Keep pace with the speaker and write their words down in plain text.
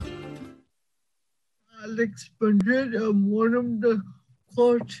Alex Madrid. I'm one of the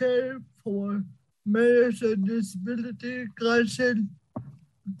co-chair for Mayors with Disability Council.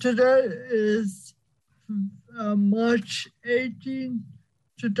 Today is March 18,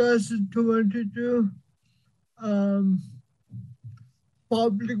 2022,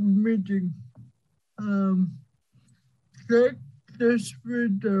 public meeting. Click this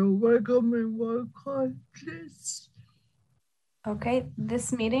with the welcome and roll call, please. Okay,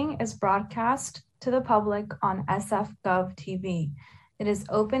 this meeting is broadcast to the public on SF Gov TV. It is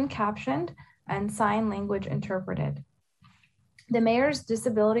open captioned and sign language interpreted. The Mayor's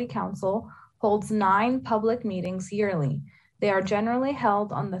Disability Council holds 9 public meetings yearly. They are generally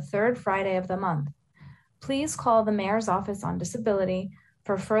held on the 3rd Friday of the month. Please call the Mayor's Office on Disability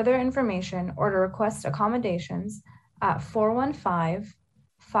for further information or to request accommodations at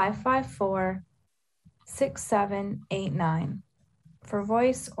 415-554-6789. For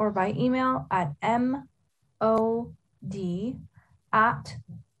voice or by email at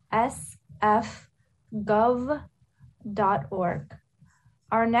mod@sfgov.org.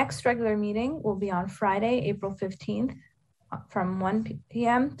 Our next regular meeting will be on Friday, April 15th from 1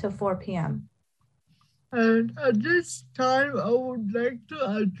 p.m. to 4 p.m. And at this time, I would like to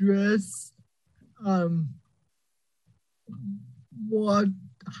address what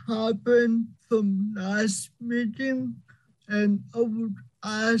happened from last meeting, and I would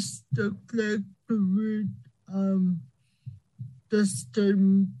ask the clerk to read the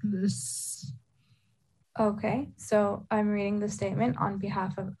statement, please. Okay, so I'm reading the statement on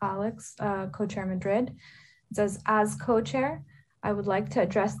behalf of Alex, Co-Chair Madrid. It says, as co-chair, I would like to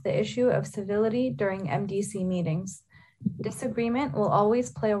address the issue of civility during MDC meetings. Disagreement will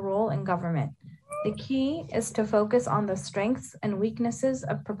always play a role in government. The key is to focus on the strengths and weaknesses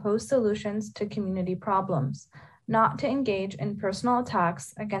of proposed solutions to community problems, not to engage in personal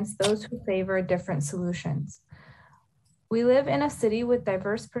attacks against those who favor different solutions. We live in a city with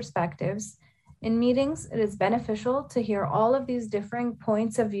diverse perspectives. In meetings, it is beneficial to hear all of these differing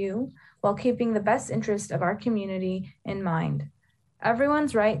points of view while keeping the best interest of our community in mind.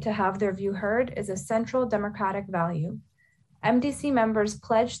 Everyone's right to have their view heard is a central democratic value. MDC members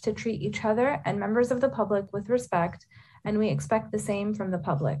pledge to treat each other and members of the public with respect, and we expect the same from the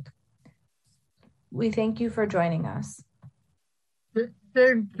public. We thank you for joining us.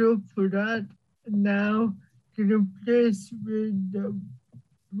 Thank you for that. Now, can you please read the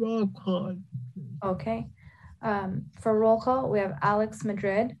roll call? Okay. For roll call, we have Alex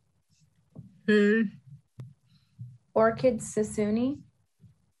Madrid. Here. Orchid Sassooni.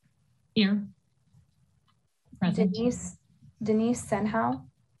 Here. Present. Denise Senhau.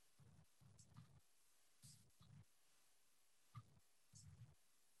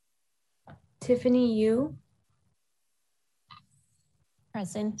 Tiffany Yu.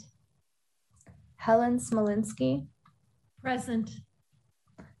 Present. Helen Smolinski. Present.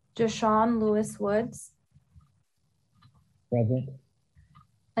 Jashawn Lewis Woods. Present.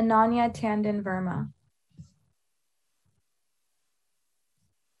 Ananya Tandon Verma.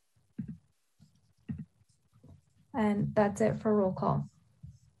 And that's it for roll call.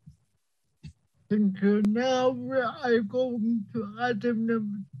 Thank you. Now we are going to item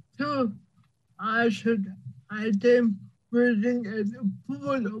number 2. Item reading and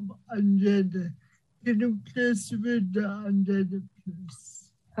approval of agenda. Can you please read the agenda,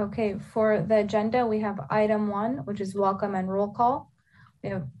 please? Okay, for the agenda, we have item 1, which is welcome and roll call. We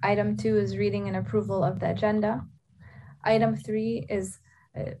have item 2 is reading and approval of the agenda. Item 3 is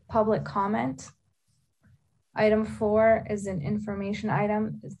public comment. Item 4 is an information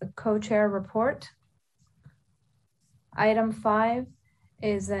item, is the co-chair report. Item 5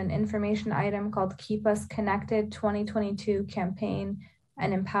 is an information item called Keep Us Connected 2022 Campaign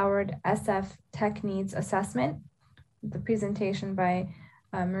and Empowered SF Tech Needs Assessment. The presentation by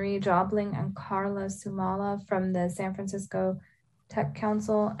Marie Jobling and Carla Sumala from the San Francisco Tech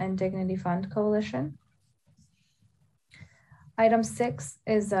Council and Dignity Fund Coalition. Item 6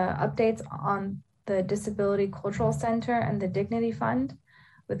 is updates on the Disability Cultural Center and the Dignity Fund,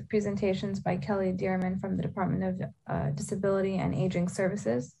 with presentations by Kelly Dearman from the Department of Disability and Aging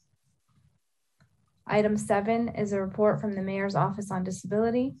Services. Item 7 is a report from the Mayor's Office on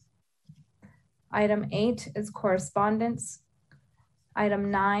Disability. Item 8 is correspondence.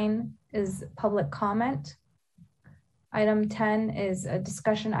 Item 9 is public comment. Item 10 is a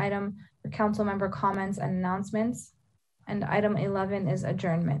discussion item for council member comments and announcements. And item 11 is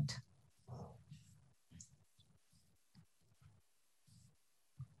adjournment.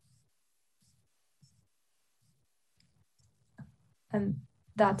 And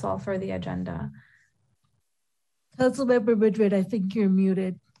that's all for the agenda. Councilmember Madrid, I think you're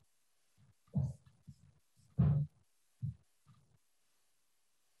muted.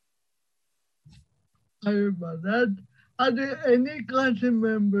 Sorry about that. Are there any council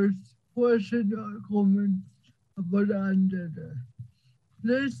members questions or comments about the agenda?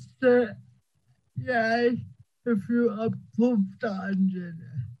 Please say yes if you approve the agenda.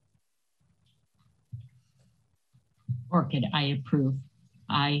 Orchid, I approve.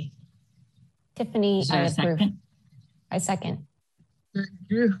 Tiffany, Is there I a approve. second? I second. Thank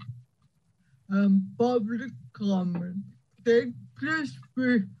you. Public comment. Can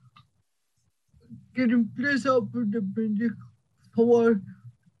you please open the meeting for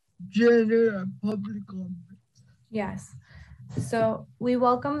general public comment? Yes. So we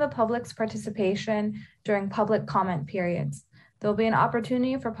welcome the public's participation during public comment periods. There'll be an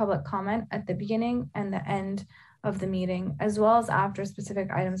opportunity for public comment at the beginning and the end of the meeting, as well as after specific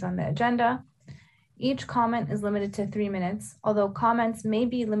items on the agenda. Each comment is limited to 3 minutes, although comments may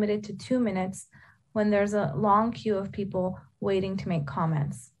be limited to 2 minutes when there's a long queue of people waiting to make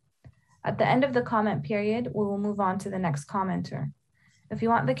comments. At the end of the comment period, we will move on to the next commenter. If you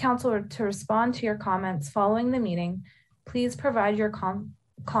want the council to respond to your comments following the meeting, please provide your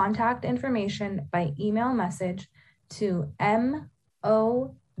contact information by email message to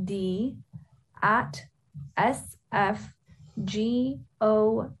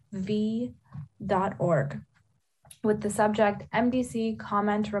mod@sfgov.org with the subject MDC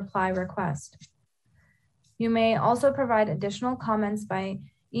comment reply request. You may also provide additional comments by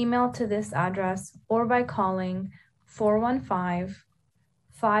email to this address or by calling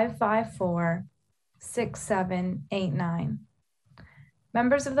 415-554-6789.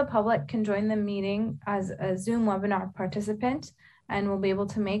 Members of the public can join the meeting as a Zoom webinar participant and will be able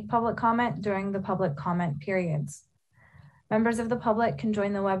to make public comment during the public comment periods. Members of the public can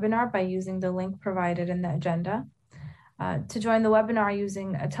join the webinar by using the link provided in the agenda. To join the webinar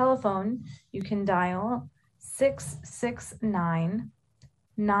using a telephone, you can dial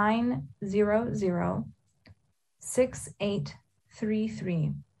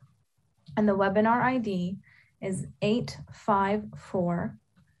 669-900-6833. And the webinar ID is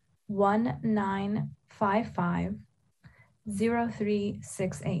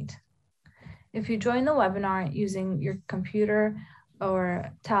 854-1955-0368. If you join the webinar using your computer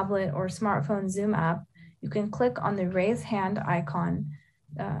or tablet or smartphone Zoom app, you can click on the raise hand icon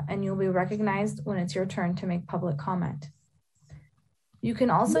and you'll be recognized when it's your turn to make public comment. You can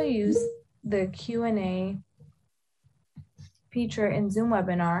also use the Q&A feature in Zoom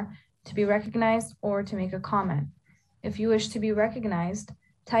webinar to be recognized or to make a comment. If you wish to be recognized,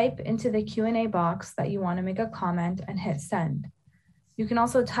 type into the Q&A box that you want to make a comment and hit send. You can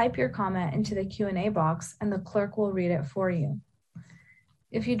also type your comment into the Q&A box and the clerk will read it for you.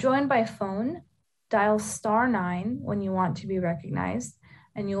 If you join by phone, dial *9 when you want to be recognized,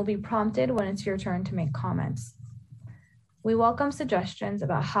 and you'll be prompted when it's your turn to make comments. We welcome suggestions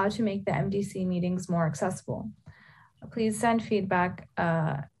about how to make the MDC meetings more accessible. Please send feedback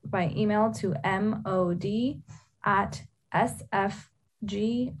by email to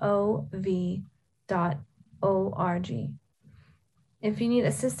mod@sfgov.org. If you need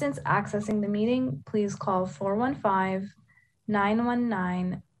assistance accessing the meeting, please call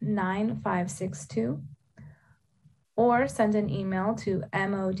 415-919-9562 or send an email to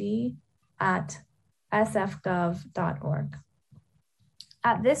mod@sfgov.org.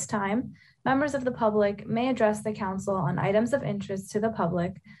 At this time, members of the public may address the council on items of interest to the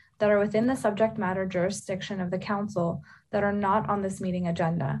public that are within the subject matter jurisdiction of the council that are not on this meeting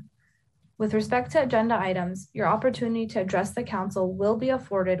agenda. With respect to agenda items, your opportunity to address the council will be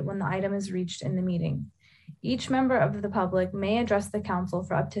afforded when the item is reached in the meeting. Each member of the public may address the council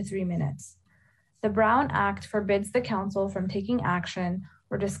for up to 3 minutes. The Brown Act forbids the council from taking action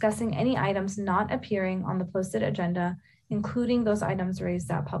or discussing any items not appearing on the posted agenda, including those items raised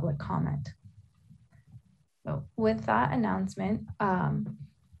at public comment. So with that announcement,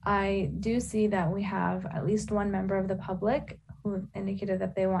 I do see that we have at least one member of the public who have indicated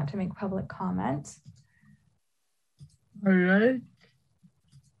that they want to make public comment. All right.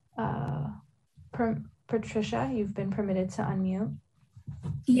 Patricia, you've been permitted to unmute.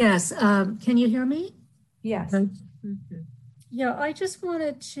 Yes, can you hear me? Yes. Yeah, I just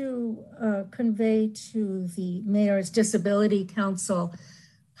wanted to convey to the Mayor's Disability Council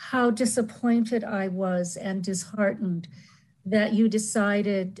how disappointed I was and disheartened that you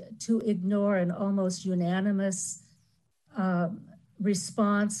decided to ignore an almost unanimous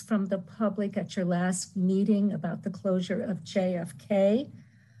response from the public at your last meeting about the closure of JFK.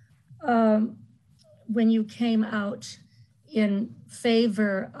 When you came out in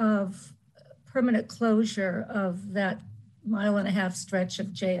favor of permanent closure of that 1.5 mile stretch of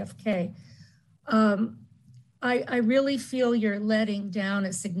JFK. I really feel you're letting down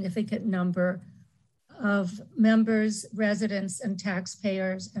a significant number of members, residents, and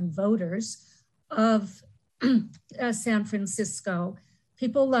taxpayers and voters of San Francisco.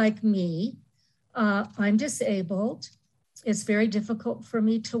 People like me, I'm disabled. It's very difficult for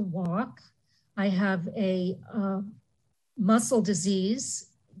me to walk. I have a muscle disease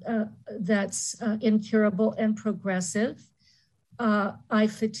that's incurable and progressive. I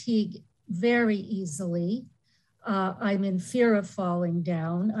fatigue very easily. I'm in fear of falling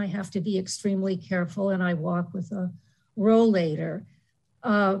down. I have to be extremely careful, and I walk with a rollator.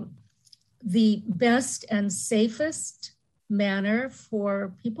 The best and safest manner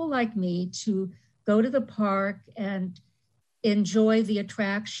for people like me to go to the park and enjoy the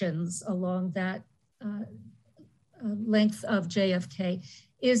attractions along that length of JFK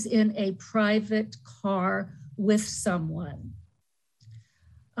is in a private car with someone.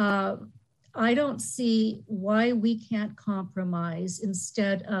 I don't see why we can't compromise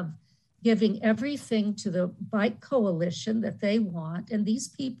instead of giving everything to the bike coalition that they want. And these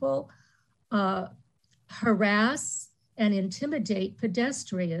people harass and intimidate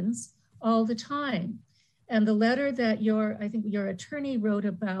pedestrians all the time. And the letter that I think your attorney wrote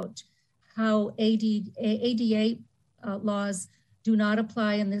about how ADA laws do not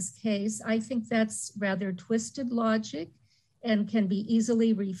apply in this case, I think that's rather twisted logic and can be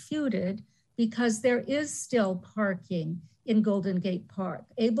easily refuted because there is still parking in Golden Gate Park.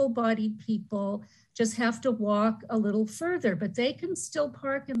 Able-bodied people just have to walk a little further, but they can still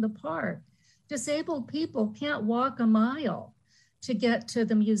park in the park. Disabled people can't walk a mile to get to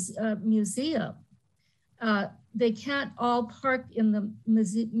the museum. They can't all park in the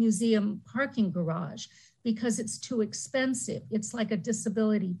museum parking garage because it's too expensive. It's like a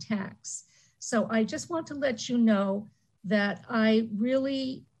disability tax. So I just want to let you know that I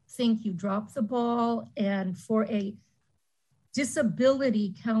really think you dropped the ball, and for a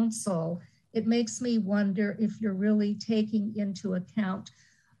disability council, it makes me wonder if you're really taking into account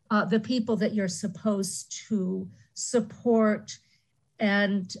the people that you're supposed to support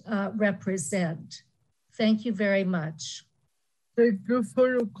and represent. Thank you very much. Thank you for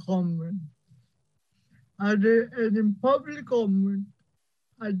your comment. Are there any public comment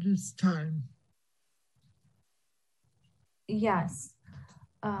at this time? Yes.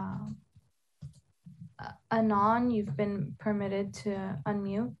 Anon, you've been permitted to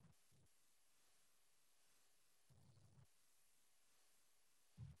unmute.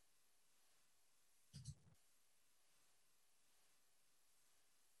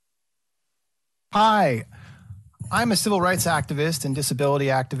 Hi, I'm a civil rights activist and disability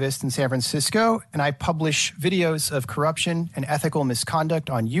activist in San Francisco, and I publish videos of corruption and ethical misconduct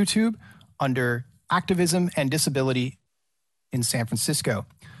on YouTube under Activism and Disability in San Francisco.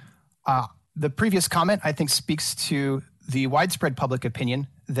 The previous comment, I think, speaks to the widespread public opinion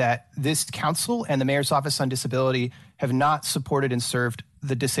that this council and the Mayor's Office on Disability have not supported and served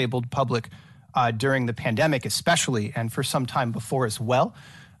the disabled public during the pandemic, especially, and for some time before as well.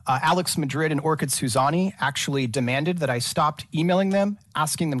 Alex Madrid and Orchid Suzani actually demanded that I stopped emailing them,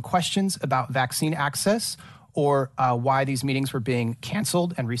 asking them questions about vaccine access or why these meetings were being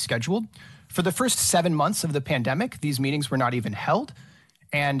canceled and rescheduled. For the first 7 months of the pandemic, these meetings were not even held.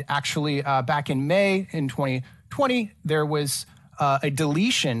 And actually, back in May in 2020, there was a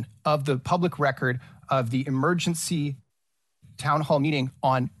deletion of the public record of the emergency town hall meeting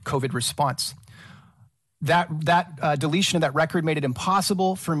on COVID response. That deletion of that record made it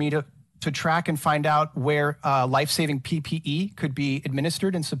impossible for me to track and find out where life-saving PPE could be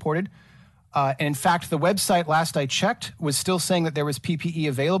administered and supported. And in fact, the website, last I checked, was still saying that there was PPE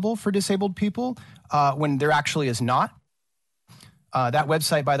available for disabled people when there actually is not. That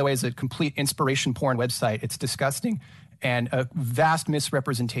website, by the way, is a complete inspiration porn website. It's disgusting and a vast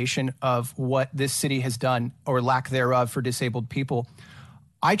misrepresentation of what this city has done or lack thereof for disabled people.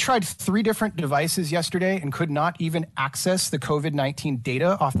 I tried 3 different devices yesterday and could not even access the COVID-19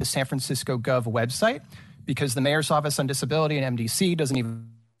 data off the San Francisco Gov website because the Mayor's Office on Disability and MDC doesn't even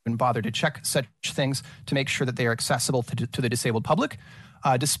bother to check such things to make sure that they are accessible to the disabled public.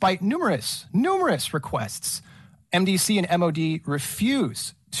 Despite numerous requests, MDC and MOD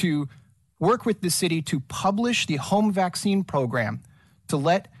refuse to work with the city to publish the home vaccine program to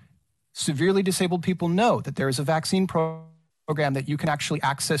let severely disabled people know that there is a vaccine program that you can actually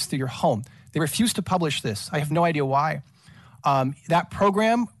access through your home. They refuse to publish this. I have no idea why. That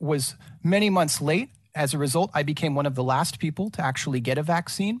program was many months late. As a result, I became one of the last people to actually get a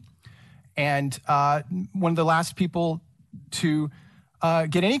vaccine and one of the last people to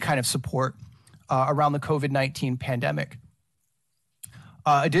get any kind of support around the COVID-19 pandemic.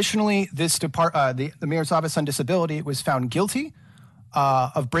 Additionally, the Mayor's Office on Disability was found guilty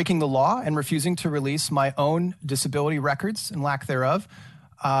of breaking the law and refusing to release my own disability records and lack thereof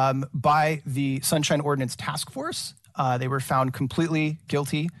by the Sunshine Ordinance Task Force. They were found completely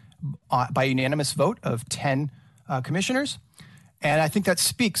guilty by unanimous vote of 10 commissioners. And I think that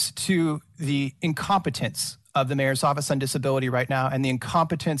speaks to the incompetence of the Mayor's Office on Disability right now and the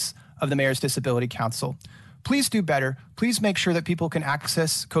incompetence of the Mayor's Disability Council. Please do better. Please make sure that people can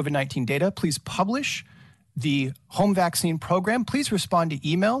access COVID-19 data. Please publish the home vaccine program. Please respond to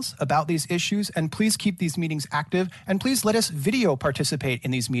emails about these issues, and please keep these meetings active. And please let us video participate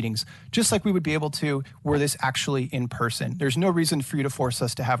in these meetings, just like we would be able to were this actually in person. There's no reason for you to force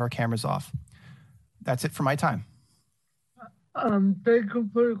us to have our cameras off. That's it for my time. Thank you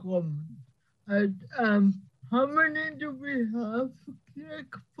for the comment. And, how many do we have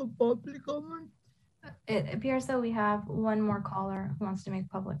for public comment? It appears that we have one more caller who wants to make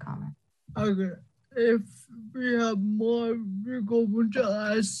public comment. Okay. If we have more, we're going to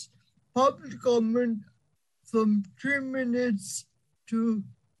ask public comment from 3 minutes to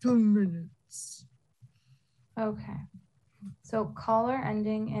 2 minutes. Okay. So caller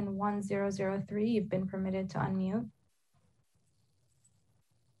ending in 1003, you've been permitted to unmute.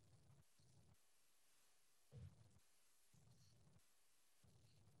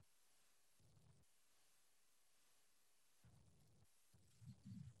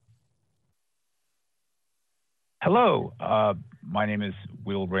 Hello, my name is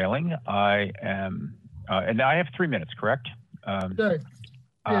Will Railing. I am, and I have 3 minutes, correct? Yes.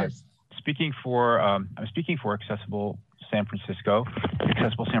 Yes. I'm speaking for Accessible San Francisco.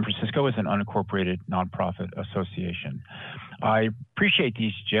 Accessible San Francisco is an unincorporated nonprofit association. I appreciate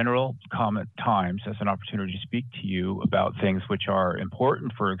these general comment times as an opportunity to speak to you about things which are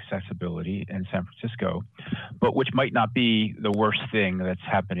important for accessibility in San Francisco, but which might not be the worst thing that's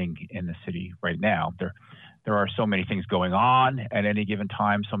happening in the city right now. There are so many things going on at any given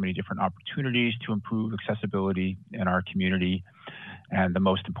time, so many different opportunities to improve accessibility in our community. And the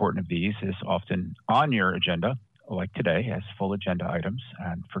most important of these is often on your agenda, like today, as full agenda items,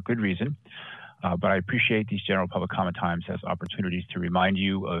 and for good reason. But I appreciate these general public comment times as opportunities to remind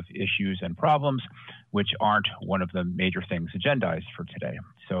you of issues and problems which aren't one of the major things agendized for today.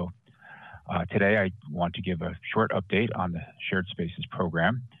 So today I want to give a short update on the Shared Spaces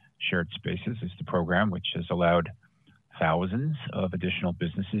program. Shared Spaces is the program which has allowed thousands of additional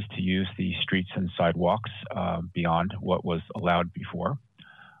businesses to use the streets and sidewalks beyond what was allowed before.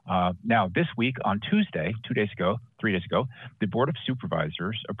 Now, this week on Tuesday, 3 days ago, the Board of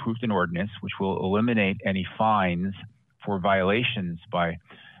Supervisors approved an ordinance which will eliminate any fines for violations by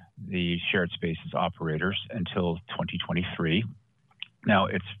the Shared Spaces operators until 2023. Now,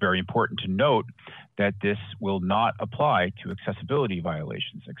 it's very important to note that this will not apply to accessibility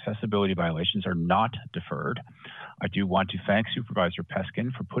violations. Accessibility violations are not deferred. I do want to thank Supervisor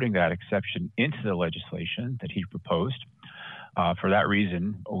Peskin for putting that exception into the legislation that he proposed. For that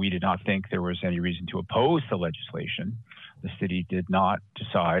reason, we did not think there was any reason to oppose the legislation. The city did not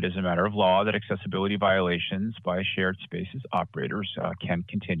decide as a matter of law that accessibility violations by Shared Spaces operators can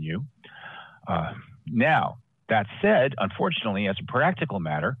continue. Now, that said, unfortunately, as a practical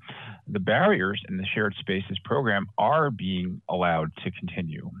matter, the barriers in the Shared Spaces program are being allowed to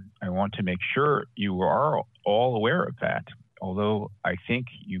continue. I want to make sure you are all aware of that, although I think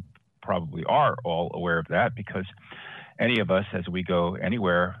you probably are all aware of that, because any of us, as we go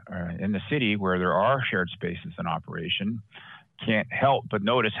anywhere in the city where there are shared spaces in operation, can't help but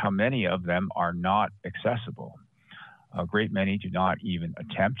notice how many of them are not accessible. A great many do not even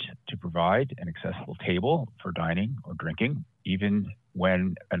attempt to provide an accessible table for dining or drinking. Even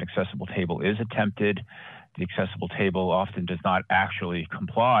when an accessible table is attempted, the accessible table often does not actually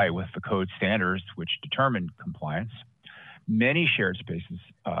comply with the code standards which determine compliance. Many shared spaces,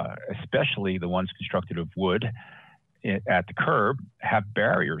 especially the ones constructed of wood at the curb, have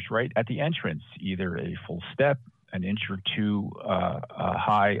barriers right at the entrance, either a full step, an inch or two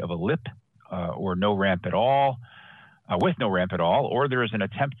high of a lip, or no ramp at all. With no ramp at all, or there is an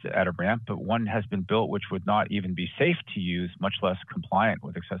attempt at a ramp, but one has been built which would not even be safe to use, much less compliant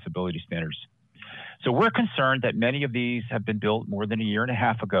with accessibility standards. So we're concerned that many of these have been built more than a year and a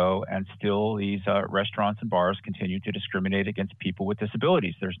half ago, and still these restaurants and bars continue to discriminate against people with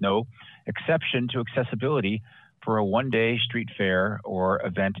disabilities. There's no exception to accessibility for a one-day street fair or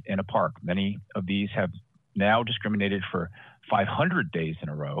event in a park. Many of these have now discriminated for 500 days in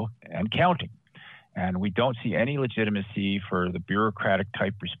a row and counting. And we don't see any legitimacy for the bureaucratic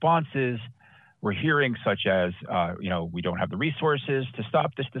type responses we're hearing, such as, we don't have the resources to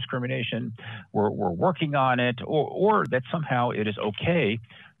stop this discrimination, we're working on it, or that somehow it is okay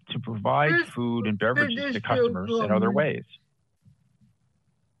to provide food and beverages to customers in other ways.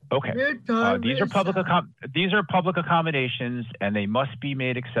 Okay, these are public accommodations, and they must be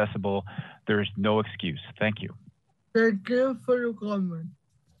made accessible. There's no excuse. Thank you. Thank you for your comment.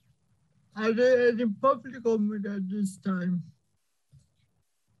 Are there any public comment at this time?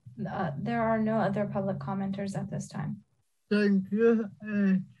 There are no other public commenters at this time. Thank you.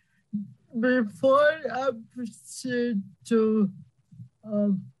 Before I proceed to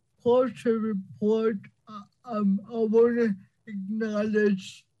culture report, I want to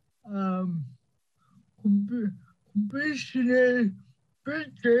acknowledge Commissioner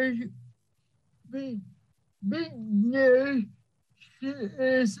Bigney. She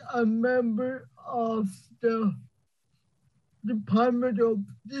is a member of the Department of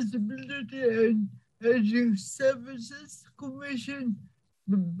Disability and Aging Services Commission,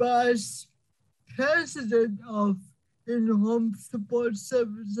 the Vice President of In-Home Support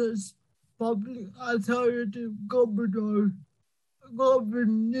Services Public Authority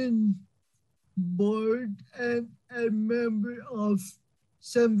Governing Board, and a member of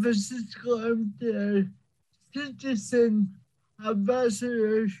San Francisco MTA Citizen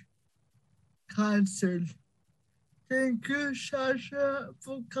Ambassador Council. Thank you, Sasha,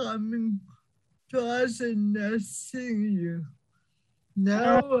 for coming to us and seeing you.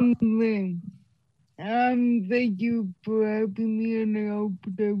 Now, thank you for having me, and I hope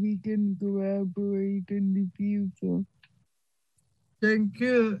that we can collaborate in the future. Thank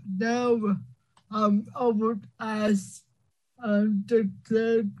you. Now, I would ask the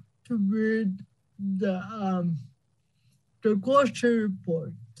clerk to read the co-chair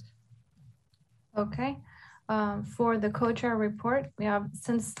report. Okay. For the co-chair report, we have,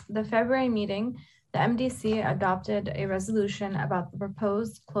 since the February meeting, the MDC adopted a resolution about the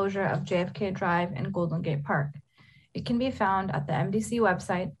proposed closure of JFK Drive and Golden Gate Park. It can be found at the MDC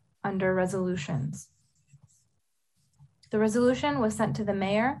website under resolutions. The resolution was sent to the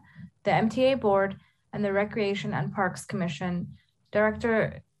mayor, the MTA board, and the Recreation and Parks Commission,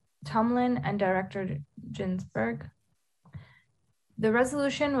 Director Tumlin and Director Ginsberg. The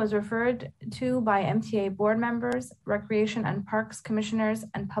resolution was referred to by MTA board members, Recreation and Parks commissioners,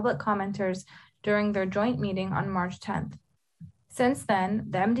 and public commenters during their joint meeting on March 10th. Since then,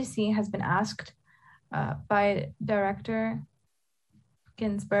 the MDC has been asked by Director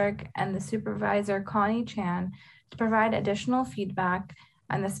Ginsberg and the Supervisor Connie Chan to provide additional feedback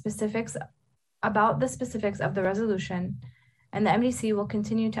on the specifics of the resolution, and the MDC will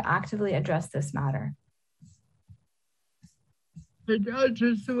continue to actively address this matter. And I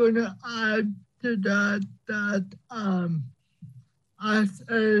just want to add to that as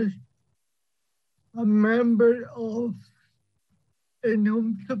a member of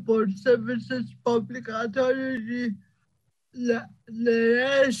In-Home Support Services Public Authority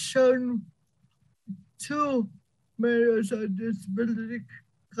liaison to Mayors of Disability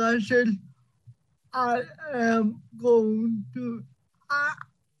Council, I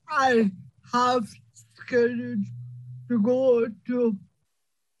have scheduled to go to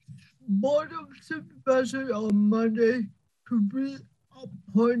Board of Supervisors on Monday to be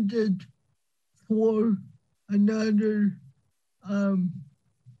appointed for another 2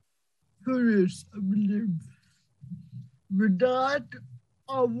 years, I believe. With that,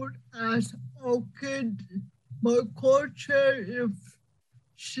 I would ask Orchid, my co-chair, if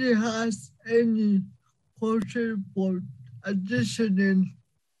she has any co-chair report additional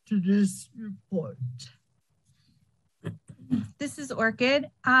to this report. This is Orchid.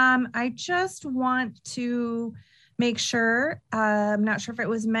 I just want to make sure, I'm not sure if it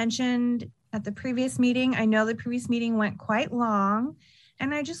was mentioned at the previous meeting. I know the previous meeting went quite long,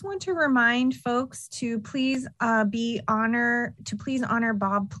 and I just want to remind folks to please honor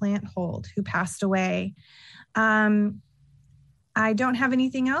Bob Planthold, who passed away. I don't have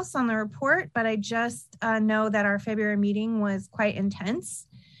anything else on the report, but I just know that our February meeting was quite intense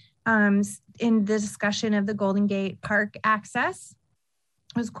in the discussion of the Golden Gate Park access.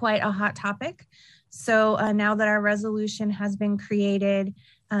 It was quite a hot topic. So now that our resolution has been created,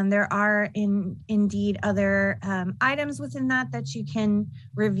 there are indeed other items within that you can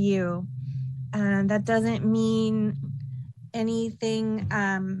review. That doesn't mean anything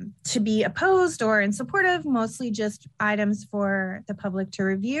to be opposed or in support of, mostly just items for the public to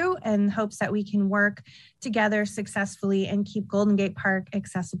review, in hopes that we can work together successfully and keep Golden Gate Park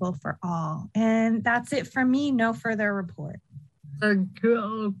accessible for all. And that's it from me, no further report. Thank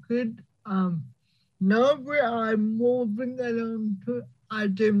you, Orchid. Now we are moving along to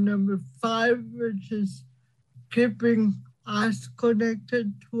item number 5, which is keeping us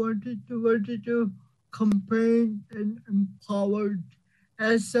connected 2022 campaign and empowered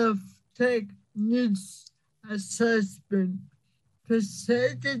SF Tech needs assessment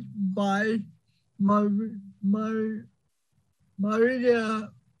presented by Maria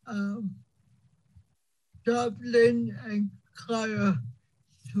Dublin and Kara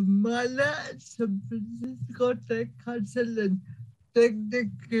Sumala, San Francisco Tech Council and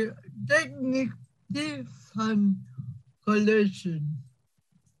Technical Fund Coalition.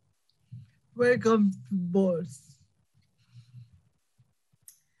 Welcome to both.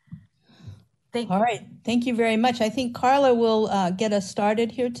 All right, thank you very much. I think Carla will get us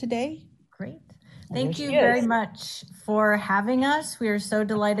started here today. Great. Thank you very much for having us. We are so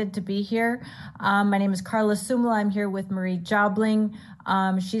delighted to be here. My name is Carla Sumla. I'm here with Marie Jobling.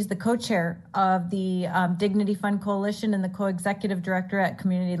 She's the co-chair of the Dignity Fund Coalition and the co-executive director at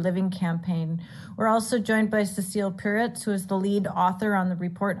Community Living Campaign. We're also joined by Cecile Puritz, who is the lead author on the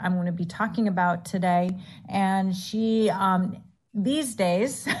report I'm going to be talking about today. And she, these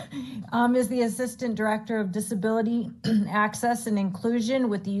days, is the Assistant Director of Disability Access and Inclusion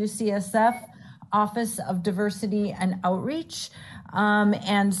with the UCSF Office of Diversity and Outreach.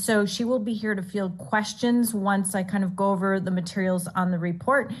 And so she will be here to field questions once I kind of go over the materials on the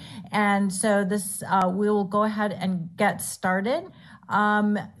report. And so this, we will go ahead and get started.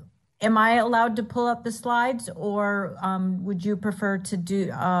 Am I allowed to pull up the slides, or would you prefer to do,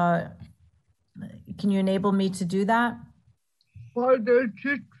 can you enable me to do that? Why don't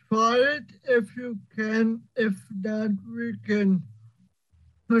you try it if you can? If not, we can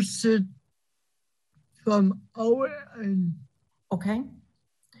proceed from our end. Okay.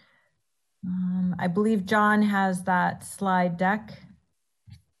 I believe John has that slide deck.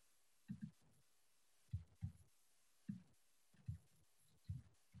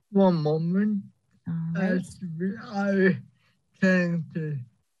 One moment. Right. As I tend to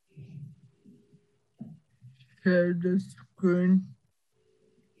share the screen.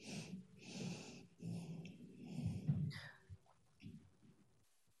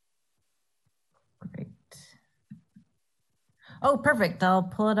 Great. Oh, perfect. I'll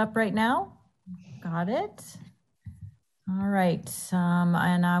pull it up right now. Got it. All right.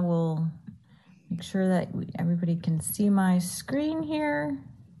 And I will make sure that everybody can see my screen here.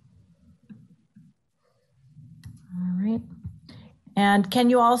 All right. And can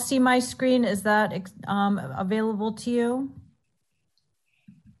you all see my screen? Is that available to you?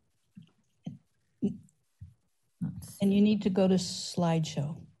 And you need to go to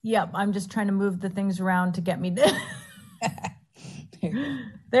slideshow. Yep, I'm just trying to move the things around to get me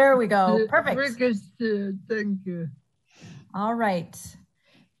there we go. Perfect. Thank you. All right.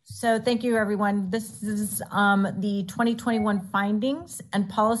 So thank you, everyone. This is the 2021 findings and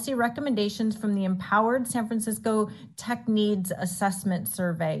policy recommendations from the Empowered San Francisco Tech Needs Assessment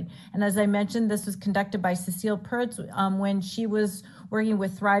Survey. And as I mentioned, this was conducted by Cecile Puritz when she was working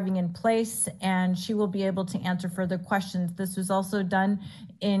with Thriving in Place, and she will be able to answer further questions. This was also done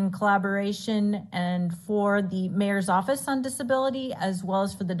in collaboration and for the Mayor's Office on Disability, as well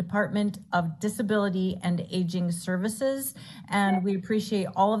as for the Department of Disability and Aging Services. And we appreciate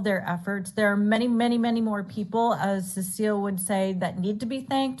all of their efforts. There are many, many, many more people, as Cecile would say, that need to be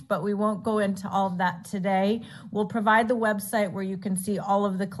thanked, but we won't go into all of that today. We'll provide the website where you can see all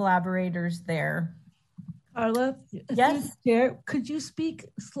of the collaborators there. Carla, yes, Chair, could you speak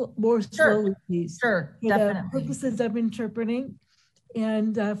more slowly, please? Sure, for definitely. The purposes of interpreting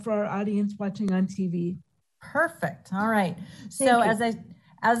and for our audience watching on TV. Perfect. All right. So as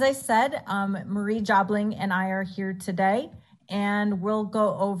I said, Marie Jobling and I are here today, and we'll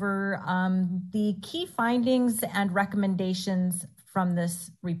go over the key findings and recommendations from this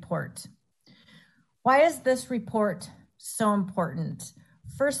report. Why is this report so important?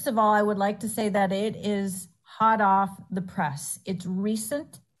 First of all, I would like to say that it is hot off the press. It's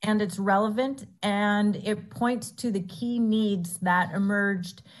recent and it's relevant, and it points to the key needs that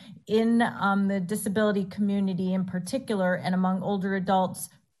emerged in the disability community in particular and among older adults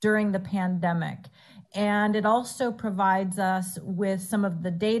during the pandemic. And it also provides us with some of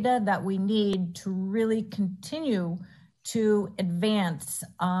the data that we need to really continue to advance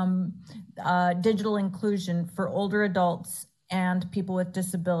digital inclusion for older adults and people with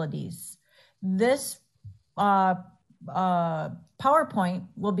disabilities. This PowerPoint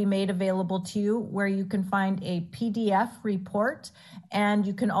will be made available to you, where you can find a PDF report, and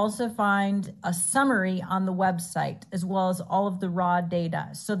you can also find a summary on the website, as well as all of the raw data.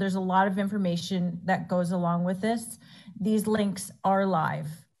 So there's a lot of information that goes along with this. These links are live.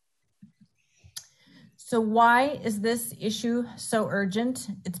 So why is this issue so urgent?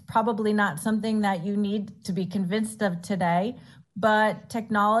 It's probably not something that you need to be convinced of today, but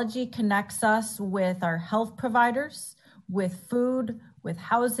technology connects us with our health providers, with food, with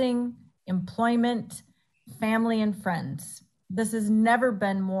housing, employment, family, and friends. This has never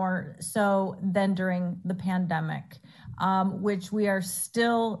been more so than during the pandemic, which we are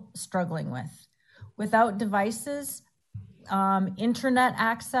still struggling with. Without devices, internet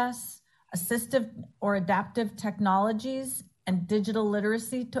access, assistive or adaptive technologies, and digital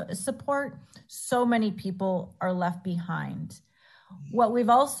literacy support, so many people are left behind. What we've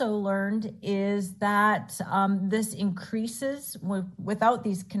also learned is that this increases, without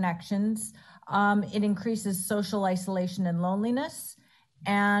these connections, it increases social isolation and loneliness,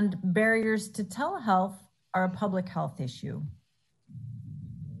 and barriers to telehealth are a public health issue.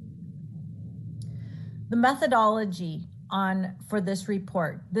 The methodology for this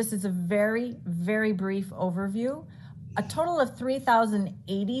report. This is a very, very brief overview. A total of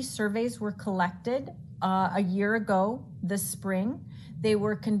 3,080 surveys were collected a year ago this spring. They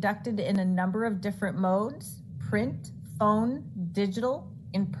were conducted in a number of different modes: print, phone, digital,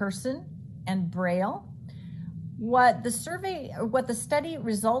 in person, and Braille. What the study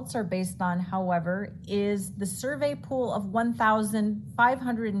results are based on, however, is the survey pool of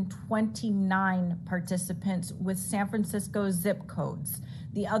 1,529 participants with San Francisco zip codes.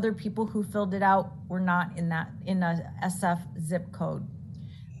 The other people who filled it out were not in a SF zip code.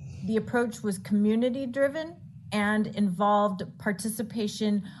 The approach was community-driven and involved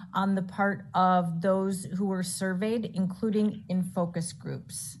participation on the part of those who were surveyed, including in focus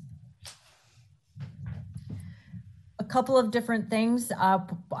groups. A couple of different things. I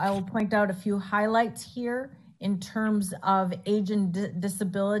will point out a few highlights here in terms of age and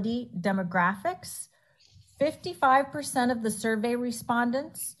disability demographics. 55% of the survey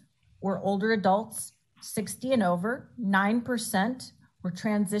respondents were older adults, 60 and over. 9% were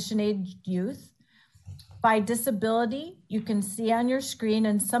transition-aged youth. By disability, you can see on your screen,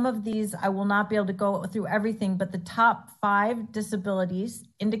 and some of these I will not be able to go through everything, but the top 5 disabilities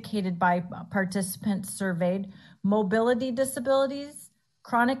indicated by participants surveyed: mobility disabilities,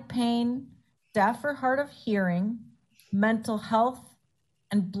 chronic pain, deaf or hard of hearing, mental health,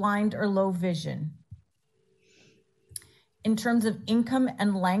 and blind or low vision. In terms of income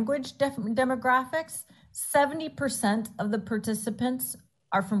and language demographics, 70% of the participants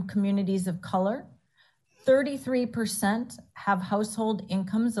are from communities of color. 33% have household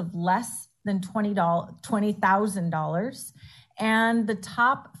incomes of less than $20,000. And the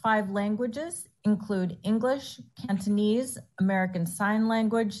top 5 languages include English, Cantonese, American Sign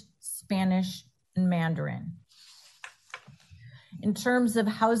Language, Spanish, and Mandarin. In terms of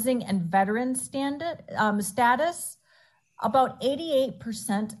housing and veteran status, about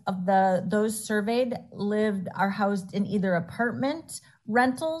 88% of those surveyed are housed in either apartment,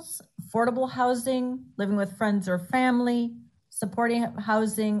 rentals, affordable housing, living with friends or family, supporting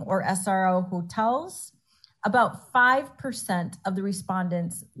housing, or SRO hotels. About 5% of the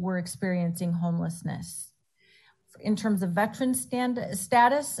respondents were experiencing homelessness. In terms of veteran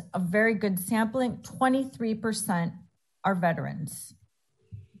status, a very good sampling, 23% are veterans.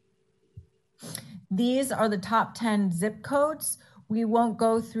 These are the top 10 zip codes. We won't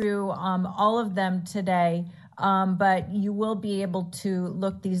go through all of them today, but you will be able to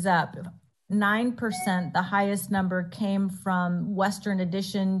look these up. 9%, the highest number, came from Western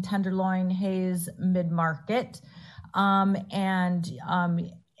Addition, Tenderloin, Hayes, Mid-Market. As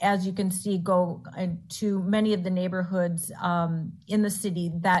you can see, go to many of the neighborhoods in the city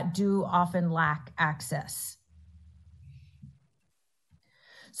that do often lack access.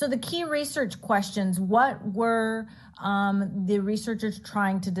 So the key research questions: what were the researchers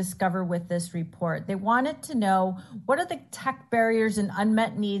trying to discover with this report? They wanted to know, what are the tech barriers and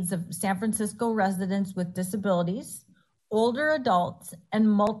unmet needs of San Francisco residents with disabilities, older adults,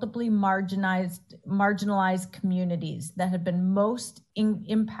 and multiply marginalized communities that have been most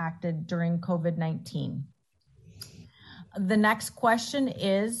impacted during COVID-19? The next question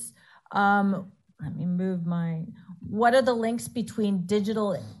is, what are the links between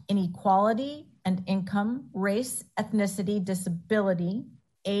digital inequality and income, race, ethnicity, disability,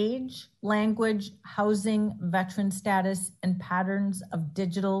 age, language, housing, veteran status, and patterns of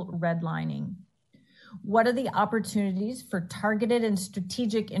digital redlining? What are the opportunities for targeted and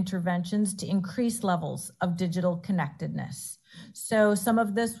strategic interventions to increase levels of digital connectedness? So some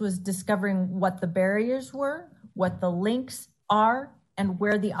of this was discovering what the barriers were, what the links are, and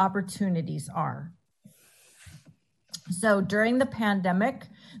where the opportunities are. So during the pandemic,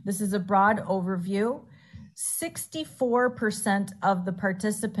 this is a broad overview. 64% of the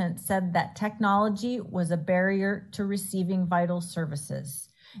participants said that technology was a barrier to receiving vital services.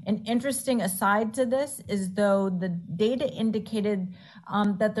 An interesting aside to this is though the data indicated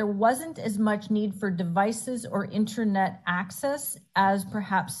that there wasn't as much need for devices or internet access as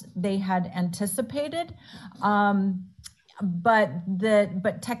perhaps they had anticipated, but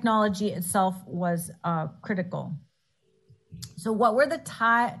technology itself was critical. So what were the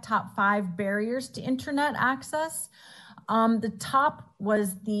top 5 barriers to internet access? The top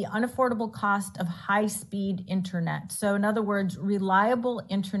was the unaffordable cost of high-speed internet. So in other words, reliable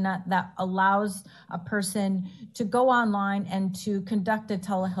internet that allows a person to go online and to conduct a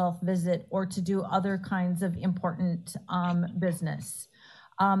telehealth visit or to do other kinds of important business.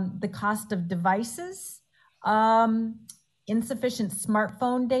 The cost of devices, insufficient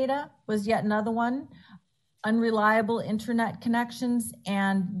smartphone data was yet another one. Unreliable internet connections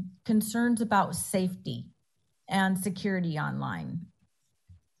and concerns about safety and security online.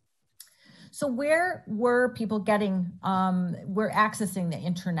 So where were people getting, were accessing the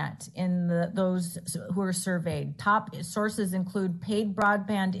internet in those who were surveyed? Top sources include paid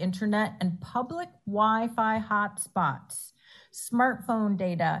broadband internet and public Wi-Fi hotspots. Smartphone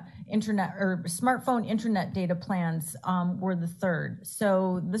data, smartphone internet data plans were the third.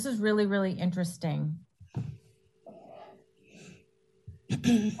 So this is really, really interesting.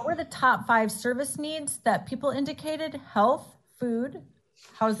 What were the top 5 service needs that people indicated? Health, food,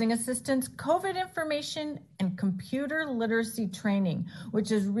 housing assistance, COVID information, and computer literacy training,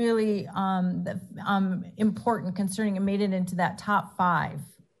 which is really important concerning it made it into that top 5.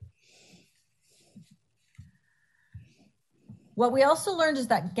 What we also learned is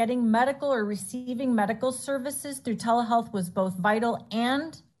that getting medical or receiving medical services through telehealth was both vital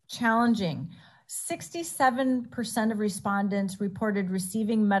and challenging. 67% of respondents reported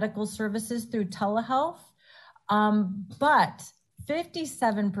receiving medical services through telehealth, but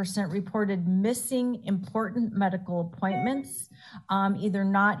 57% reported missing important medical appointments, either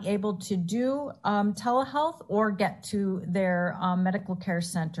not able to do telehealth or get to their medical care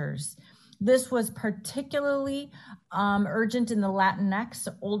centers. This was particularly urgent in the Latinx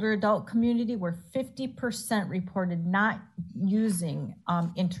older adult community, where 50% reported not using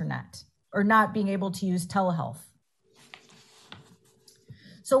internet or not being able to use telehealth.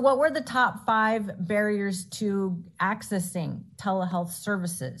 So what were the top 5 barriers to accessing telehealth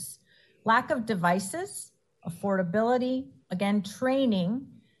services? Lack of devices, affordability, again, training,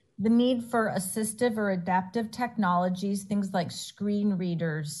 the need for assistive or adaptive technologies, things like screen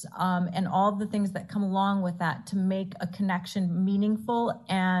readers, and all the things that come along with that to make a connection meaningful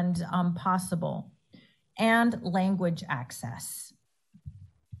and possible, and language access.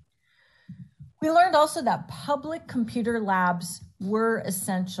 We learned also that public computer labs were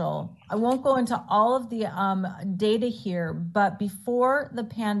essential. I won't go into all of the data here, but before the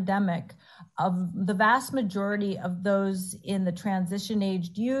pandemic, the vast majority of those in the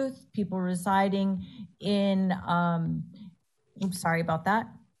transition-aged youth, people residing in,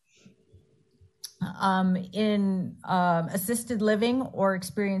 in assisted living or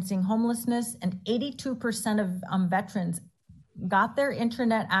experiencing homelessness, and 82% of veterans got their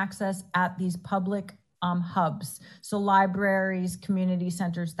internet access at these public hubs. So libraries, community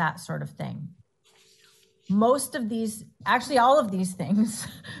centers, that sort of thing. Most of these, actually all of these things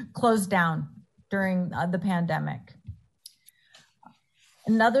closed down during the pandemic.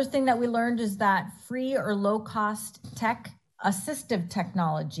 Another thing that we learned is that free or low cost assistive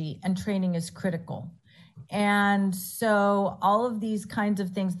technology and training is critical. And so all of these kinds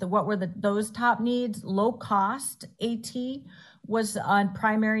of things, what were those top needs? Low cost AT was on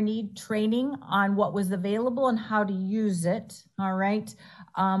primary need, training on what was available and how to use it, all right,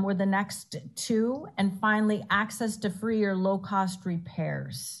 were the next 2. And finally, access to free or low cost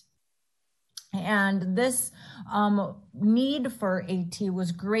repairs. And this need for AT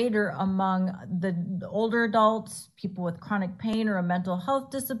was greater among the older adults, people with chronic pain or a mental health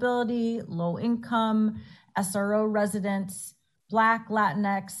disability, low income, SRO residents, Black,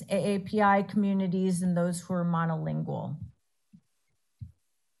 Latinx, AAPI communities, and those who are monolingual.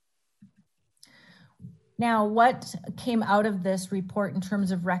 Now, what came out of this report in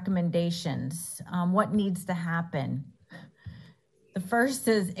terms of recommendations? What needs to happen? The first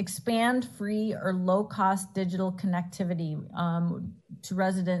is expand free or low-cost digital connectivity to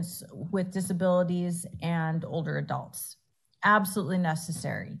residents with disabilities and older adults. Absolutely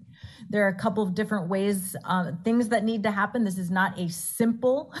necessary. There are a couple of different ways, things that need to happen. This is not a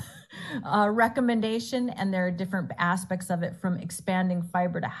simple recommendation, and there are different aspects of it, from expanding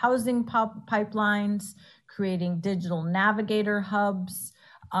fiber to housing pipelines, creating digital navigator hubs,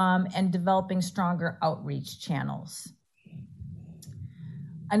 and developing stronger outreach channels.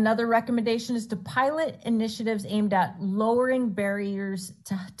 Another recommendation is to pilot initiatives aimed at lowering barriers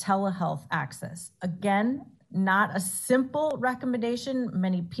to telehealth access. Again, not a simple recommendation,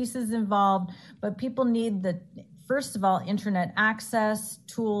 many pieces involved, but people need first of all, internet access,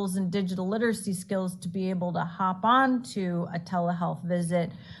 tools, and digital literacy skills to be able to hop on to a telehealth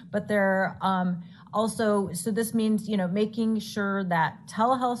visit. But there also, so this means, making sure that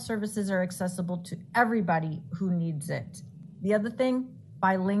telehealth services are accessible to everybody who needs it. The other thing,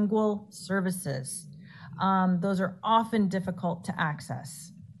 bilingual services. Those are often difficult to access.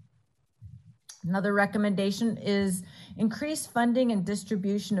 Another recommendation is increase funding and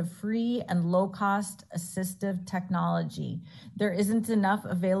distribution of free and low-cost assistive technology. There isn't enough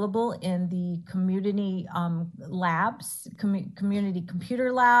available in the community labs, community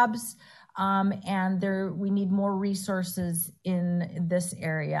computer labs, and we need more resources in this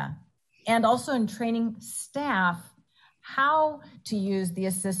area. And also in training staff how to use the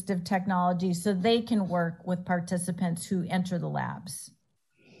assistive technology so they can work with participants who enter the labs.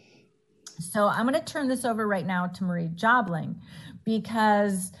 So I'm going to turn this over right now to Marie Jobling,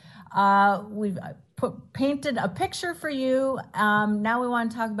 because we've painted a picture for you. Now we want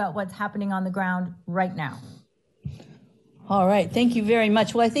to talk about what's happening on the ground right now. All right, thank you very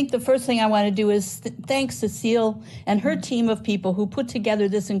much. Well, I think the first thing I want to do is thank Cecile and her team of people who put together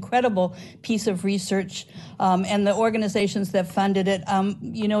this incredible piece of research and the organizations that funded it.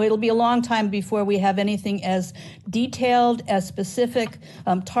 It'll be a long time before we have anything as detailed, as specific,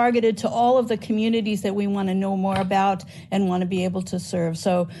 targeted to all of the communities that we want to know more about and want to be able to serve.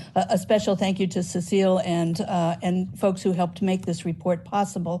 So a special thank you to Cecile and folks who helped make this report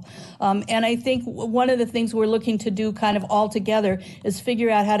possible. And I think one of the things we're looking to do kind of all together is figure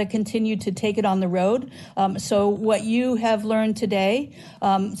out how to continue to take it on the road. So what you have learned today,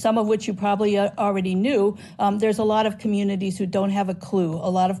 some of which you probably already knew, there's a lot of communities who don't have a clue, a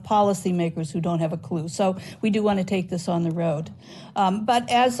lot of policymakers who don't have a clue. So we do want to take this on the road. But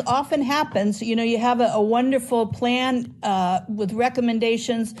as often happens, you have a wonderful plan with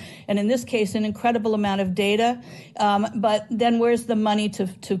recommendations, and in this case, an incredible amount of data. But then where's the money to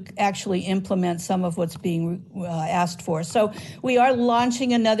actually implement some of what's being asked for? So we are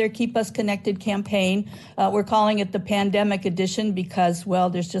launching another Keep Us Connected campaign. We're calling it the Pandemic Edition because, well,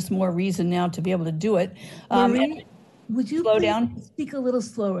 there's just more reason now to be able to do it. Marie, would you slow down? Speak a little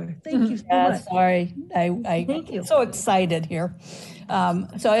slower? Thank you so much. Sorry, Thank you. So excited here.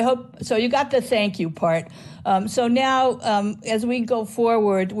 So you got the thank you part. So now, as we go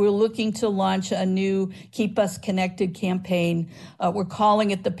forward, we're looking to launch a new Keep Us Connected campaign. We're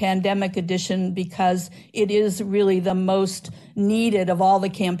calling it the Pandemic Edition because it is really the most needed of all the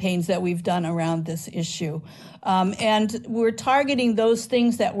campaigns that we've done around this issue. And we're targeting those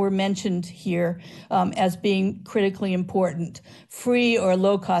things that were mentioned here as being critically important: free or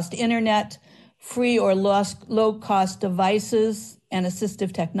low-cost internet, free or low-cost devices and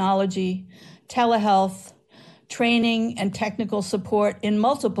assistive technology, telehealth, training and technical support in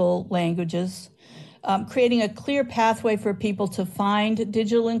multiple languages, creating a clear pathway for people to find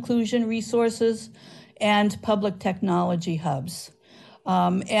digital inclusion resources, and public technology hubs.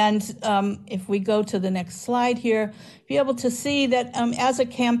 If we go to the next slide here, be able to see that as a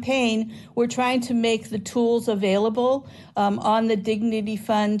campaign, we're trying to make the tools available on the Dignity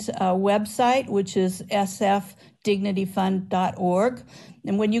Fund website, which is sfdignityfund.org.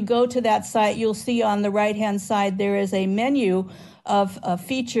 And when you go to that site, you'll see on the right-hand side, there is a menu of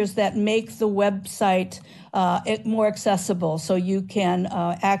features that make the website more accessible. So you can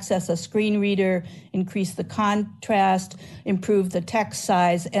access a screen reader, increase the contrast, improve the text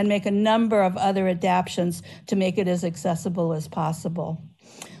size, and make a number of other adaptations to make it as accessible as possible.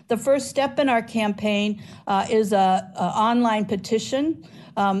 The first step in our campaign is an online petition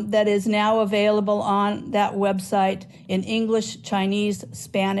that is now available on that website in English, Chinese,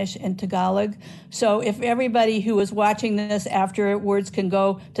 Spanish, and Tagalog. So if everybody who is watching this afterwards can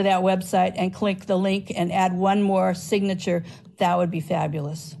go to that website and click the link and add one more signature, that would be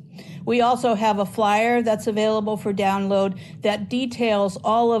fabulous. We also have a flyer that's available for download that details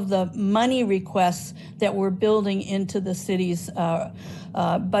all of the money requests that we're building into the city's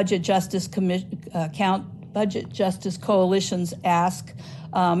Budget Justice Coalition's ask,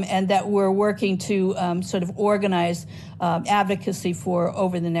 and that we're working to sort of organize advocacy for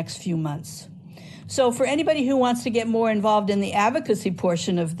over the next few months. So for anybody who wants to get more involved in the advocacy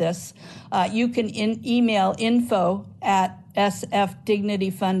portion of this, you can email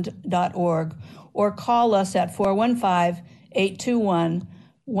info@sfdignityfund.org or call us at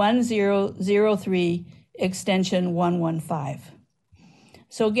 415-821-1003, extension 115.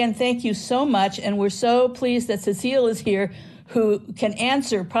 So again, thank you so much. And we're so pleased that Cecile is here, who can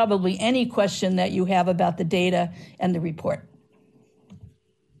answer probably any question that you have about the data and the report.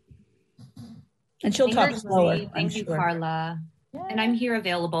 And she'll talk slower. Thank you, Carla. Yeah. And I'm here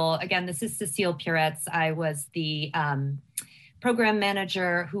available. Again, this is Cecile Puretz. I was the program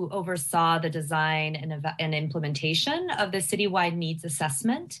manager who oversaw the design and implementation of the citywide needs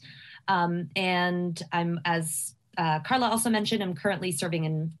assessment. And I'm, as Carla also mentioned, I'm currently serving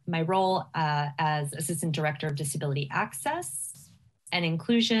in my role as Assistant Director of Disability Access and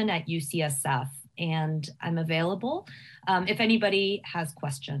Inclusion at UCSF. And I'm available if anybody has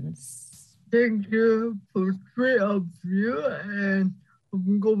questions. Thank you for three of you, and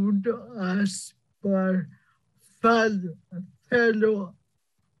I'm going to ask my fellow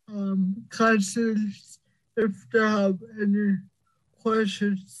councilors if they have any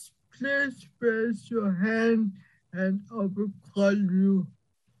questions. Please raise your hand and I will call you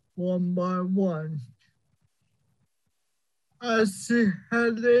one by one. I see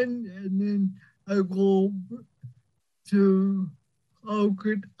Helen, and then I go to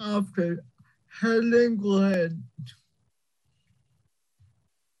Orchid after. Helen, go ahead.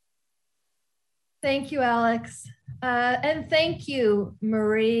 Thank you, Alex. And thank you,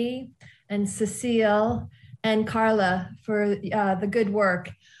 Marie and Cecile and Carla, for the good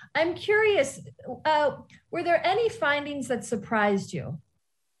work. I'm curious, were there any findings that surprised you?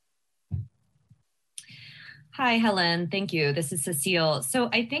 Hi, Helen. Thank you. This is Cecile. So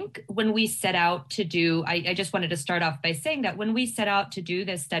I think when we set out to do, I just wanted to start off by saying that when we set out to do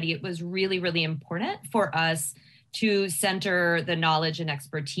this study, it was really, really important for us to center the knowledge and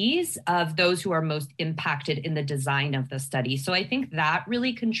expertise of those who are most impacted in the design of the study. So I think that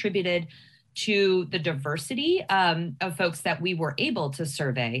really contributed to the diversity of folks that we were able to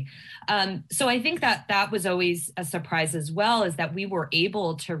survey. So I think that that was always a surprise as well, is that we were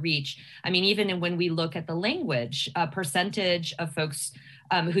able to reach, I mean, even when we look at the language, a percentage of folks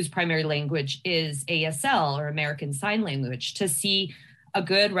whose primary language is ASL or American Sign Language, to see a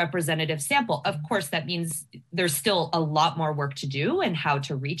good representative sample. Of course, that means there's still a lot more work to do and how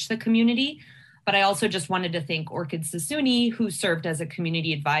to reach the community. But I also just wanted to thank Orchid Sassouni, who served as a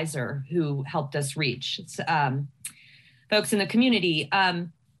community advisor, who helped us reach folks in the community.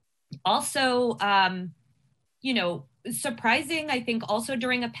 Also, you know, surprising, I think, also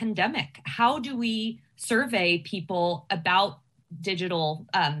during a pandemic, how do we survey people about digital,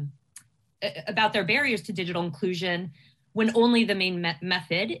 about their barriers to digital inclusion when only the main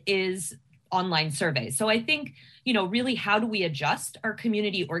method is online surveys? So I think, you know, really, how do we adjust our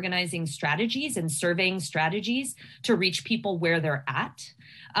community organizing strategies and surveying strategies to reach people where they're at?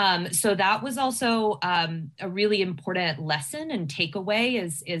 So that was also a really important lesson and takeaway,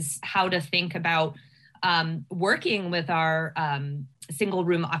 is how to think about working with our single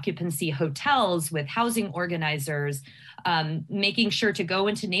room occupancy hotels, with housing organizers, making sure to go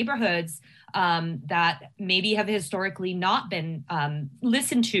into neighborhoods that maybe have historically not been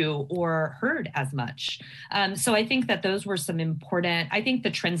listened to or heard as much. So I think that those were some important, I think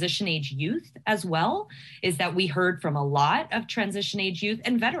the transition age youth as well, is that we heard from a lot of transition age youth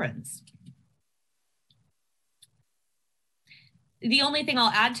and veterans. The only thing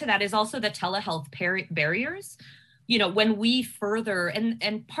I'll add to that is also the telehealth barriers. You know, when we further,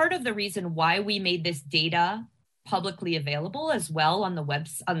 and part of the reason why we made this data publicly available as well on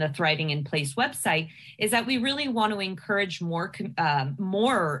the Thriving in Place website, is that we really want to encourage more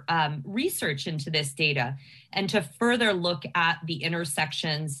research into this data, and to further look at the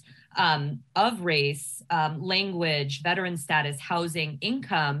intersections of race, language, veteran status, housing,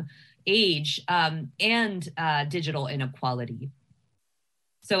 income, age, and digital inequality.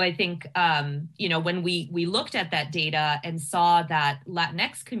 So I think, you know, when we looked at that data and saw that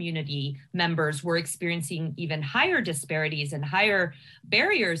Latinx community members were experiencing even higher disparities and higher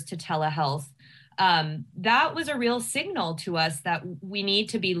barriers to telehealth, that was a real signal to us that we need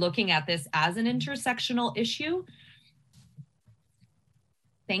to be looking at this as an intersectional issue.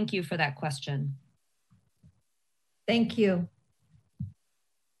 Thank you for that question. Thank you.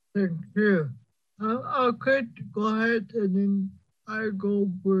 Thank you. I could go ahead and then I go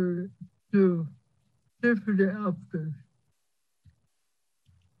over to Tiffany after.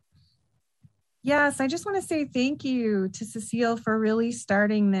 Yes, I just want to say thank you to Cecile for really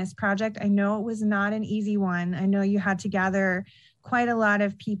starting this project. I know it was not an easy one. I know you had to gather quite a lot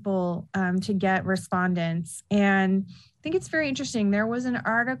of people to get respondents. And I think it's very interesting. There was an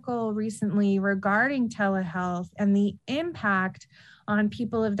article recently regarding telehealth and the impact on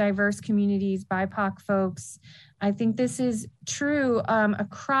people of diverse communities, BIPOC folks. I think this is true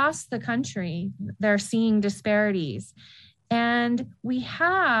across the country. They're seeing disparities. And we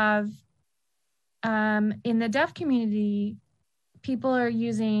have, in the deaf community, people are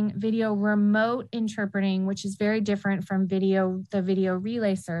using video remote interpreting, which is very different from the video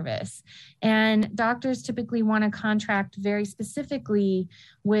relay service. And doctors typically want to contract very specifically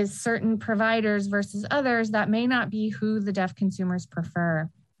with certain providers versus others that may not be who the deaf consumers prefer.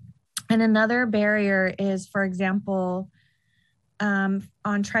 And another barrier is, for example,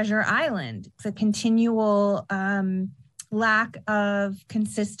 on Treasure Island, the continual lack of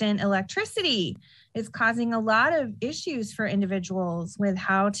consistent electricity is causing a lot of issues for individuals with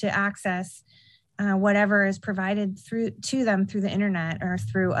how to access whatever is provided to them through the internet or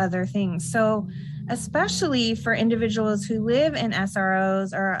through other things. So especially for individuals who live in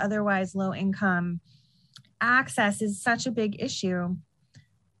SROs or otherwise low income, access is such a big issue.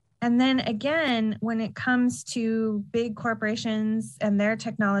 And then again, when it comes to big corporations and their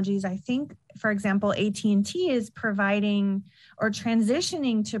technologies, I think, for example, AT&T is providing or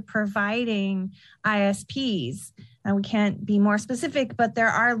transitioning to providing ISPs. And we can't be more specific, but there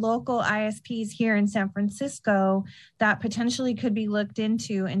are local ISPs here in San Francisco that potentially could be looked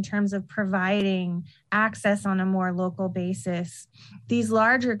into in terms of providing access on a more local basis. These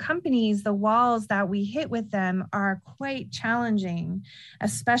larger companies, the walls that we hit with them are quite challenging,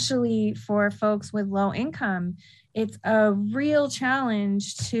 especially for folks with low income. It's a real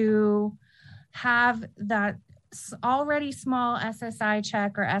challenge to have that already small SSI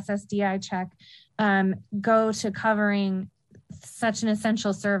check or SSDI check go to covering such an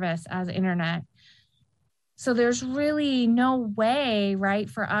essential service as internet. So there's really no way, right,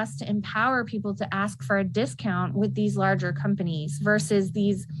 for us to empower people to ask for a discount with these larger companies versus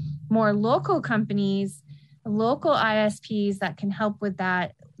these more local companies, local ISPs that can help with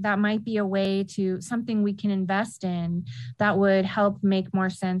that. That might be a way to something we can invest in that would help make more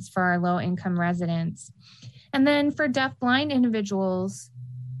sense for our low income residents. And then for deaf blind individuals,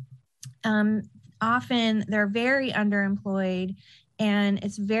 often they're very underemployed and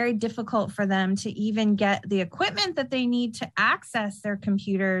it's very difficult for them to even get the equipment that they need to access their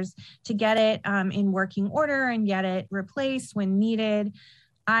computers, to get it in working order and get it replaced when needed.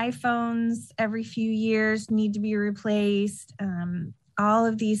 iPhones every few years need to be replaced. All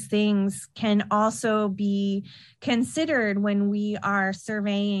of these things can also be considered when we are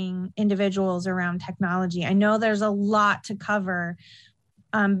surveying individuals around technology. I know there's a lot to cover.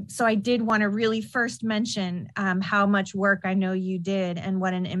 So I did want to really first mention how much work I know you did and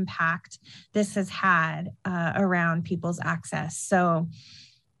what an impact this has had around people's access. So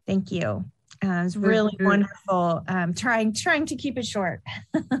thank you. It's really wonderful. Trying to keep it short.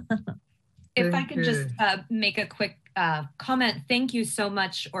 If I could just make a quick comment. Thank you so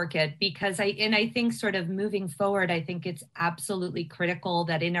much, Orchid, because I think sort of moving forward, I think it's absolutely critical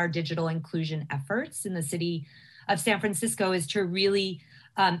that in our digital inclusion efforts in the city of San Francisco is to really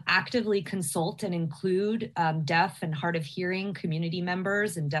actively consult and include deaf and hard of hearing community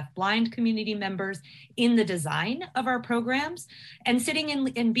members and deaf blind community members in the design of our programs, and sitting in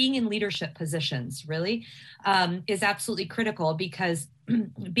and being in leadership positions really is absolutely critical, because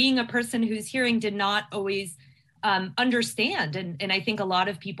being a person whose hearing did not always understand, and I think a lot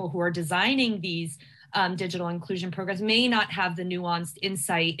of people who are designing these digital inclusion programs may not have the nuanced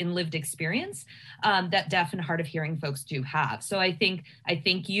insight and lived experience that deaf and hard of hearing folks do have. So I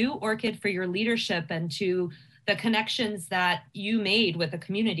thank you, Orchid, for your leadership and to the connections that you made with the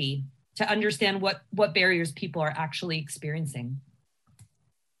community to understand what barriers people are actually experiencing.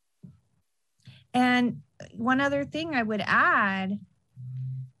 And one other thing I would add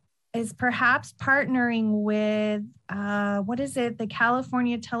is perhaps partnering with, the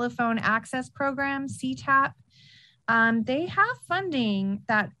California Telephone Access Program, CTAP. They have funding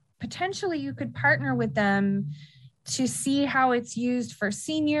that potentially you could partner with them to see how it's used for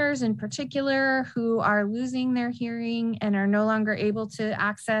seniors in particular who are losing their hearing and are no longer able to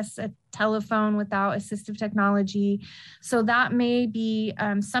access a telephone without assistive technology. So that may be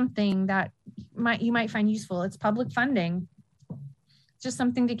something that you might find useful. It's public funding. Just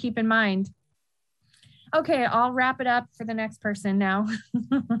something to keep in mind. Okay, I'll wrap it up for the next person now.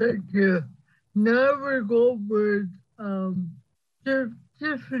 Thank you. Now we're going with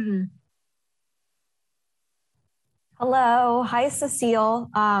Tiffany. Hello, hi Cecile.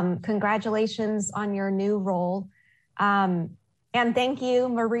 Congratulations on your new role. And thank you,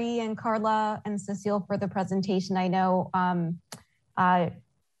 Marie and Carla and Cecile, for the presentation. I know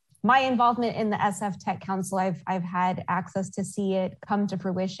my involvement in the SF Tech Council, I've had access to see it come to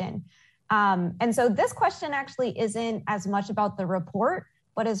fruition. And so this question actually isn't as much about the report,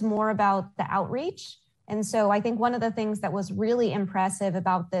 but is more about the outreach. And so I think one of the things that was really impressive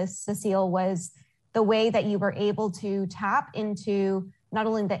about this, Cecile, was the way that you were able to tap into not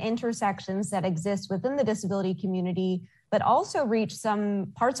only the intersections that exist within the disability community, but also reach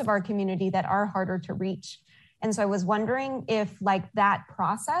some parts of our community that are harder to reach. And so I was wondering if like that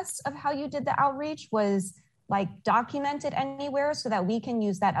process of how you did the outreach was like documented anywhere so that we can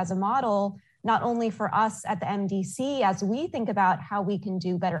use that as a model, not only for us at the MDC as we think about how we can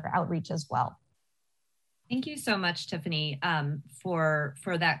do better outreach as well. Thank you so much, Tiffany, for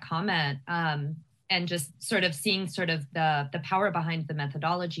that comment. And just sort of seeing sort of the power behind the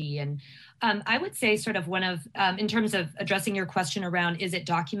methodology. And I would say sort of one of, in terms of addressing your question around, is it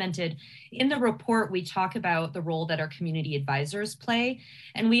documented? In the report, we talk about the role that our community advisors play.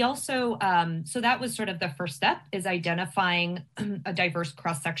 And we also, so that was sort of the first step, is identifying a diverse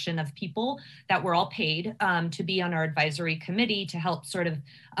cross-section of people that were all paid to be on our advisory committee to help sort of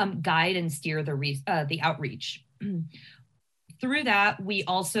guide and steer the outreach. Through that, we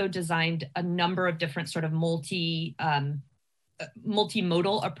also designed a number of different sort of multimodal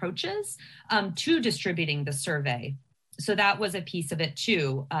approaches to distributing the survey. So that was a piece of it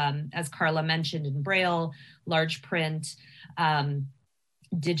too, as Carla mentioned, in Braille, large print,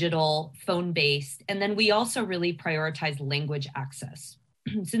 digital, phone-based. And then we also really prioritize language access.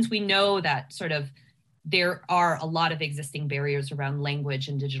 Since we know that sort of there are a lot of existing barriers around language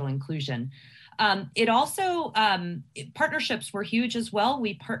and digital inclusion. It also, partnerships were huge as well.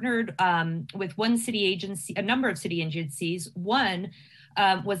 We partnered with one city agency, a number of city agencies. One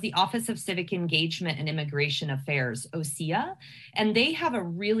was the Office of Civic Engagement and Immigration Affairs, OCEA. And they have a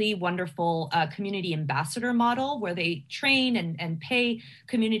really wonderful community ambassador model where they train and pay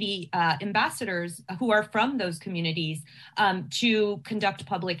community ambassadors who are from those communities to conduct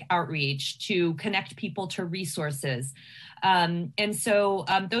public outreach, to connect people to resources. And so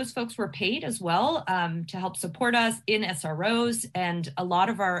those folks were paid as well to help support us in SROs, and a lot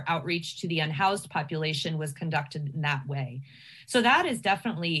of our outreach to the unhoused population was conducted in that way. So that is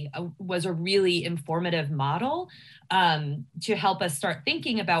definitely was a really informative model to help us start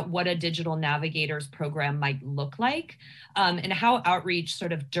thinking about what a digital navigators program might look like, and how outreach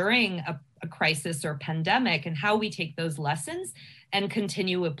sort of during a crisis or pandemic, and how we take those lessons and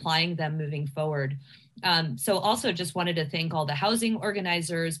continue applying them moving forward. So also just wanted to thank all the housing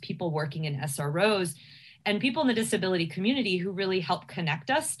organizers, people working in SROs, and people in the disability community who really helped connect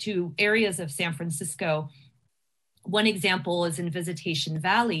us to areas of San Francisco. One example is in Visitation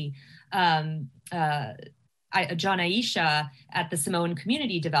Valley, John Aisha at the Samoan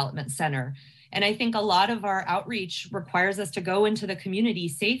Community Development Center. And I think a lot of our outreach requires us to go into the community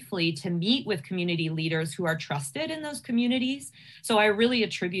safely to meet with community leaders who are trusted in those communities. So I really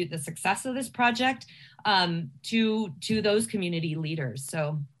attribute the success of this project to those community leaders.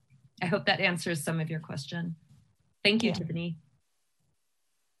 So I hope that answers some of your question. Thank you, Tiffany.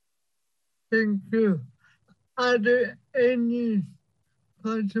 Thank you. Are there any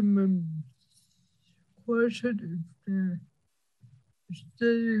questions?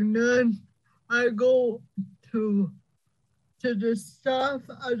 Seeing none, I go to the staff.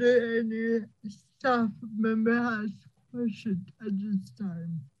 Are there any staff member has questions at this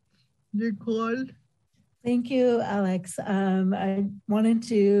time? Nicole? Thank you, Alex. I wanted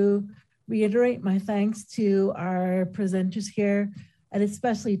to reiterate my thanks to our presenters here, and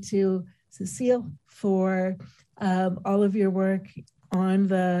especially to Cecile for all of your work on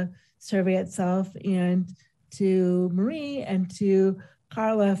the survey itself, and to Marie and to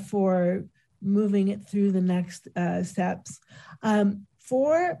Carla for moving it through the next steps.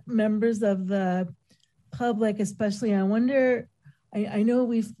 For members of the public especially, I wonder, I know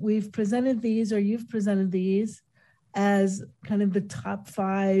we've presented these, or you've presented these as kind of the top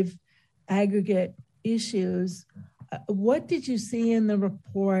 5 aggregate issues. What did you see in the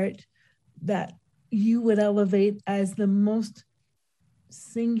report that you would elevate as the most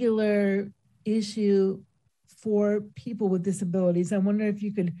singular issue for people with disabilities? I wonder if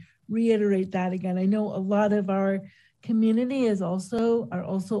you could reiterate that again. I know a lot of our community are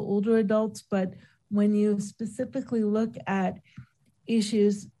also older adults, but when you specifically look at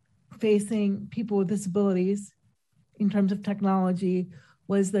issues facing people with disabilities in terms of technology,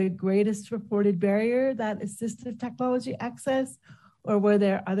 was the greatest reported barrier that assistive technology access, or were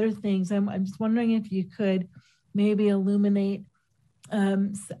there other things? I'm just wondering if you could maybe illuminate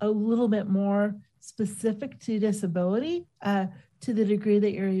a little bit more specific to disability to the degree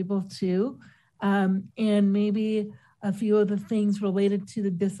that you're able to, and maybe a few of the things related to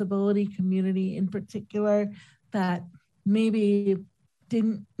the disability community in particular that maybe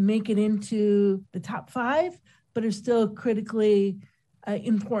didn't make it into the top 5, but are still critically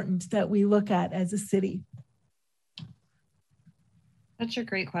important that we look at as a city. Such a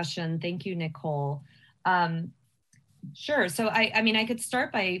great question. Thank you, Nicole. Sure. So I mean, I could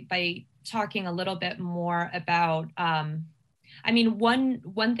start by talking a little bit more about, I mean,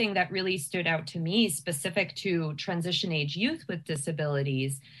 one thing that really stood out to me specific to transition age youth with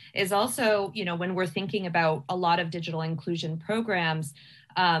disabilities is also, you know, when we're thinking about a lot of digital inclusion programs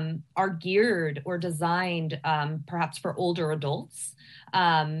are geared or designed perhaps for older adults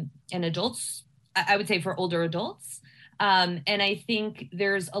and adults, I would say for older adults. And I think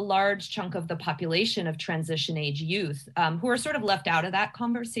there's a large chunk of the population of transition age youth who are sort of left out of that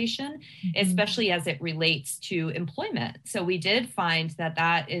conversation, especially as it relates to employment. So we did find that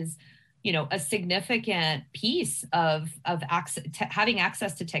that is, you know, a significant piece of having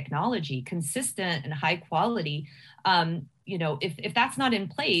access to technology, consistent and high quality. You know, if that's not in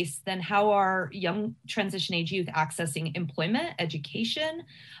place, then how are young transition age youth accessing employment, education,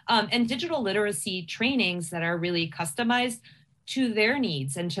 and digital literacy trainings that are really customized to their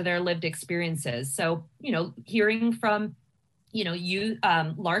needs and to their lived experiences? So, you know, hearing from, you know,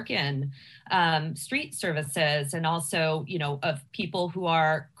 Larkin, street services, and also, you know, of people who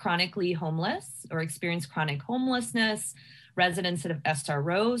are chronically homeless or experience chronic homelessness, residents of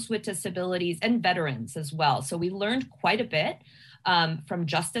SROs with disabilities, and veterans as well. So we learned quite a bit from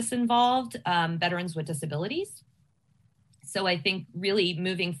justice involved veterans with disabilities. So I think really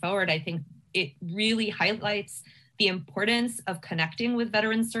moving forward, I think it really highlights the importance of connecting with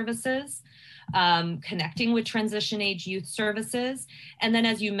veteran services, connecting with transition age youth services. And then,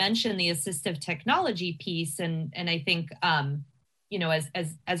 as you mentioned, the assistive technology piece. And I think, you know,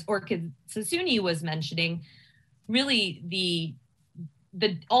 as Orchid Sassouni was mentioning, really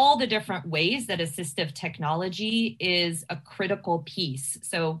all the different ways that assistive technology is a critical piece.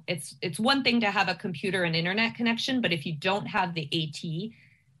 So it's one thing to have a computer and internet connection, but if you don't have the AT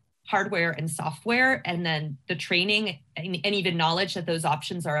hardware and software, and then the training and even knowledge that those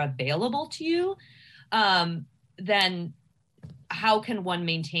options are available to you, then how can one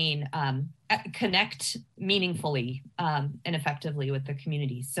maintain, connect meaningfully and effectively with the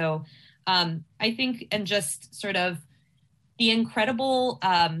community? So I think, and just sort of the incredible,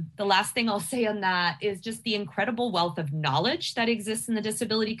 the last thing I'll say on that is just the incredible wealth of knowledge that exists in the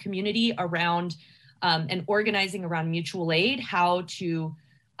disability community around and organizing around mutual aid, how to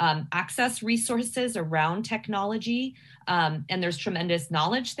access resources around technology. And there's tremendous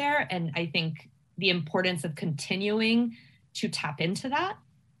knowledge there. And I think the importance of continuing to tap into that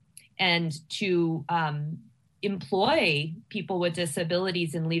and to employ people with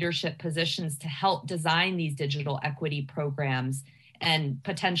disabilities in leadership positions to help design these digital equity programs and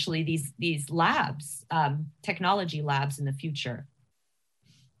potentially these labs, technology labs in the future.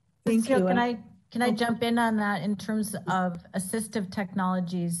 Thank you. Can I jump in on that in terms of assistive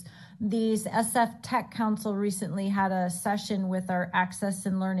technologies? These SF Tech Council recently had a session with our Access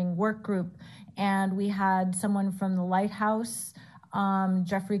and Learning work group, and we had someone from the Lighthouse,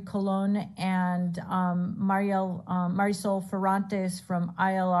 Jeffrey Colon, and Marisol Ferrantes from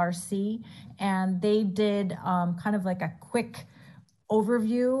ILRC, and they did kind of like a quick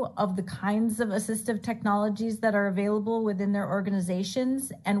overview of the kinds of assistive technologies that are available within their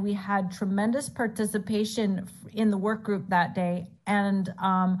organizations. And we had tremendous participation in the work group that day, and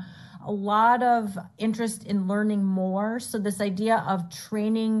a lot of interest in learning more. So this idea of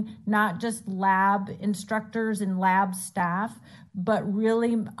training not just lab instructors and lab staff, but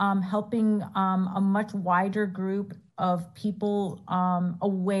really helping a much wider group of people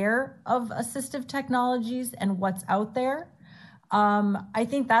aware of assistive technologies and what's out there. I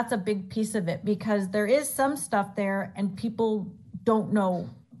think that's a big piece of it, because there is some stuff there and people don't know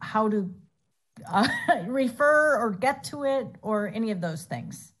how to refer or get to it or any of those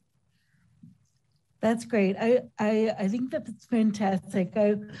things. That's great. I think that's fantastic.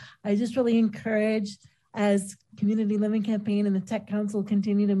 I just really encourage, as Community Living Campaign and the Tech Council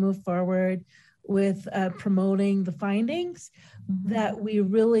continue to move forward with promoting the findings, that we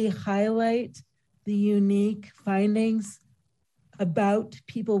really highlight the unique findings about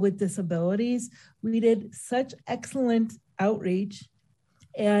people with disabilities. We did such excellent outreach,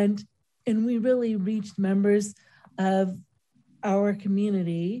 and we really reached members of our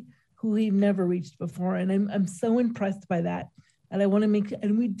community who we've never reached before. And I'm so impressed by that. And I want to make,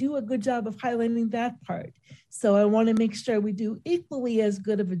 and we do a good job of highlighting that part. So I want to make sure we do equally as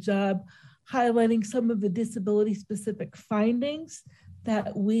good of a job highlighting some of the disability specific findings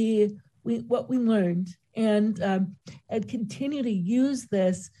that what we learned, and continue to use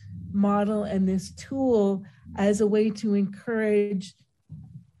this model and this tool as a way to encourage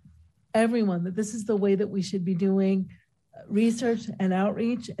everyone that this is the way that we should be doing research and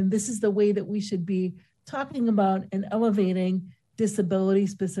outreach, and this is the way that we should be talking about and elevating disability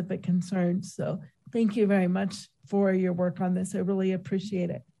specific concerns. So thank you very much for your work on this. I really appreciate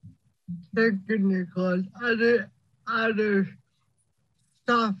it. Thank you, Nicole. Other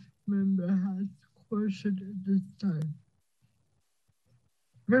staff member has a question at this time.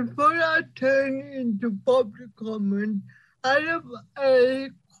 Before I turn into public comment, I have a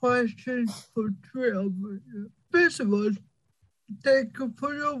question for three of you. First of all, thank you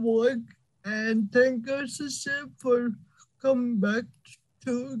for your work and thank you, Cecile, for coming back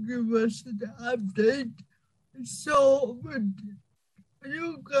to give us the update. So,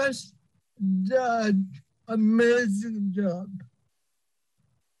 you guys did amazing job.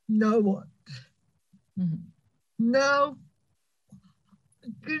 Now what? Now,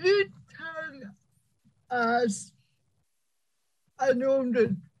 can you tell us, I know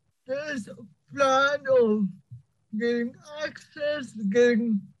that there's a plan of getting access,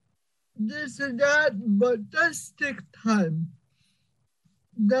 getting this and that, but that's take time.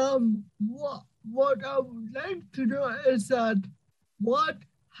 Now, what I would like to know is that what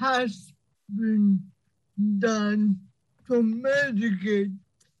has been done to mitigate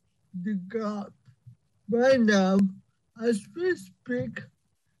the gap. Right now, as we speak,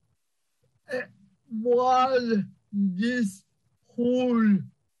 while this whole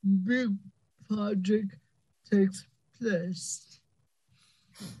big project takes place.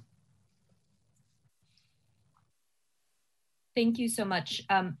 Thank you so much.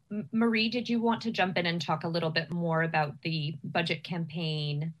 Marie, did you want to jump in and talk a little bit more about the budget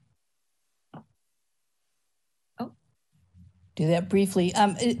campaign? Do that briefly.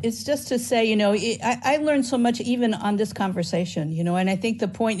 It's just to say, you know, I learned so much even on this conversation, you know, and I think the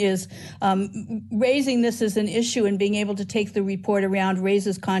point is raising this as an issue and being able to take the report around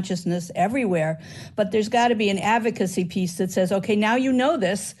raises consciousness everywhere. But there's got to be an advocacy piece that says, okay, now you know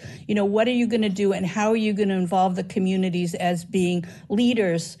this, you know, what are you going to do and how are you going to involve the communities as being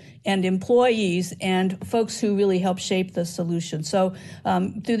leaders and employees and folks who really help shape the solution. So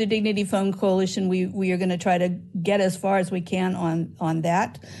through the Dignity Phone Coalition, we are going to try to get as far as we can on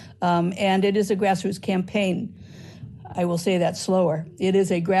that. And it is a grassroots campaign. I will say that slower. It is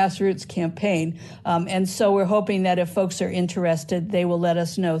a grassroots campaign. And so we're hoping that if folks are interested, they will let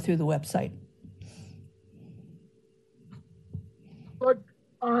us know through the website. But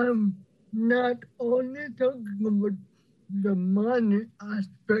I'm not only talking about the money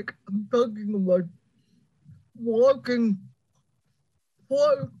aspect, I'm talking about working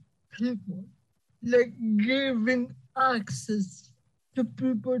for people, like giving access to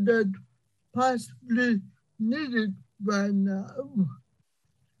people that possibly need it right now.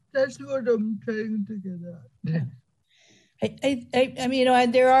 That's what I'm trying to get at. Yeah. I mean, you know,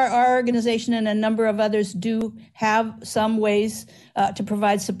 there are our organization and a number of others do have some ways to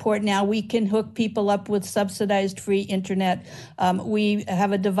provide support now. We can hook people up with subsidized free internet. We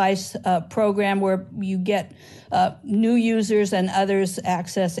have a device program where you get new users and others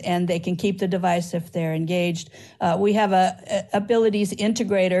access and they can keep the device if they're engaged. We have a abilities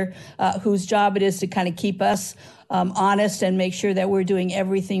integrator whose job it is to kind of keep us honest and make sure that we're doing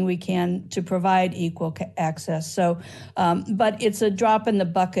everything we can to provide equal access. So, but it's a drop in the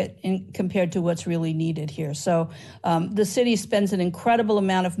bucket compared to what's really needed here. So the city spends an incredible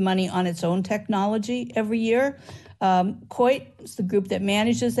amount of money on its own technology every year. COIT, it's the group that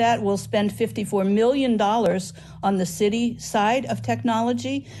manages that, will spend $54 million on the city side of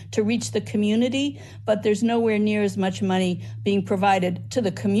technology to reach the community, but there's nowhere near as much money being provided to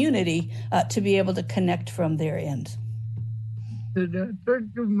the community to be able to connect from their end. Thank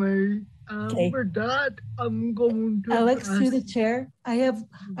you, Mary. With that, I'm going to Alex, through the chair,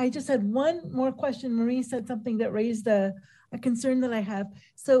 I just had one more question. Marie said something that raised a concern that I have.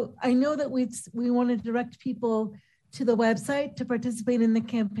 So I know that we want to direct people to the website to participate in the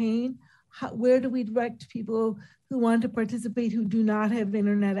campaign. Where do we direct people who want to participate who do not have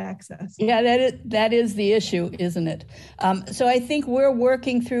internet access? Yeah, that is the issue, isn't it? So I think we're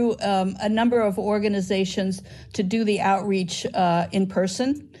working through a number of organizations to do the outreach in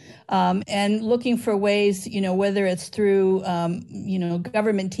person. And looking for ways, you know, whether it's through, you know,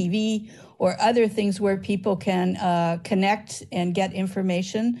 government TV or other things where people can connect and get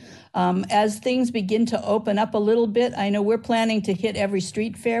information. As things begin to open up a little bit, I know we're planning to hit every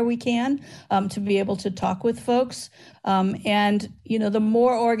street fair we can to be able to talk with folks. And, you know, the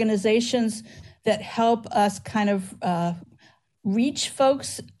more organizations that help us kind of reach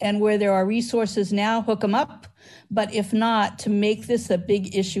folks and where there are resources now, hook them up. But if not, to make this a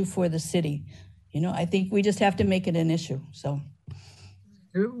big issue for the city. You know, I think we just have to make it an issue, so.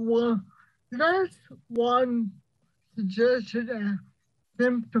 Well, that's one suggestion I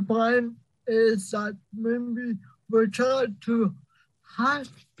think to find is that maybe we try to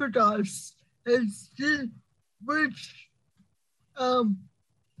hospitals and see which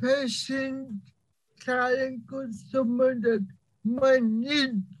patient client consumer that might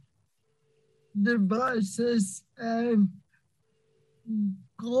need devices and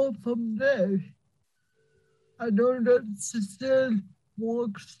go from there. I know that Cecile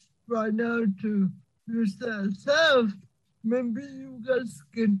works right now to use that herself. Maybe you guys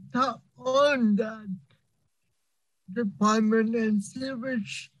can tap on that department and see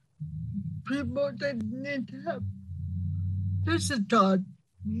which people that need help. This is Todd.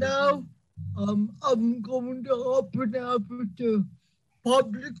 Now, I'm going to open up to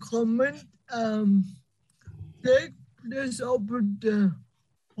public comment. Jake, please open the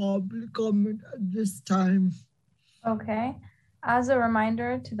public comment at this time. Okay. As a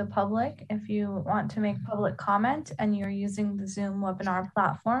reminder to the public, if you want to make public comment and you're using the Zoom webinar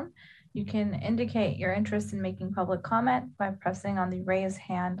platform, you can indicate your interest in making public comment by pressing on the raise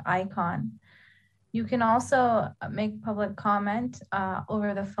hand icon. You can also make public comment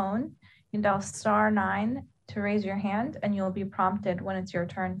over the phone. You can dial *9 to raise your hand and you'll be prompted when it's your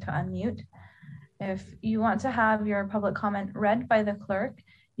turn to unmute. If you want to have your public comment read by the clerk,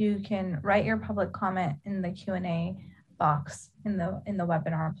 you can write your public comment in the Q&A box in the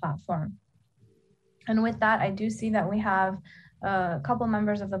webinar platform. And with that, I do see that we have a couple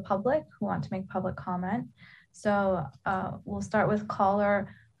members of the public who want to make public comment. So we'll start with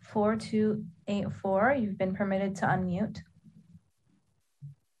caller 4284. You've been permitted to unmute.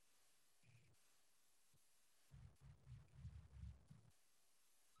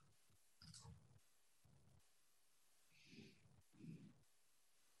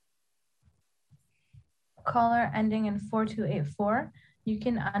 Caller ending in 4284, you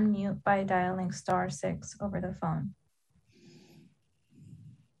can unmute by dialing *6 over the phone.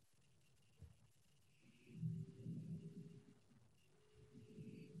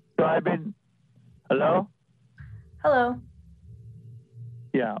 So hello? Hello.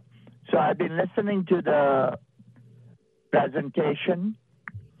 Yeah. So I've been listening to the presentation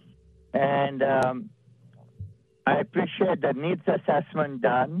and I appreciate the needs assessment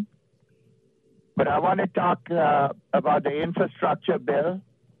done. But I want to talk about the infrastructure bill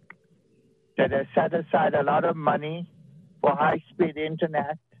that has set aside a lot of money for high-speed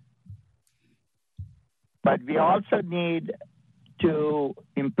internet. But we also need to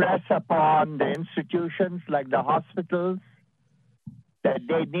impress upon the institutions like the hospitals that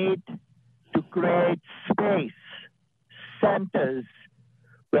they need to create space, centers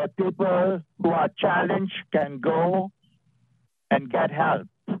where people who are challenged can go and get help.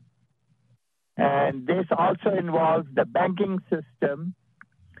 And this also involves the banking system,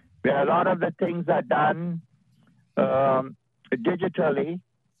 where a lot of the things are done digitally,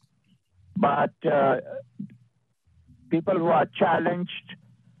 but people who are challenged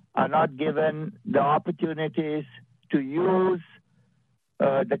are not given the opportunities to use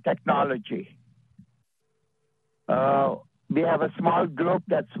the technology. We have a small group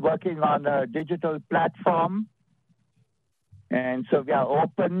that's working on a digital platform, and so we are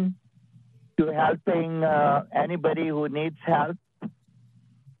open to helping anybody who needs help.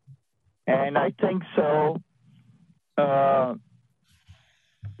 And I think so.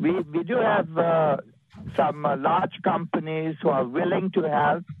 We do have some large companies who are willing to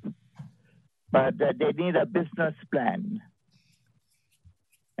help, but they need a business plan.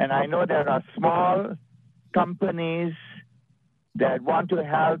 And I know there are small companies that want to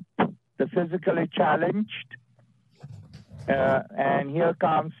help the physically challenged. And here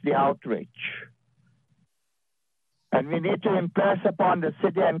comes the outreach. And we need to impress upon the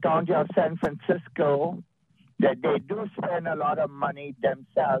city and county of San Francisco that they do spend a lot of money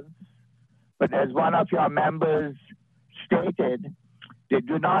themselves. But as one of your members stated, they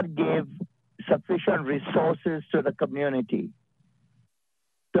do not give sufficient resources to the community.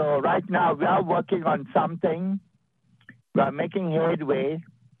 So right now we are working on something. We are making headway.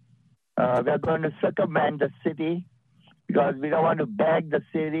 We're going to circumvent the city because we don't want to beg the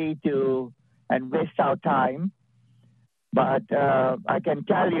city and waste our time. But I can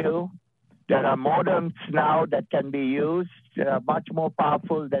tell you there are modems now that can be used, much more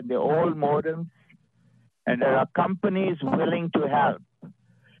powerful than the old modems. And there are companies willing to help.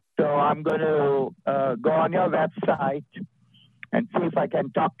 So I'm going to go on your website and see if I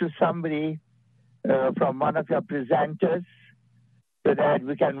can talk to somebody from one of your presenters so that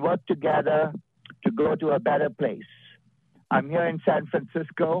we can work together to go to a better place. I'm here in San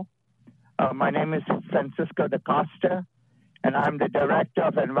Francisco. My name is Francisco da Costa, and I'm the Director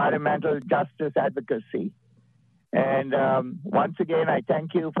of Environmental Justice Advocacy. And once again, I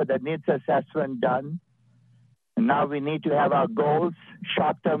thank you for the needs assessment done. And now we need to have our goals,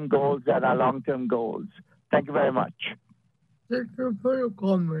 short-term goals and our long-term goals. Thank you very much. Thank you for your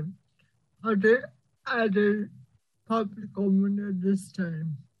comment. Are there other public comment at this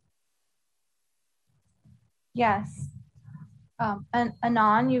time? Yes. And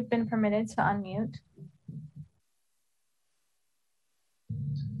Anon, you've been permitted to unmute.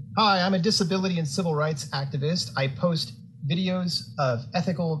 Hi, I'm a disability and civil rights activist. I post videos of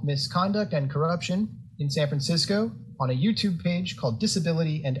ethical misconduct and corruption in San Francisco on a YouTube page called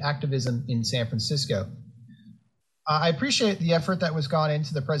Disability and Activism in San Francisco. I appreciate the effort that was gone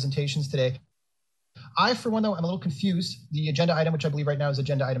into the presentations today. I, for one, though, I'm a little confused. The agenda item, which I believe right now is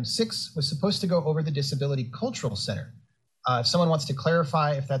agenda item 6, was supposed to go over the Disability Cultural Center. If someone wants to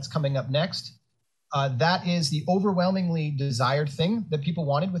clarify if that's coming up next, that is the overwhelmingly desired thing that people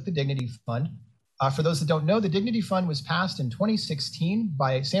wanted with the Dignity Fund. For those that don't know, the Dignity Fund was passed in 2016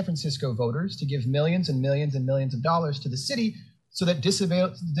 by San Francisco voters to give millions and millions and millions of dollars to the city so that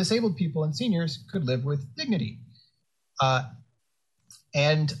disabled people and seniors could live with dignity. I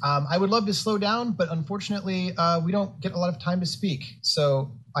would love to slow down, but unfortunately, we don't get a lot of time to speak.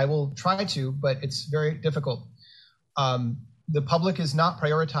 So I will try to, but it's very difficult. The public is not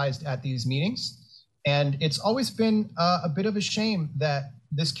prioritized at these meetings. And it's always been a bit of a shame that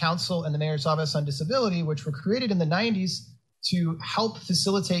this council and the Mayor's Office on Disability, which were created in the 90s to help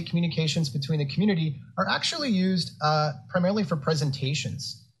facilitate communications between the community, are actually used primarily for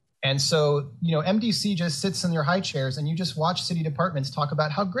presentations. And so, you know, MDC just sits in their high chairs and you just watch city departments talk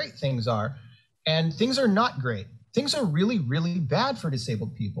about how great things are. And things are not great. Things are really, really bad for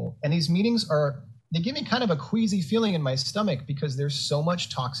disabled people. And these meetings they give me kind of a queasy feeling in my stomach because there's so much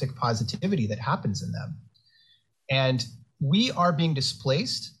toxic positivity that happens in them. And we are being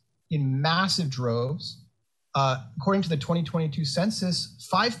displaced in massive droves. According to the 2022 census,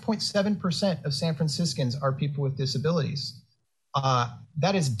 5.7% of San Franciscans are people with disabilities.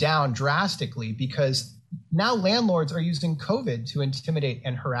 That is down drastically because now landlords are using COVID to intimidate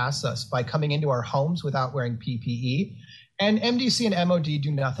and harass us by coming into our homes without wearing PPE. And MDC and MOD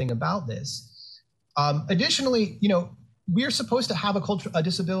do nothing about this. Additionally, you know, we are supposed to have a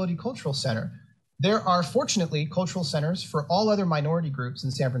disability cultural center. There are fortunately cultural centers for all other minority groups in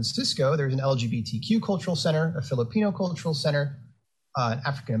San Francisco. There's an LGBTQ cultural center, a Filipino cultural center, an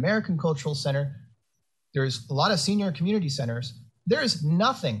African American cultural center. There's a lot of senior community centers. There is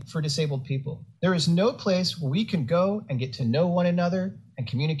nothing for disabled people. There is no place where we can go and get to know one another and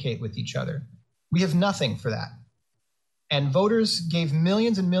communicate with each other. We have nothing for that. And voters gave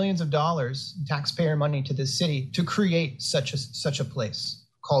millions and millions of dollars, taxpayer money, to this city to create such a place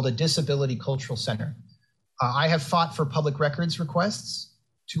called a Disability Cultural Center. I have fought for public records requests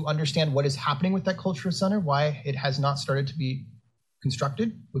to understand what is happening with that cultural center, why it has not started to be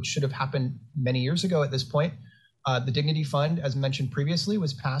constructed, which should have happened many years ago at this point. The Dignity Fund, as mentioned previously,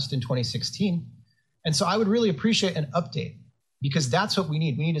 was passed in 2016. And so I would really appreciate an update because that's what we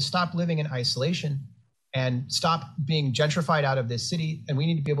need. We need to stop living in isolation and stop being gentrified out of this city. And we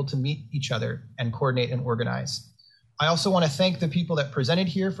need to be able to meet each other and coordinate and organize. I also want to thank the people that presented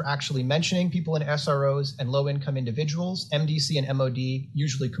here for actually mentioning people in SROs and low-income individuals. MDC and MOD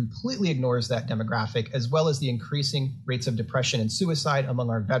usually completely ignores that demographic, as well as the increasing rates of depression and suicide among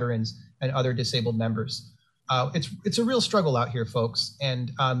our veterans and other disabled members. It's a real struggle out here, folks.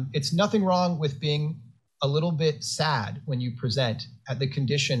 And it's nothing wrong with being a little bit sad when you present at the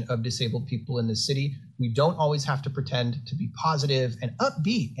condition of disabled people in the city. We don't always have to pretend to be positive and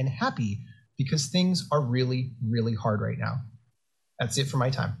upbeat and happy because things are really, really hard right now. That's it for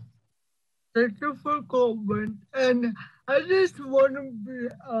my time. Thank you for comment. And I just want to be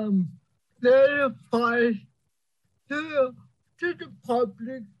clarify to the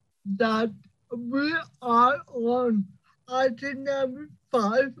public that we are on item number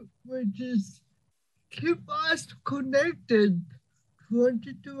 5, which is Keep Us Connected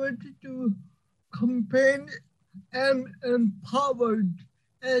 2022 Campaign and Empowered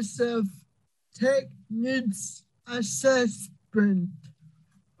SF Tech Needs Assessment.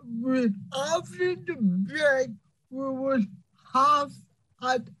 After the break, we will have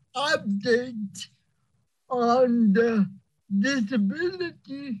an update on the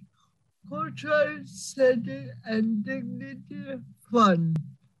Disability Cultural Center and Dignity Fund.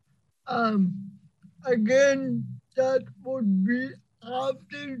 Again, that would be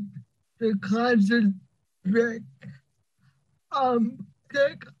after the council break.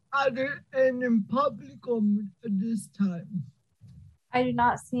 Take other and in public comment at this time. I do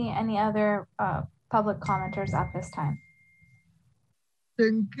not see any other public commenters at this time.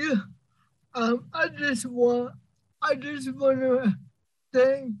 Thank you. I just want to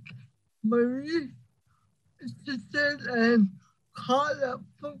thank Marie Sister and Carla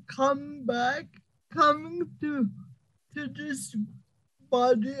for coming to this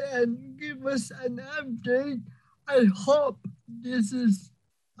body and give us an update. I hope this is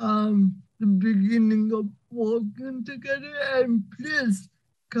the beginning of working together, and please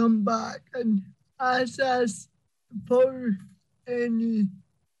come back and ask us for any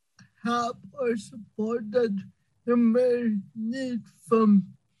help or support that you may need from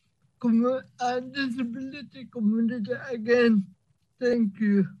disability community. Again, thank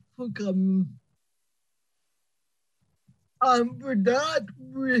you for coming. With that,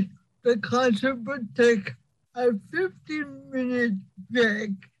 the council will take a 15-minute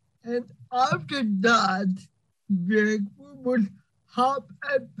break, and after that break, we will have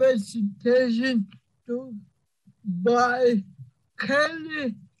a presentation by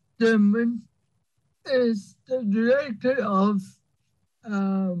Kelly Demon, is the director of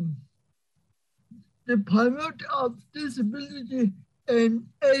Department of Disability and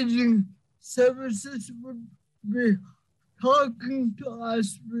Aging Services, will be talking to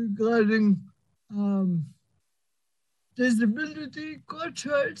us regarding disability,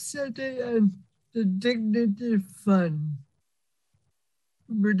 cultural setting, and the Dignity Fund.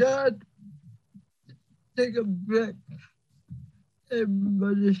 With that, take a break,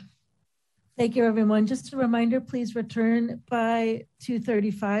 everybody. Thank you, everyone. Just a reminder, please return by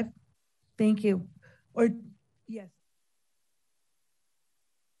 2:35. Thank you. Or, yes.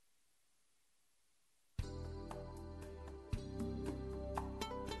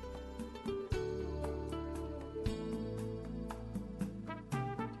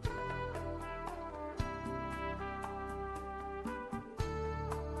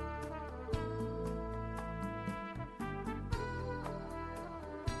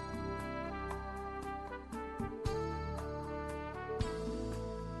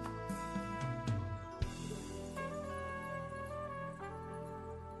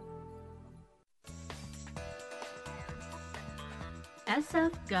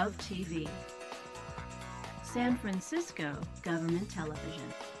 SF Gov TV, San Francisco Government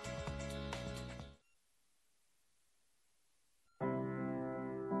Television.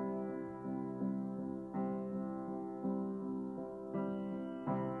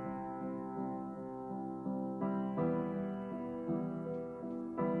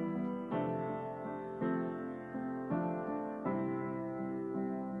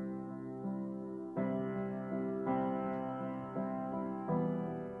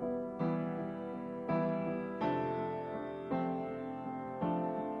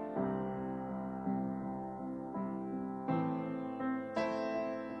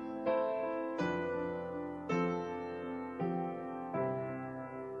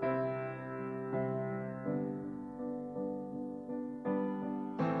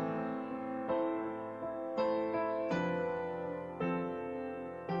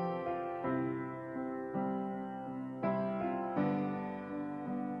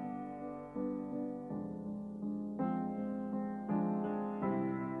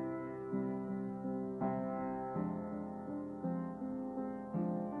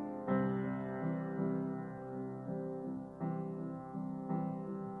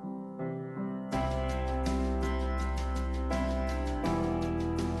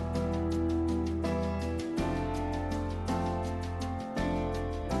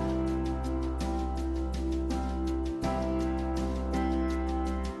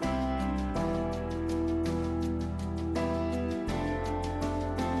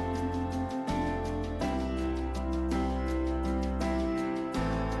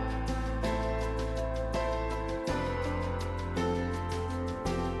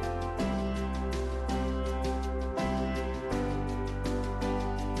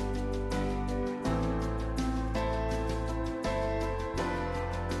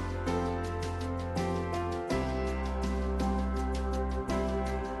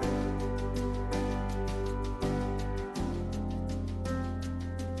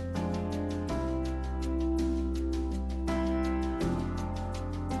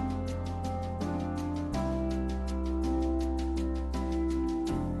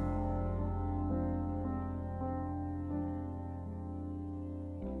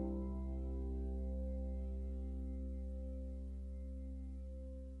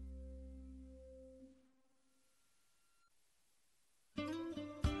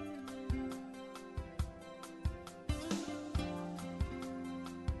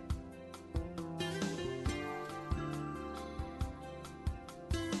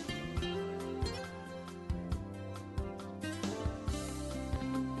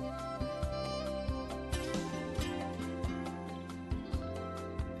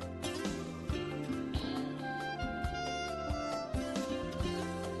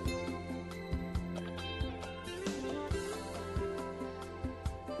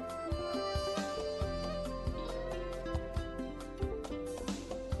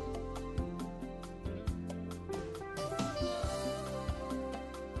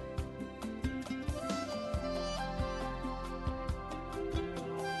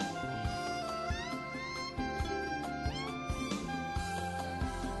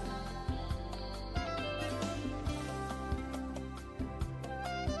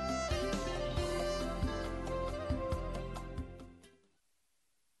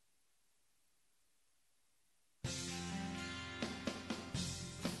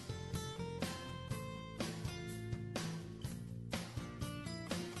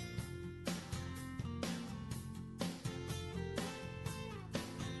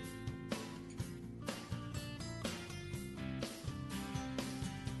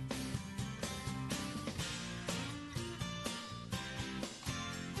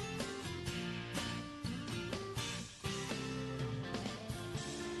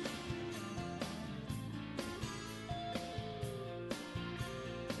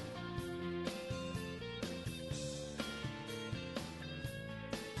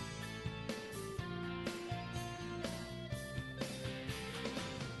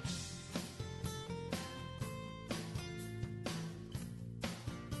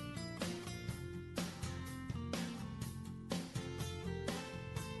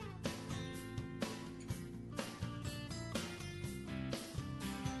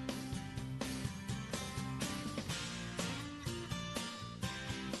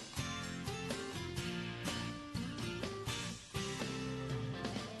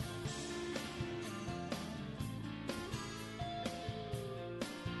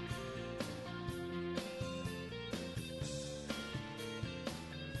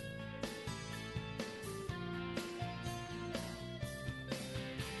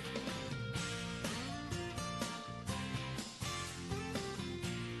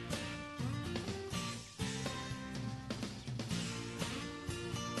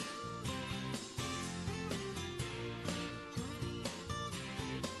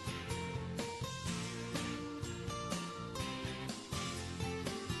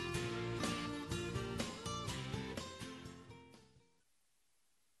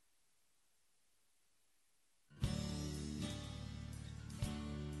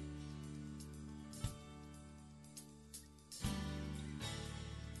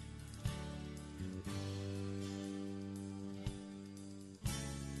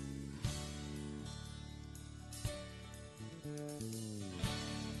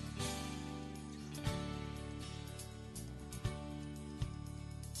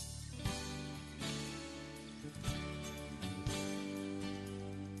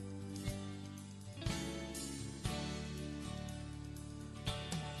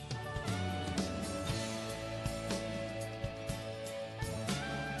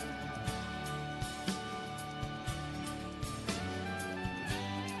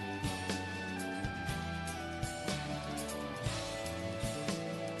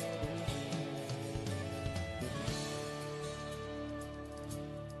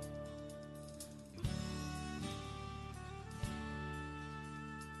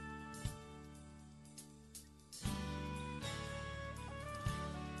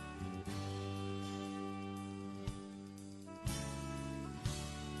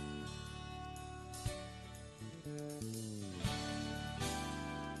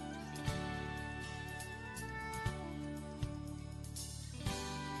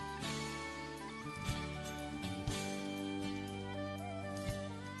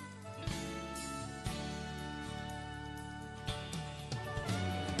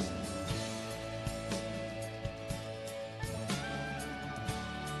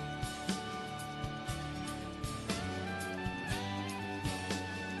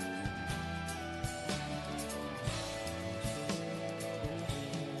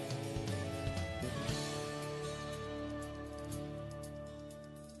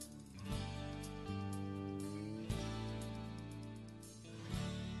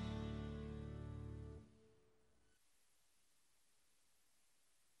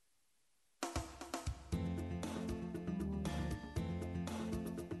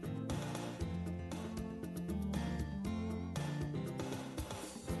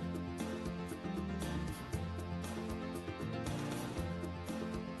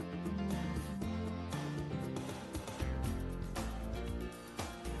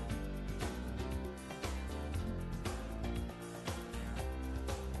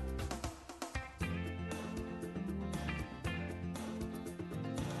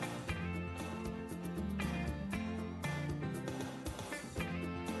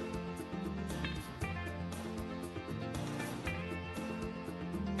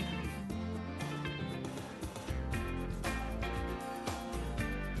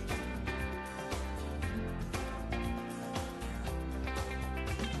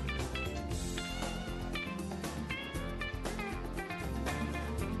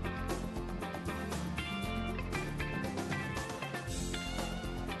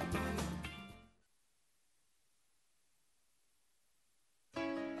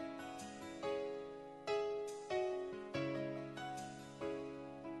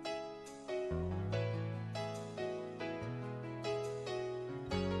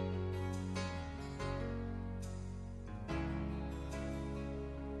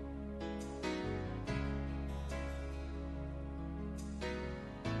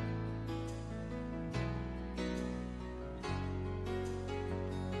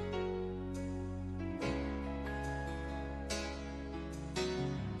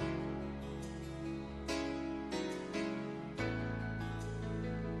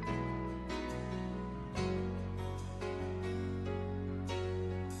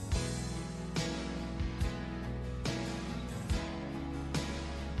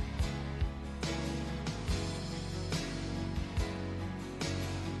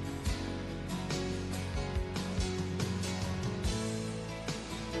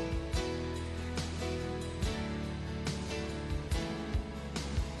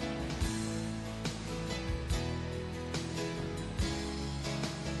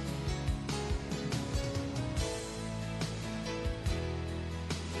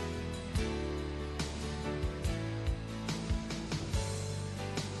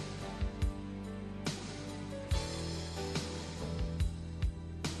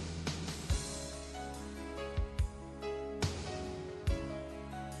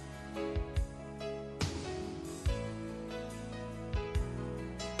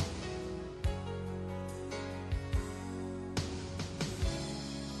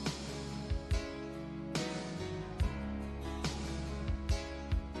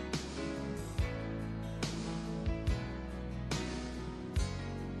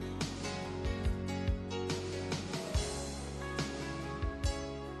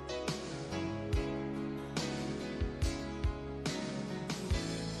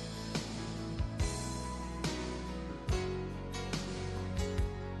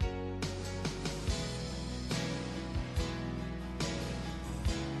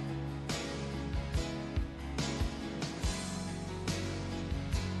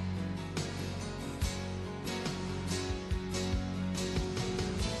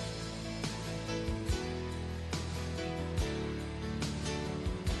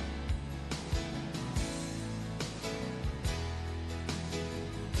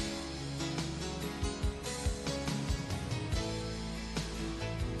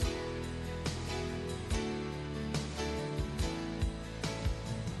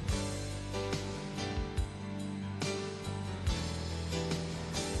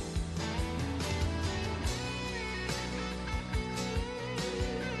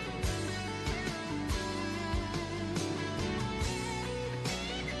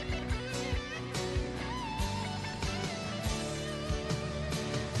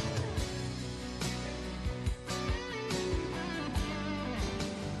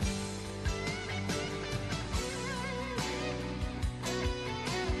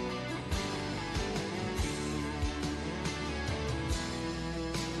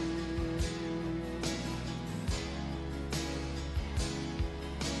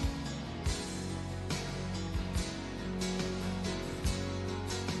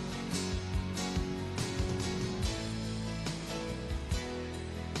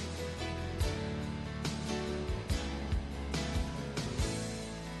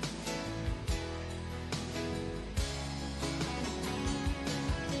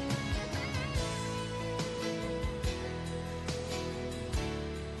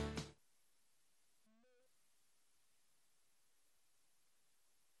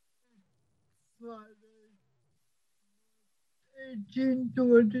 18,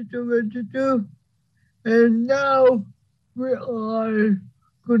 2022, and now we are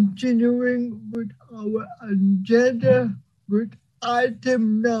continuing with our agenda with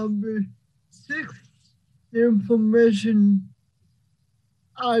item number 6, information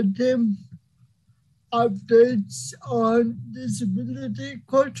item, updates on disability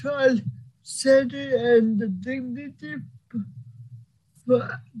cultural center and the dignity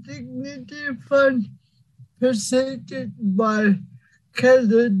fund presented by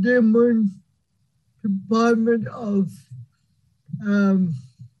Kelly Demon, Department of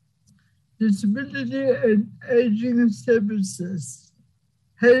Disability and Aging Services.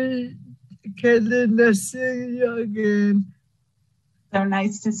 Hey, Kelly, nice to see you again. So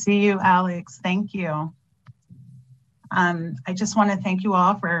nice to see you, Alex. Thank you. I just want to thank you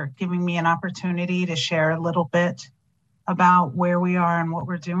all for giving me an opportunity to share a little bit about where we are and what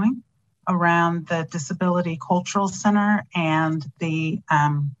we're doing around the Disability Cultural Center and the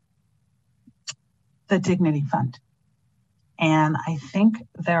Dignity Fund. And I think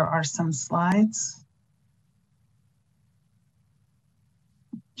there are some slides.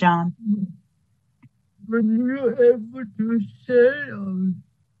 John. Were you able to share?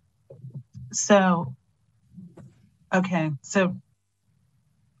 So, okay, so.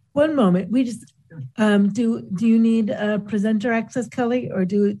 One moment, we just, do you need presenter access, Kelly, or I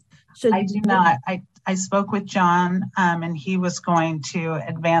do not. I spoke with John and he was going to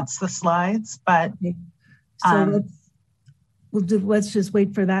advance the slides, but. So let's just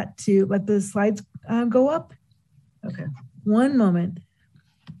wait for that to let the slides go up. Okay. One moment.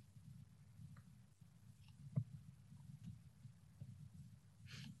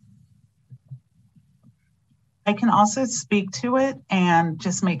 I can also speak to it and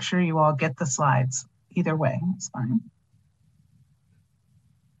just make sure you all get the slides. Either way, it's fine.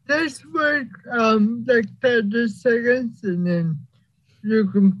 Let's wait like 30 seconds and then you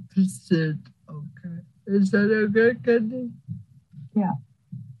can proceed. Okay. Is that okay, Candy? Yeah.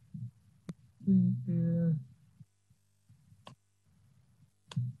 Yeah.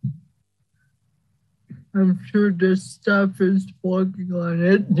 I'm sure the staff is working on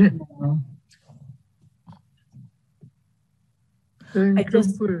it.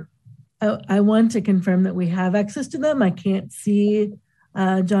 I want to confirm that we have access to them. I can't see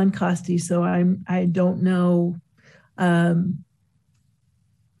John Costi, so I don't know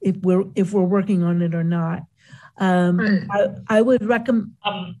if we're working on it or not. I would recommend.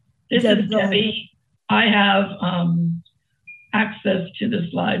 This is Debbie. I have access to the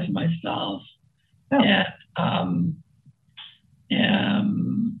slides myself, and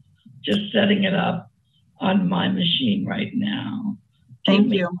am just setting it up on my machine right now.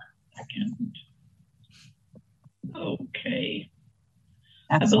 Thank you. Second. Okay.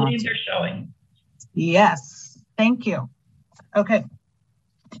 Excellent. I believe they're showing. Yes. Thank you. Okay.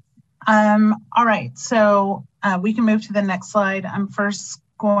 All right. So we can move to the next slide. I'm first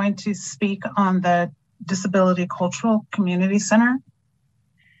going to speak on the Disability Cultural Community Center.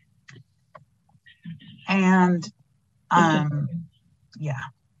 And yeah.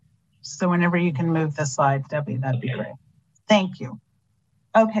 So whenever you can move the slide, Debbie, that'd be great. Thank you.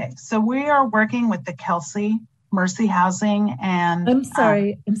 Okay, so we are working with the Kelsey Mercy Housing and— I'm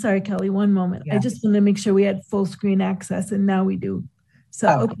sorry, Kelly, one moment. Yeah. I just want to make sure we had full screen access and now we do. So,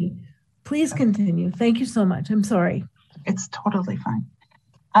 okay, please continue. Thank you so much. I'm sorry. It's totally fine.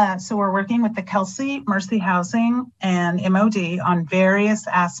 So we're working with the Kelsey Mercy Housing and MOD on various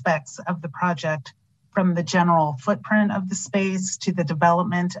aspects of the project, from the general footprint of the space to the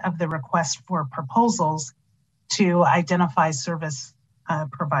development of the request for proposals to identify service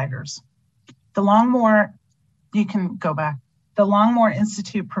providers. The Longmore, you can go back. The Longmore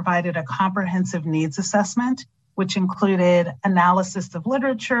Institute provided a comprehensive needs assessment, which included analysis of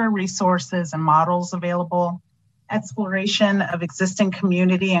literature, resources, and models available, exploration of existing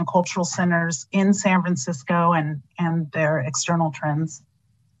community and cultural centers in San Francisco and their external trends,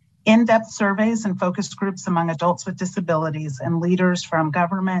 in-depth surveys and focus groups among adults with disabilities and leaders from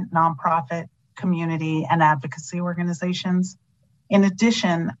government, nonprofit, community, and advocacy organizations. In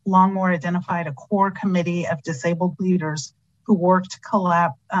addition, Longmore identified a core committee of disabled leaders who worked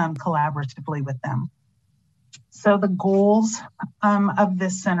collaboratively with them. So the goals of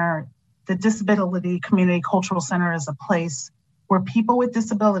this center, the Disability Community Cultural Center, is a place where people with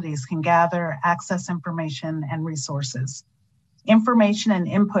disabilities can gather, access information and resources. Information and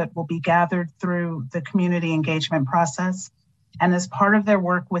input will be gathered through the community engagement process. And as part of their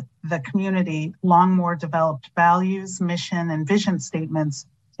work with the community, Longmore developed values, mission, and vision statements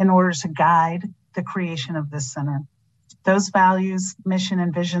in order to guide the creation of this center. Those values, mission,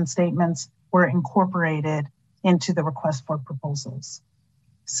 and vision statements were incorporated into the request for proposals.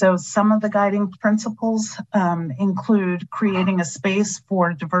 So some of the guiding principles include creating a space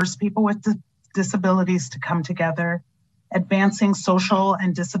for diverse people with disabilities to come together, advancing social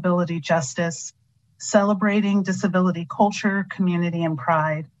and disability justice, celebrating disability culture, community, and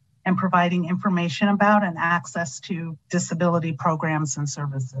pride, and providing information about and access to disability programs and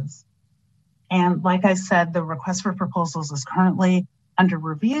services. And like I said, the request for proposals is currently under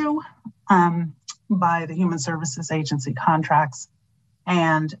review by the Human Services Agency contracts.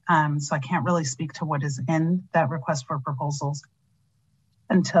 And so I can't really speak to what is in that request for proposals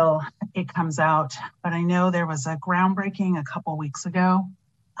until it comes out. But I know there was a groundbreaking a couple weeks ago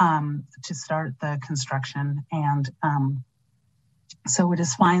to start the construction. And so it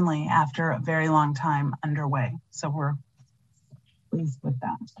is finally, after a very long time, underway. So we're pleased with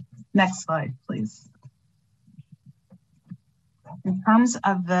that. Next slide, please. In terms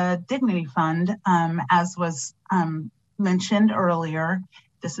of the Dignity Fund, as was mentioned earlier,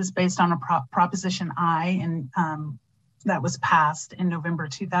 this is based on a Proposition I and that was passed in November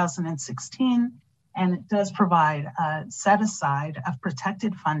 2016, and it does provide a set aside of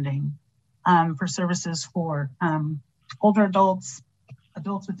protected funding for services for older adults,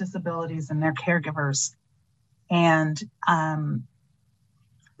 adults with disabilities, and their caregivers. And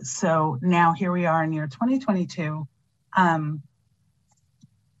so now here we are in year 2022.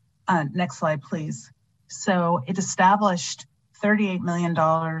 Next slide, please. So it established $38 million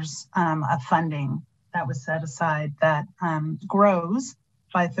of funding that was set aside that grows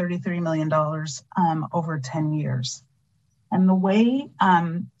by $33 million over 10 years. And the way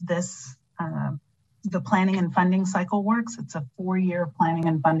the planning and funding cycle works, it's a 4-year planning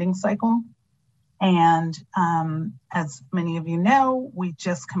and funding cycle. And as many of you know, we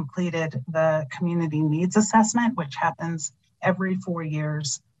just completed the community needs assessment, which happens every 4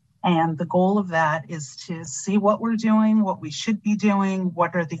 years. And the goal of that is to see what we're doing, what we should be doing,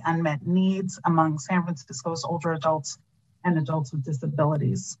 what are the unmet needs among San Francisco's older adults and adults with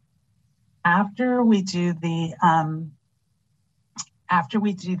disabilities. After we do the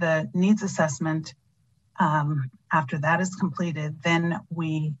needs assessment, after that is completed, then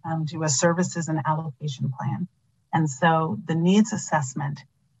we do a services and allocation plan. And so the needs assessment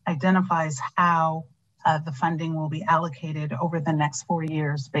identifies how the funding will be allocated over the next 4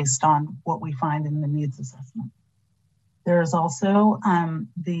 years based on what we find in the needs assessment. There is also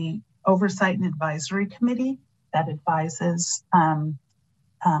the Oversight and Advisory Committee that advises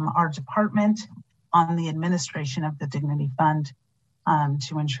our department on the administration of the Dignity Fund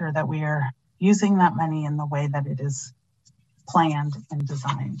to ensure that we are using that money in the way that it is planned and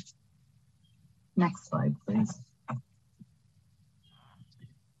designed. Next slide, please.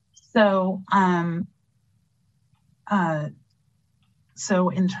 So, so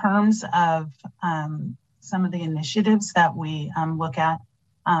in terms of some of the initiatives that we look at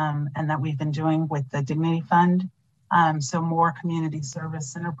and that we've been doing with the Dignity Fund, so more community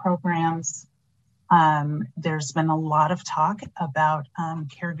service center programs. There's been a lot of talk about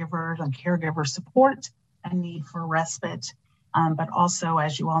caregivers and caregiver support and need for respite. But also,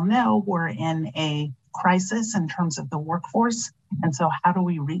 as you all know, we're in a crisis in terms of the workforce. And so how do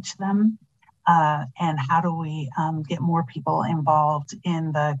we reach them? And how do we get more people involved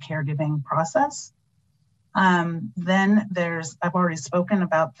in the caregiving process? Then I've already spoken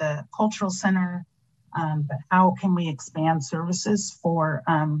about the cultural center, but how can we expand services for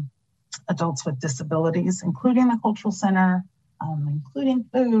adults with disabilities, including the cultural center, including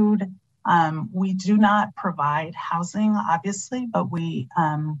food. We do not provide housing, obviously, but we,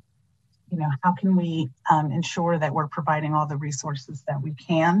 how can we ensure that we're providing all the resources that we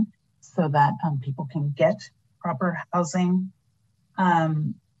can so that people can get proper housing.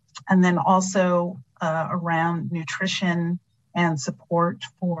 And then also around nutrition and support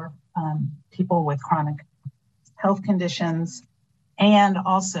for people with chronic health conditions. And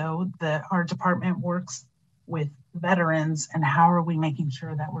also our department works with veterans, and how are we making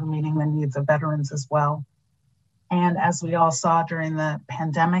sure that we're meeting the needs of veterans as well. And as we all saw during the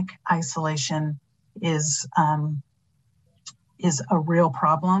pandemic, isolation is a real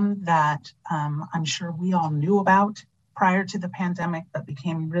problem that I'm sure we all knew about prior to the pandemic, but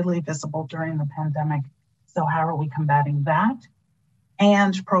became really visible during the pandemic. So how are we combating that?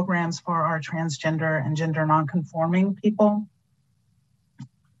 And programs for our transgender and gender nonconforming people.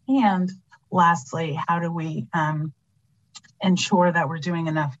 And lastly, how do we ensure that we're doing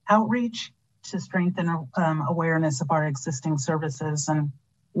enough outreach to strengthen awareness of our existing services? And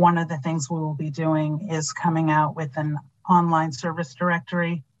one of the things we will be doing is coming out with an online service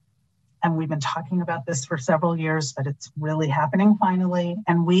directory and we've been talking about this for several years, but it's really happening finally.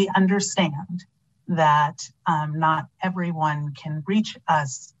 And we understand that not everyone can reach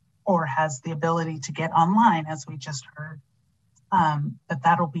us or has the ability to get online, as we just heard. But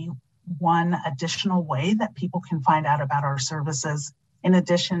that'll be one additional way that people can find out about our services, in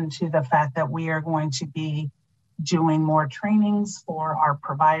addition to the fact that we are going to be doing more trainings for our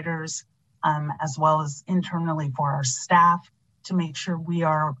providers, as well as internally for our staff, to make sure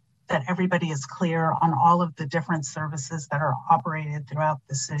that everybody is clear on all of the different services that are operated throughout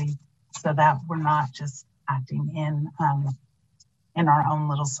the city, so that we're not just acting in our own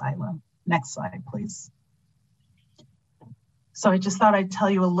little silo. Next slide, please. So I just thought I'd tell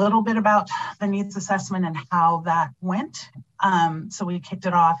you a little bit about the needs assessment and how that went. So we kicked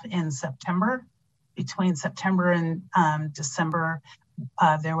it off in September. Between September and December,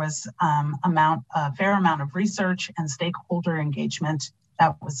 there was a fair amount of research and stakeholder engagement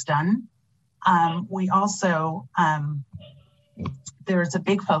that was done. We also, there's a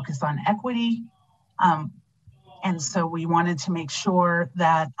big focus on equity. And so we wanted to make sure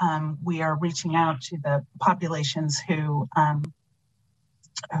that we are reaching out to the populations who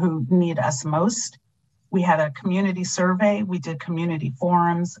need us most. We had a community survey, we did community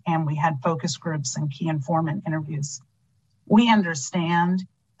forums, and we had focus groups and key informant interviews. We understand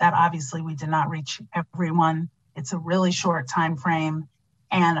that obviously we did not reach everyone. It's a really short time frame.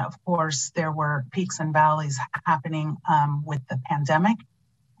 And of course, there were peaks and valleys happening with the pandemic.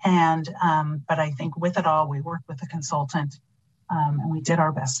 But I think with it all, we worked with a consultant and we did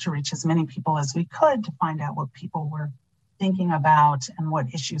our best to reach as many people as we could to find out what people were thinking about and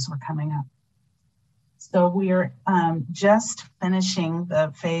what issues were coming up. So we are just finishing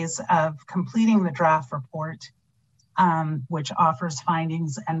the phase of completing the draft report, which offers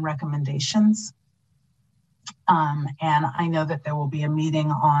findings and recommendations. And I know that there will be a meeting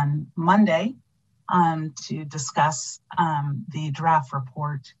on Monday to discuss the draft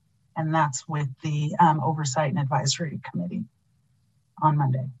report, and that's with the Oversight and Advisory Committee on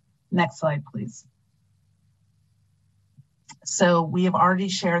Monday. Next slide, please. So we have already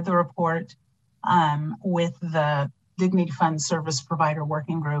shared the report with the Dignity Fund Service Provider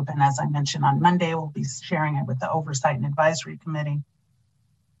Working Group, and as I mentioned on Monday, we'll be sharing it with the Oversight and Advisory Committee.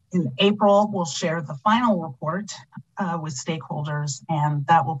 In April, we'll share the final report with stakeholders, and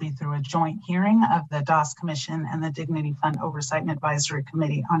that will be through a joint hearing of the DOS Commission and the Dignity Fund Oversight and Advisory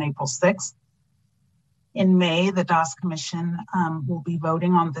Committee on April 6th. In May, the DOS Commission will be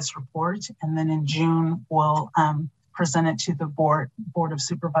voting on this report, and then in June, we'll present it to the Board of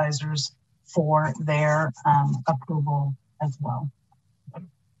Supervisors for their approval as well.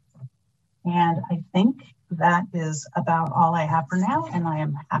 And I think that is about all I have for now, and I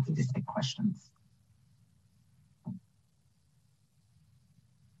am happy to take questions.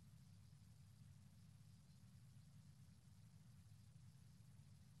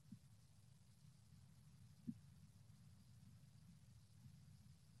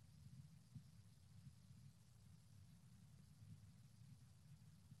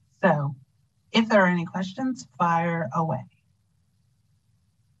 So if there are any questions, fire away.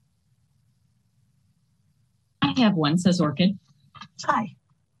 I have one, says Orchid. Hi.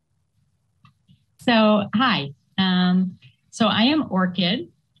 So, hi. So I am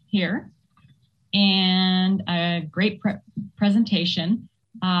Orchid here, and a great presentation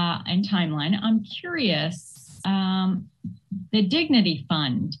and timeline. I'm curious, the Dignity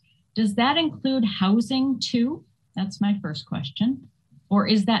Fund, does that include housing too? That's my first question. Or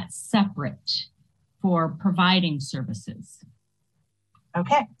is that separate for providing services?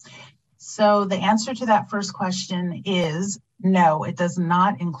 Okay. So the answer to that first question is no, it does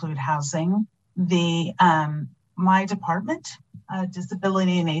not include housing. My department,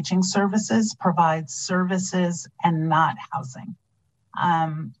 Disability and Aging Services, provides services and not housing.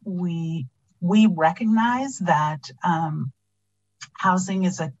 We recognize that housing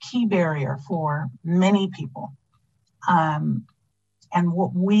is a key barrier for many people. And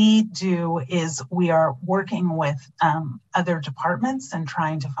what we do is we are working with other departments and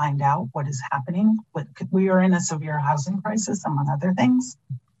trying to find out what is happening. We are in a severe housing crisis, among other things.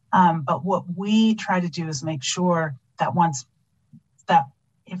 But what we try to do is make sure that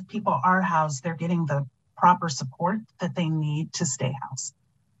if people are housed, they're getting the proper support that they need to stay housed.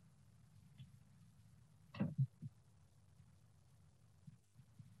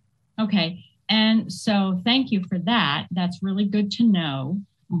 Okay. And so thank you for that. That's really good to know.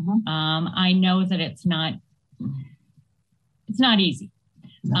 Mm-hmm. I know that it's not easy.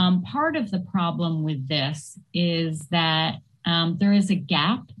 No. Part of the problem with this is that there is a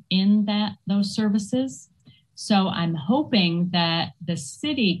gap in those services. So I'm hoping that the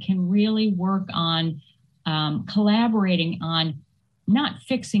city can really work on collaborating on not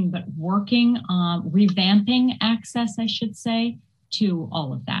fixing, but working on revamping access, I should say, to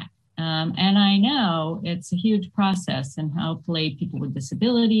all of that. And I know it's a huge process, and hopefully people with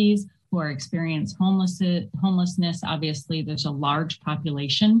disabilities who are experiencing homelessness, obviously there's a large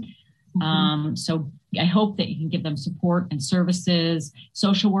population. So I hope that you can give them support and services,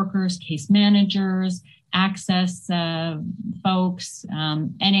 social workers, case managers, access folks,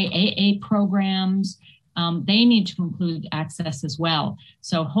 NAAA programs. They need to include access as well.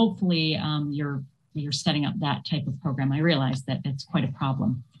 So hopefully you're setting up that type of program. I realize that it's quite a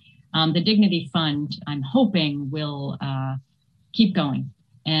problem. The Dignity Fund, I'm hoping, will keep going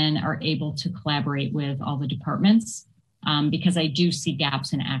and are able to collaborate with all the departments because I do see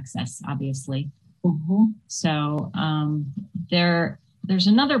gaps in access, obviously. So there's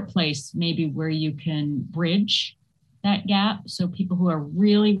another place maybe where you can bridge that gap. So people who are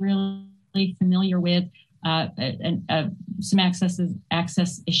really, really familiar with some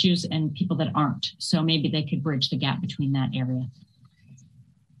access issues and people that aren't. So maybe they could bridge the gap between that area.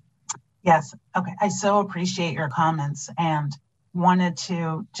 Yes. Okay. I so appreciate your comments and wanted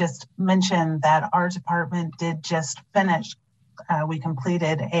to just mention that our department did just finish. We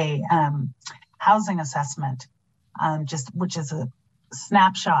completed a housing assessment, which is a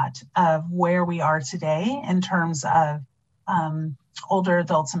snapshot of where we are today in terms of older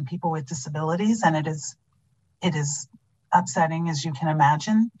adults and people with disabilities, and it is upsetting, as you can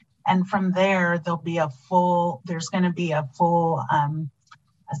imagine. And from there, there's going to be a full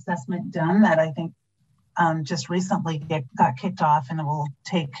assessment done that I think just recently got kicked off, and it will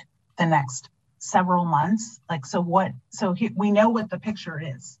take the next several months. We know what the picture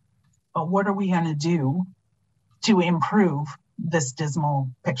is, but what are we going to do to improve this dismal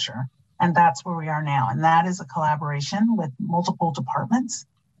picture? And that's where we are now. And that is a collaboration with multiple departments.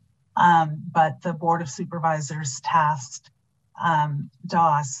 But the Board of Supervisors tasked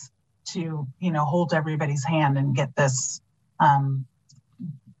DOS to, hold everybody's hand and get this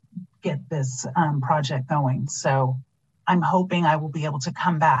project going. So I'm hoping I will be able to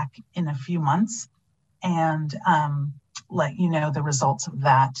come back in a few months and let you know the results of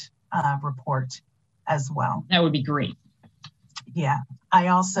that report as well. That would be great. Yeah. I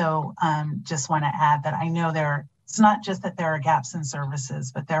also just want to add that I know it's not just that there are gaps in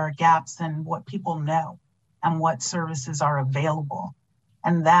services, but there are gaps in what people know and what services are available.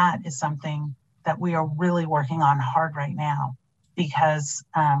 And that is something that we are really working on hard right now because,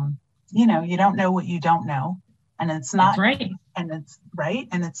 you don't know what you don't know. And it's not right. And it's right.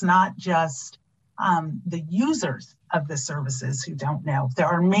 And it's not just the users of the services who don't know. There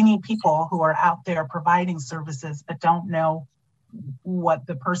are many people who are out there providing services, but don't know what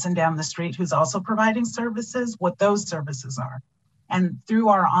the person down the street who's also providing services, what those services are. And through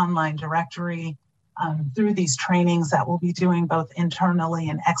our online directory, through these trainings that we'll be doing both internally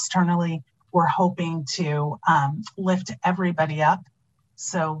and externally, we're hoping to lift everybody up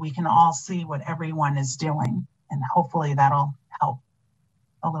so we can all see what everyone is doing. And hopefully that'll help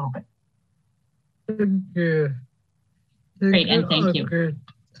a little bit. Thank you. Great, and thank you.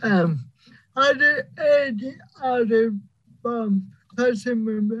 Are there any other person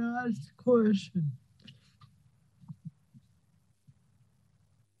member ask question?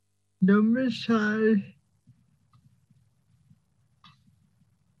 Don't be shy.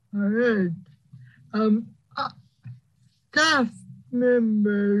 All right. Staff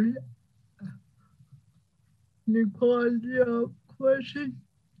member Nicole, do you have a question?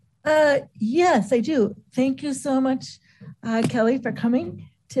 Yes, I do. Thank you so much, Kelly, for coming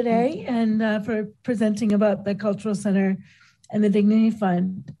today and for presenting about the Cultural Center and the Dignity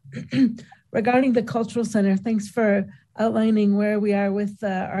Fund. Regarding the Cultural Center, thanks for outlining where we are with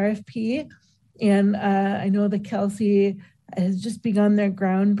the RFP. And I know that Kelsey has just begun their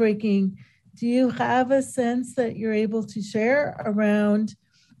groundbreaking. Do you have a sense that you're able to share around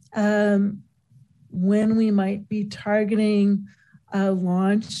when we might be targeting a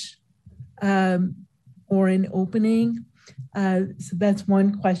launch or an opening? So that's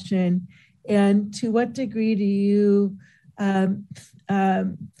one question. And to what degree do you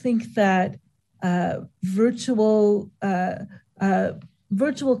think that virtual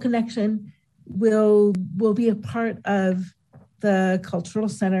connection will be a part of the Cultural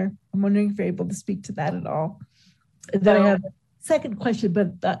Center? I'm wondering if you're able to speak to that at all. Then I have a second question,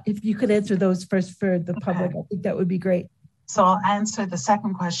 but if you could answer those first for the public, I think that would be great. So I'll answer the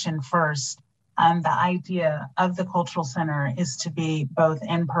second question first. The idea of the Cultural Center is to be both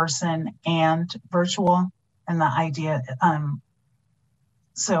in person and virtual. And the idea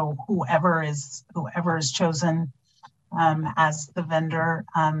so whoever is chosen as the vendor,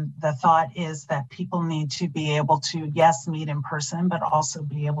 the thought is that people need to be able to, yes, meet in person, but also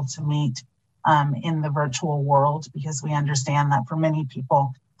be able to meet in the virtual world, because we understand that for many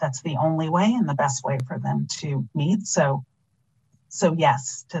people, that's the only way and the best way for them to meet. So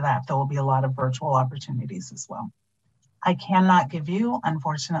yes, to that, there will be a lot of virtual opportunities as well. I cannot give you,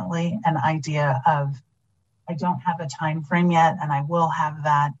 unfortunately, an idea of, I don't have a time frame yet, and I will have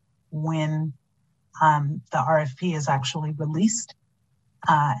that when the RFP is actually released.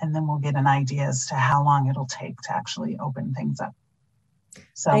 And then we'll get an idea as to how long it'll take to actually open things up.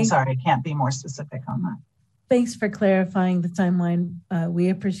 So I'm sorry, I can't be more specific on that. Thanks for clarifying the timeline. We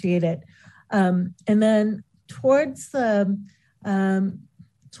appreciate it. And then towards the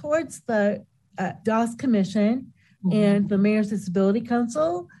DOS Commission and the Mayor's Disability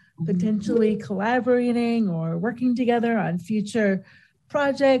Council, potentially collaborating or working together on future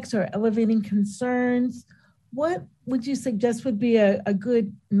projects or elevating concerns, what would you suggest would be a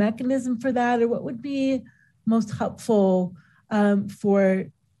good mechanism for that, or what would be most helpful for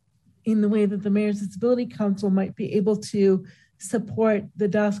in the way that the Mayor's Disability Council might be able to support the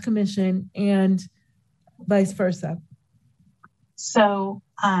DOS Commission and vice versa? So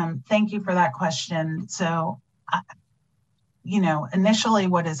thank you for that question. So, initially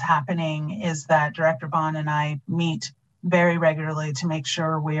what is happening is that Director Bond and I meet very regularly to make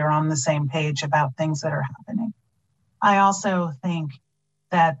sure we are on the same page about things that are happening. I also think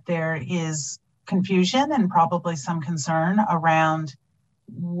that there is confusion and probably some concern around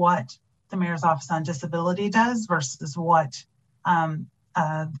what the Mayor's Office on Disability does versus what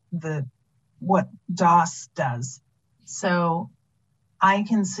DOS does. So I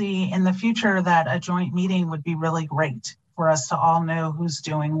can see in the future that a joint meeting would be really great for us to all know who's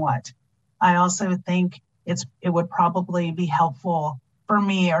doing what. I also think it would probably be helpful for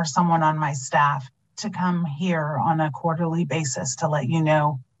me or someone on my staff to come here on a quarterly basis to let you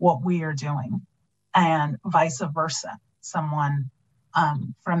know what we are doing, and vice versa, someone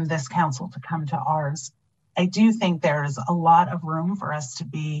from this council to come to ours. I do think there is a lot of room for us to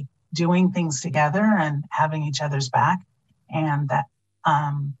be doing things together and having each other's back, and that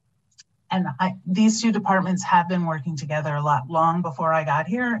these two departments have been working together a lot long before I got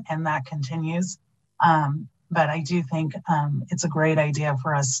here, and that continues. But I do think it's a great idea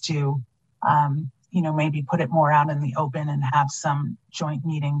for us to, maybe put it more out in the open and have some joint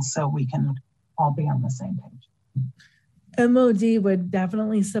meetings so we can all be on the same page. MOD would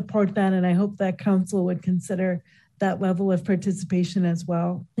definitely support that, and I hope that council would consider that level of participation as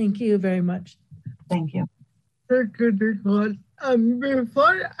well. Thank you very much. Thank you. Thank you, Nicole.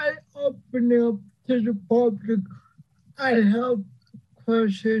 Before I open up to the public, I have a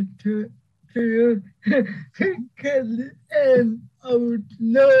question to you, Kelly, and I would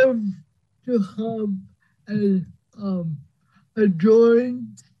love to have a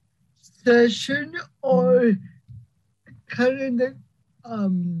joint session or kind of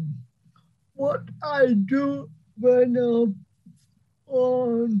what I do when I'm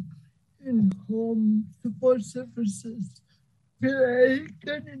on in home support services. I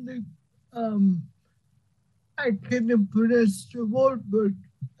can pronounce the word, but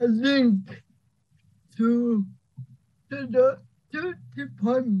a link to the two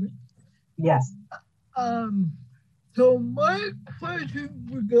departments. Yes. So my question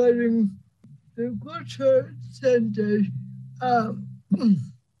regarding the culture center, I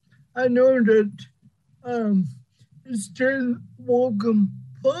know that it's still work in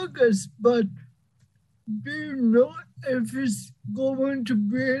progress, but do you know if it's going to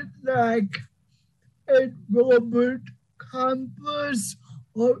be like at Robert Campus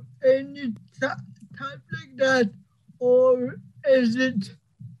or any type like that, or is it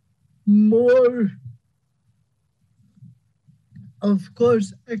more, of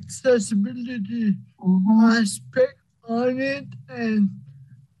course, accessibility aspect on it? And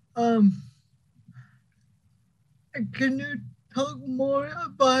can you talk more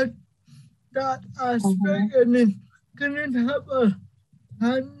about that aspect? And then can it have a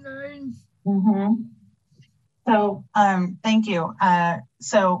timeline? So thank you.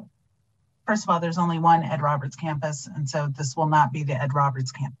 So first of all, there's only one Ed Roberts campus, and so this will not be the Ed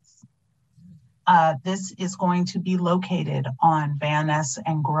Roberts campus. This is going to be located on Van Ness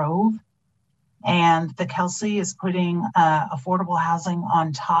and Grove, and the Kelsey is putting affordable housing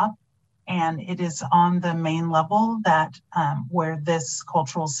on top, and it is on the main level that where this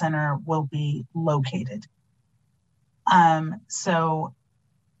cultural center will be located. So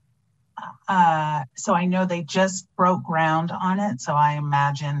I know they just broke ground on it, so I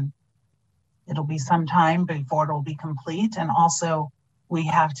imagine it'll be some time before it'll be complete. And also We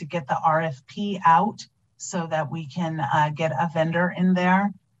have to get the RFP out so that we can get a vendor in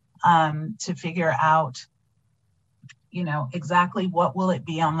there to figure out, you know, exactly what will it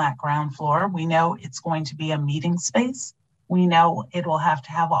be on that ground floor. We know it's going to be a meeting space. We know it will have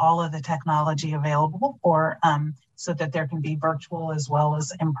to have all of the technology available for so that there can be virtual as well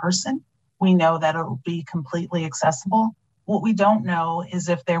as in person. We know that it will be completely accessible. What we don't know is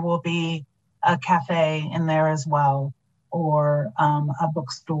if there will be a cafe in there as well, or a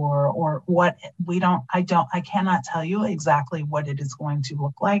bookstore, or what. I cannot tell you exactly what it is going to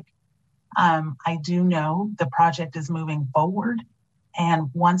look like. I do know the project is moving forward, and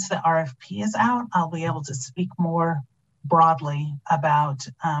once the RFP is out, I'll be able to speak more broadly about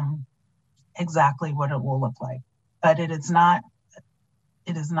exactly what it will look like. But it is not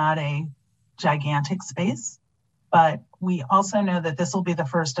a gigantic space, but we also know that this will be the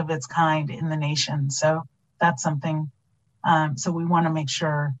first of its kind in the nation. So that's something. So we want to make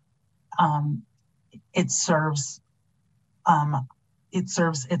sure it serves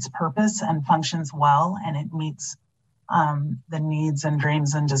its purpose and functions well, and it meets the needs and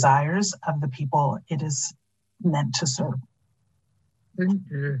dreams and desires of the people it is meant to serve. Thank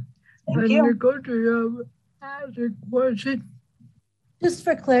you. Thank you. Go to ask a question. Just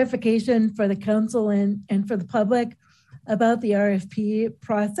for clarification for the council and for the public about the RFP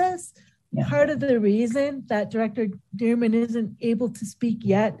process, part of the reason that Director Dearman isn't able to speak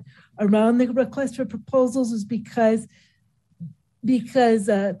yet around the request for proposals is because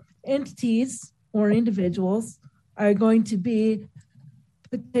entities or individuals are going to be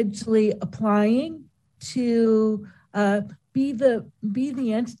potentially applying to be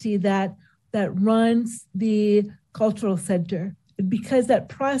the entity that runs the cultural center. Because that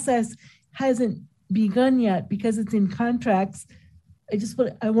process hasn't begun yet, because it's in contracts,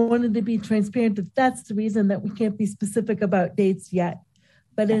 I wanted to be transparent that that's the reason that we can't be specific about dates yet.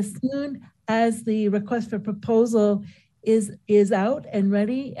 But as soon as the request for proposal is out and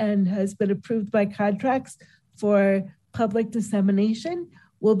ready and has been approved by contracts for public dissemination,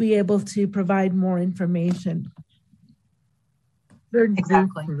 we'll be able to provide more information.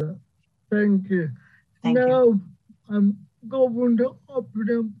 Exactly. Thank you. Now, I'm going to open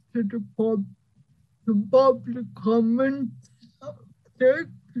up to the public comments. Take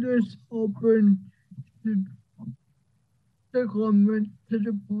this open to the comment to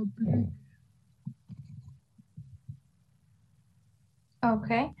the public.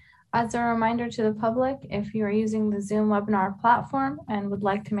 Okay. As a reminder to the public, if you are using the Zoom webinar platform and would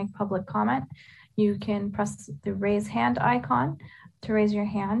like to make public comment, you can press the raise hand icon to raise your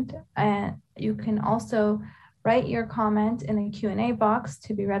hand. And you can also write your comment in the Q&A box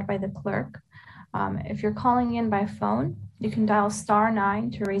to be read by the clerk. If you're calling in by phone, you can dial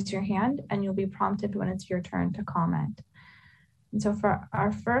 *9 to raise your hand and you'll be prompted when it's your turn to comment. And so for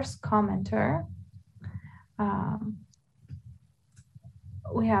our first commenter,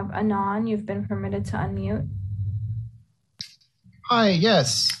 we have Anon. You've been permitted to unmute. Hi,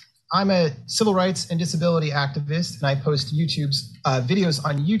 yes. I'm a civil rights and disability activist, and I post YouTube's videos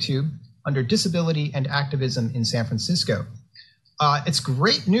on YouTube under Disability and Activism in San Francisco. It's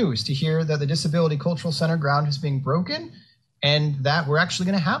great news to hear that the Disability Cultural Center ground is being broken and that we're actually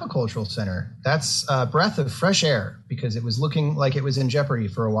going to have a cultural center. That's a breath of fresh air because it was looking like it was in jeopardy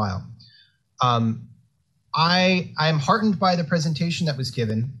for a while. I'm heartened by the presentation that was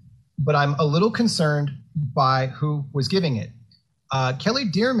given, but I'm a little concerned by who was giving it. Kelly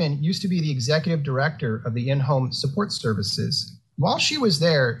Dearman used to be the executive director of the in-home support services. While she was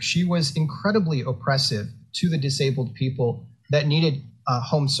there, she was incredibly oppressive to the disabled people that needed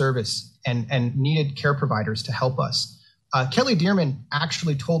home service and needed care providers to help us. Kelly Dearman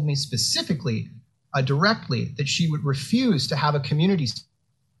actually told me specifically, directly, that she would refuse to have a community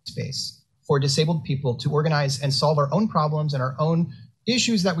space for disabled people to organize and solve our own problems and our own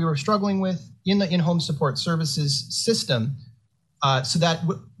issues that we were struggling with in the in-home support services system. So that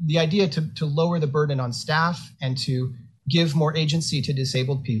the idea to lower the burden on staff and to give more agency to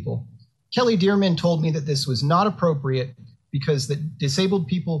disabled people. Kelly Dearman told me that this was not appropriate because the disabled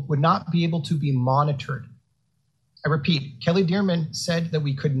people would not be able to be monitored. I repeat, Kelly Dearman said that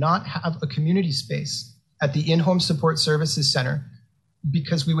we could not have a community space at the in-home support services center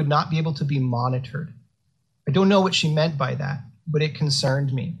because we would not be able to be monitored. I don't know what she meant by that, but it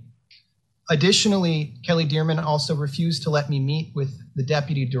concerned me. Additionally, Kelly Dearman also refused to let me meet with the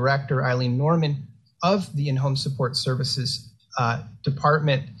Deputy Director, Eileen Norman, of the in-home support services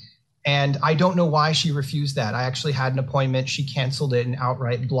department. And I don't know why she refused that. I actually had an appointment. She canceled it and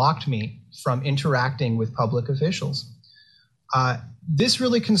outright blocked me from interacting with public officials. This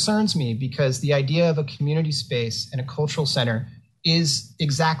really concerns me because the idea of a community space and a cultural center is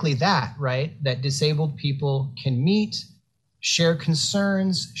exactly that, right? That disabled people can meet, share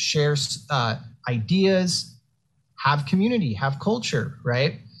concerns, share ideas, have community, have culture,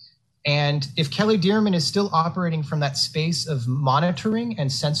 right? And if Kelly Dearman is still operating from that space of monitoring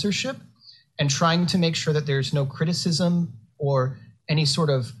and censorship and trying to make sure that there's no criticism or any sort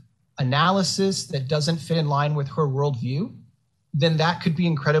of analysis that doesn't fit in line with her worldview, then that could be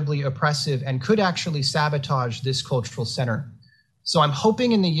incredibly oppressive and could actually sabotage this cultural center. So I'm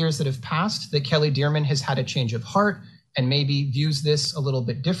hoping in the years that have passed that Kelly Dearman has had a change of heart and maybe views this a little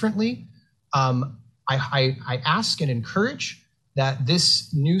bit differently. I ask and encourage that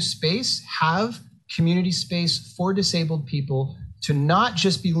this new space have community space for disabled people to not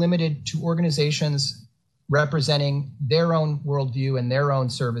just be limited to organizations representing their own worldview and their own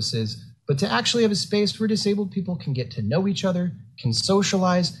services, but to actually have a space where disabled people can get to know each other, can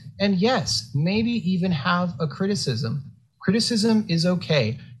socialize, and yes, maybe even have a criticism. Criticism is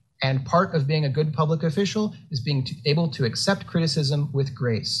okay. And part of being a good public official is being able to accept criticism with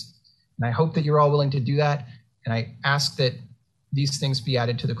grace. And I hope that you're all willing to do that. And I ask that these things be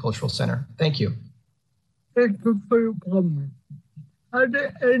added to the Cultural Center. Thank you. Thank you for your comment. Are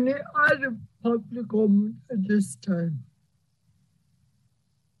there any other public comment at this time?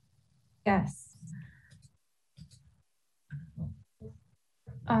 Yes.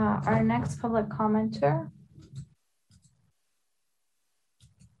 Our next public commenter,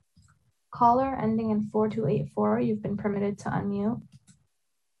 caller ending in 4284, you've been permitted to unmute.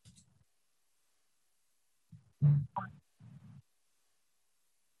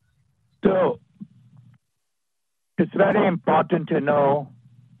 So it's very important to know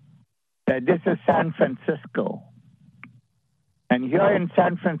that this is San Francisco. And here in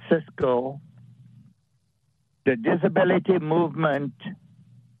San Francisco, the disability movement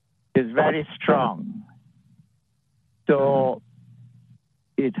is very strong. So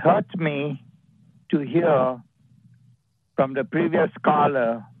it hurt me to hear from the previous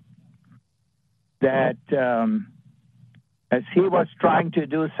caller that as he was trying to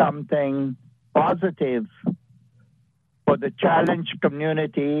do something positive for the challenged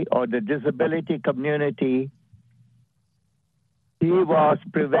community or the disability community, he was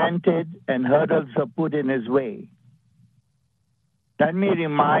prevented and hurdles were put in his way. Let me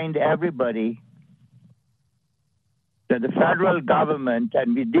remind everybody that the federal government,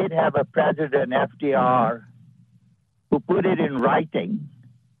 and we did have a president, FDR, who put it in writing.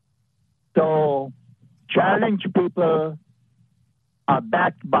 So challenged people are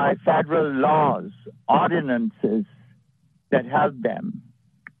backed by federal laws, ordinances that help them.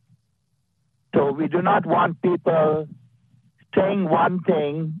 So we do not want people saying one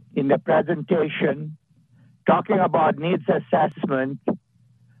thing in the presentation, talking about needs assessment,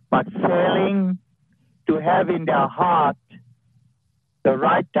 but failing to have in their heart the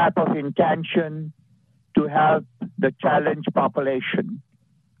right type of intention to help the challenged population.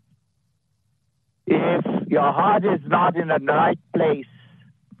 If your heart is not in the right place,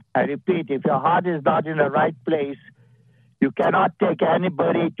 I repeat, if your heart is not in the right place, you cannot take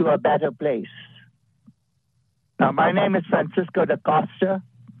anybody to a better place. Now, my name is Francisco da Costa.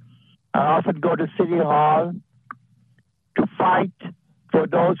 I often go to City Hall to fight for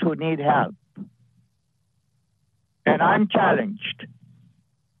those who need help. And I'm challenged.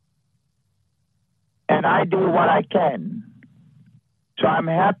 And I do what I can. So I'm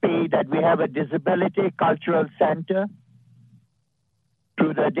happy that we have a Disability Cultural Center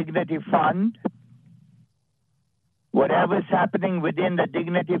through the Dignity Fund. Whatever is happening within the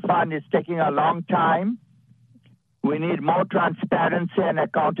Dignity Fund is taking a long time. We need more transparency and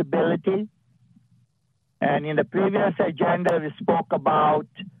accountability. And in the previous agenda, we spoke about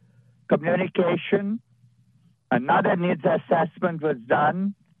communication. Another needs assessment was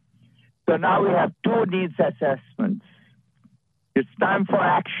done. So now we have 2 needs assessments. It's time for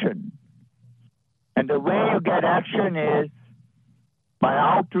action. And the way you get action is by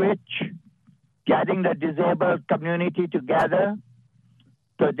outreach, getting the disabled community together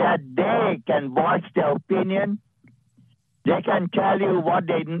so that they can voice their opinion. They can tell you what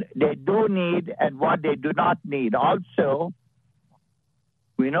they do need and what they do not need. Also,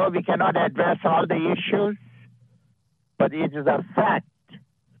 we know we cannot address all the issues, but it is a fact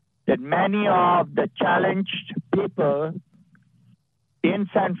that many of the challenged people in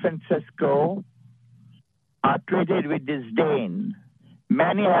San Francisco are treated with disdain.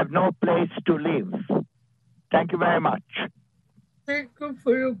 Many have no place to live. Thank you very much. Thank you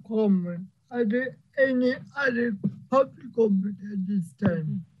for your comment. Are there any other public comment at this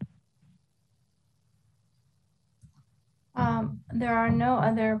time? There are no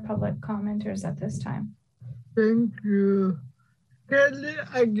other public commenters at this time. Thank you. Kelly,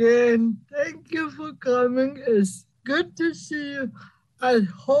 again, thank you for coming. It's good to see you. I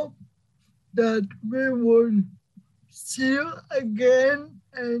hope that we will see you again,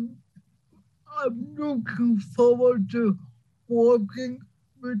 and I'm looking forward to working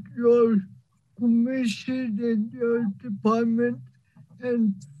with your commission and your department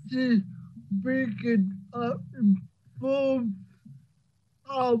and see we can improve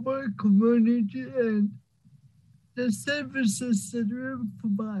our community and the services that we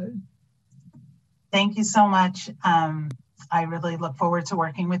provide. Thank you so much. I really look forward to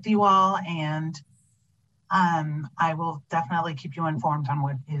working with you all, and I will definitely keep you informed on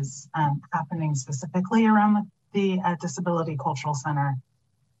what is happening specifically around the Disability Cultural Center,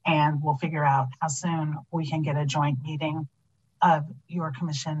 and we'll figure out how soon we can get a joint meeting of your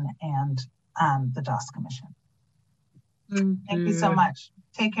commission and the DOS Commission. Thank you so much.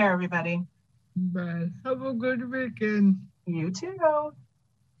 Take care, everybody. Bye. Have a good weekend. You too.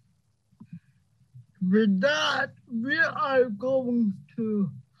 With that, we are going to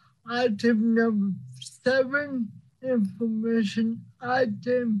item number 7, information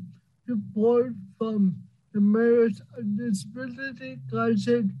item report from the Mayor's Disability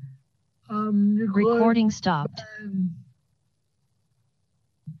Council. Recording stopped.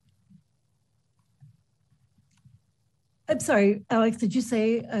 I'm sorry, Alex, did you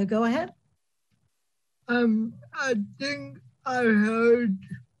say go ahead? I think I heard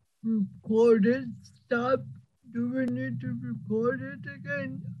recorded stop. Do we need to record it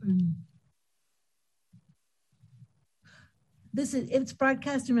again? It's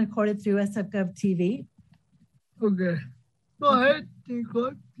broadcast and recorded through SF Gov TV. Okay. Go ahead,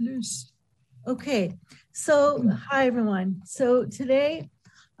 Nicole, please. Okay, so hi everyone. So today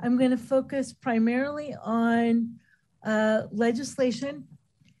I'm going to focus primarily on legislation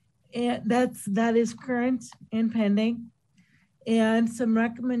and that is current and pending, and some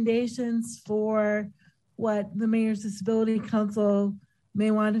recommendations for what the Mayor's Disability Council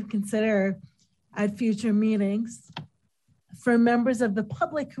may want to consider at future meetings. For members of the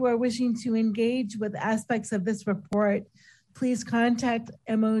public who are wishing to engage with aspects of this report, please contact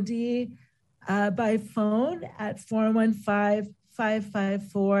MOD by phone at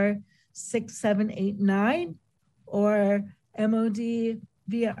 415-554-6789 or MOD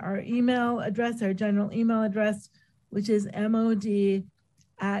via our email address, our general email address, which is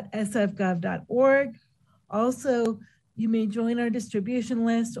mod@sfgov.org. Also, you may join our distribution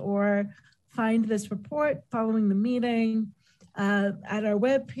list or find this report following the meeting at our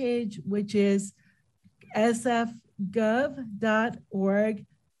webpage, which is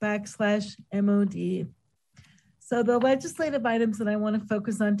sfgov.org/MOD. So the legislative items that I want to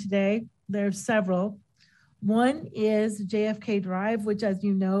focus on today, there are several. One is JFK Drive, which, as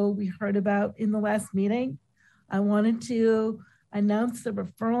you know, we heard about in the last meeting. I wanted to announce the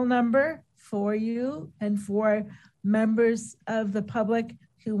referral number for you and for members of the public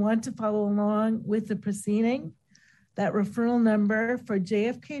who want to follow along with the proceeding. That referral number for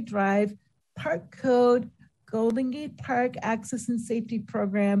JFK Drive, Park Code, Golden Gate Park Access and Safety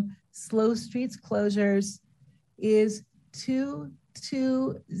Program, Slow Streets Closures is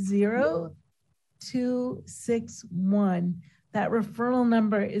 220261. That referral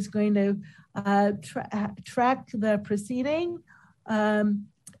number is going to track the proceeding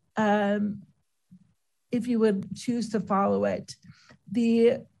if you would choose to follow it.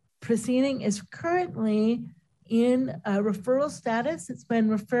 The proceeding is currently in referral status. It's been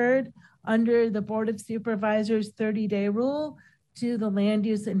referred under the Board of Supervisors 30-day rule to the Land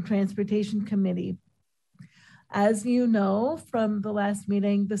Use and Transportation Committee. As you know from the last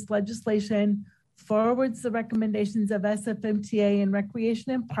meeting, this legislation forwards the recommendations of SFMTA and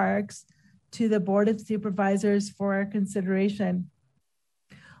Recreation and Parks to the Board of Supervisors for our consideration.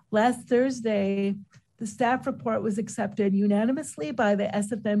 Last Thursday, the staff report was accepted unanimously by the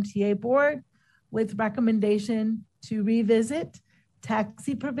SFMTA board with recommendation to revisit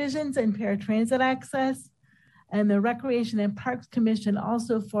taxi provisions and paratransit access. And the Recreation and Parks Commission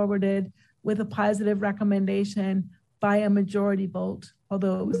also forwarded with a positive recommendation by a majority vote,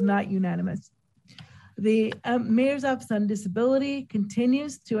 although it was not unanimous. The Mayor's Office on Disability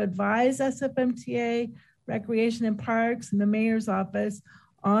continues to advise SFMTA, Recreation and Parks, and the Mayor's Office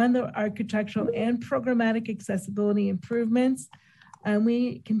on the architectural and programmatic accessibility improvements. And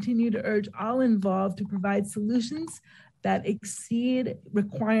we continue to urge all involved to provide solutions that exceed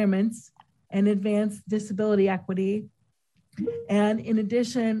requirements and advance disability equity. And in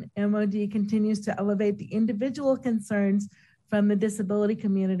addition, MOD continues to elevate the individual concerns from the disability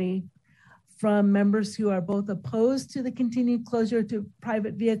community, from members who are both opposed to the continued closure to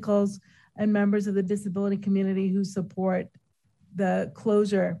private vehicles and members of the disability community who support the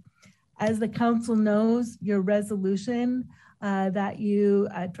closure. As the council knows, your resolution that you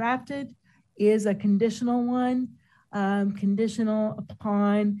drafted is a conditional one, conditional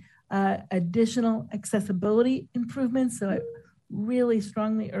upon additional accessibility improvements. So I really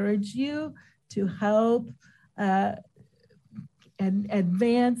strongly urge you to help and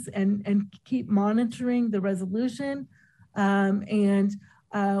advance and keep monitoring the resolution. And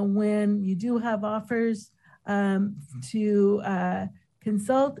when you do have offers to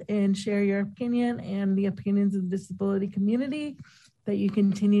consult and share your opinion and the opinions of the disability community, that you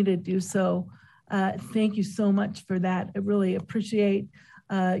continue to do so. Thank you so much for that. I really appreciate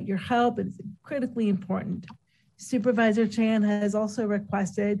your help. It's critically important. Supervisor Chan has also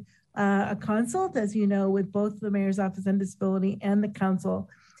requested a consult, as you know, with both the Mayor's Office on Disability and the Council,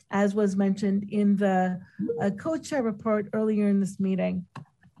 as was mentioned in the co-chair report earlier in this meeting.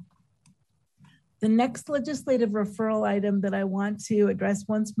 The next legislative referral item that I want to address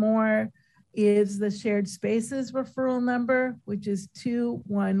once more is the shared spaces referral number, which is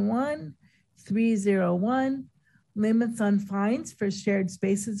 211301, limits on fines for shared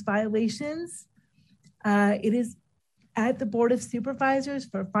spaces violations. It is at the Board of Supervisors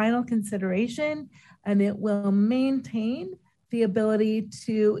for final consideration, and it will maintain the ability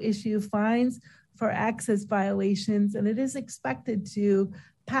to issue fines for access violations, and it is expected to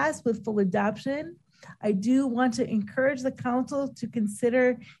pass with full adoption. I do want to encourage the council to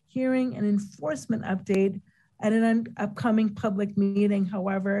consider hearing an enforcement update at an upcoming public meeting,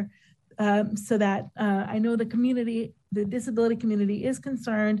 however, so that I know the community, the disability community is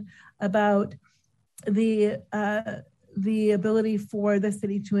concerned about the ability for the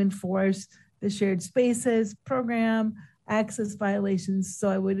city to enforce the shared spaces program, access violations. So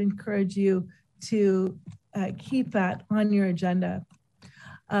I would encourage you to keep that on your agenda.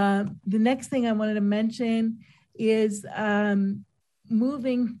 The next thing I wanted to mention is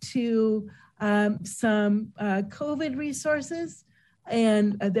moving to some COVID resources.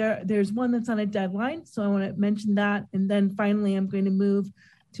 And there's one that's on a deadline. So I want to mention that. And then finally, I'm going to move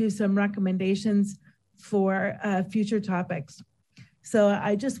to some recommendations for future topics. So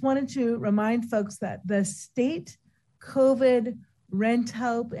I just wanted to remind folks that the state COVID rent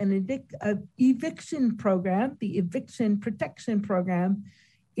help and eviction program, the eviction protection program,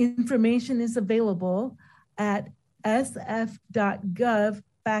 information is available at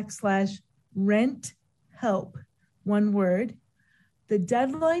sf.gov/rent help, one word. The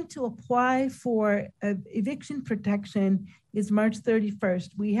deadline to apply for eviction protection is March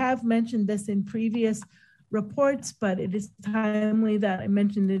 31st. We have mentioned this in previous reports, but it is timely that I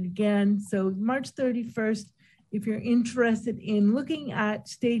mentioned it again. So March 31st, if you're interested in looking at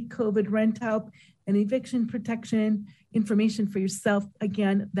state COVID rent help and eviction protection information for yourself,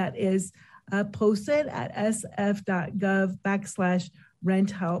 again, that is posted at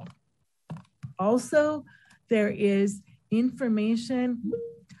sf.gov/rent help. Also, there is information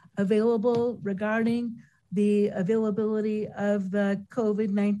available regarding the availability of the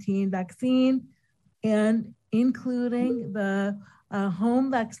COVID-19 vaccine, and including the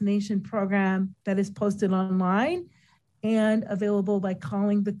home vaccination program that is posted online and available by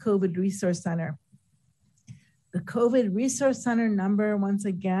calling the COVID Resource Center. The COVID Resource Center number, once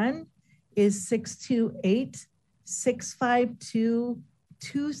again, is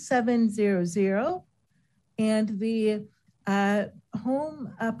 628-652-2700. And the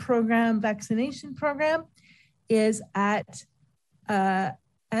home program vaccination program is at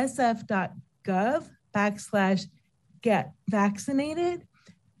sf.gov/get vaccinated,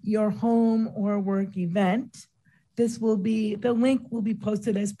 your home or work event. This will be, the link will be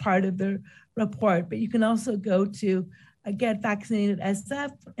posted as part of the report, but you can also go to Get Vaccinated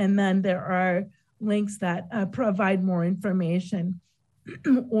SF, and then there are links that provide more information.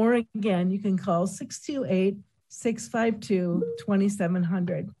 Or again, you can call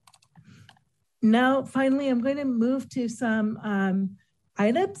 628-652-2700. Now, finally, I'm going to move to some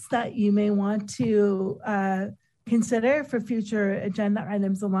items that you may want to consider for future agenda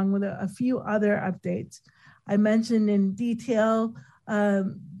items, along with a few other updates. I mentioned in detail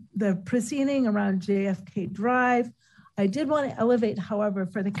the proceeding around JFK Drive. I did want to elevate, however,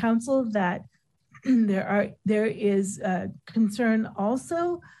 for the council that there is concern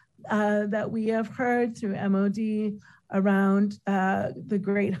also that we have heard through MOD around the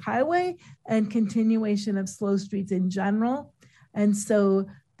Great Highway and continuation of slow streets in general. And so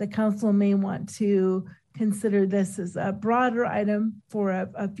the council may want to consider this as a broader item for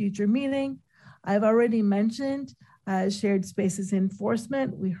a future meeting. I've already mentioned shared spaces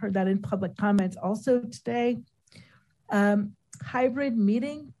enforcement. We heard that in public comments also today. Hybrid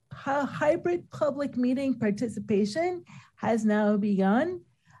meeting hybrid public meeting participation has now begun.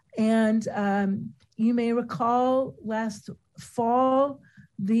 And you may recall last fall,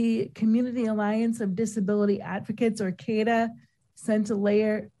 the Community Alliance of Disability Advocates, or CADA, sent a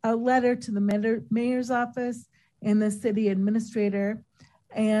letter to the mayor's office and the city administrator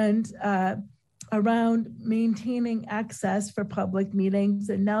and around maintaining access for public meetings.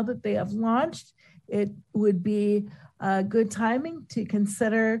 And now that they have launched, it would be good timing to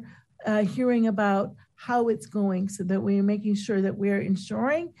consider hearing about how it's going, so that we're making sure that we're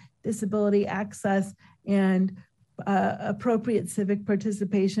ensuring disability access and appropriate civic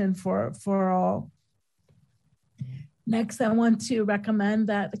participation for all. Next, I want to recommend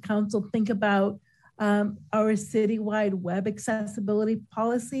that the council think about our citywide web accessibility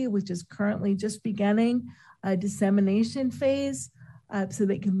policy, which is currently just beginning a dissemination phase, so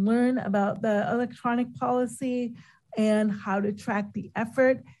they can learn about the electronic policy and how to track the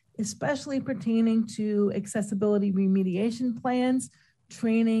effort, especially pertaining to accessibility remediation plans,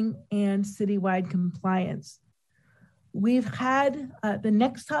 training, and citywide compliance. We've had, the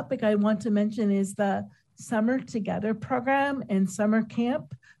next topic I want to mention is the Summer Together program and summer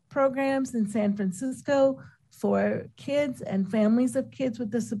camp programs in San Francisco for kids and families of kids with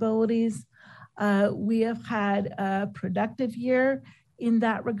disabilities. We have had a productive year in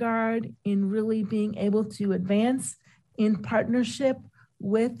that regard, in really being able to advance in partnership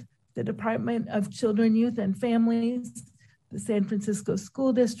with the Department of Children, Youth, and Families, the San Francisco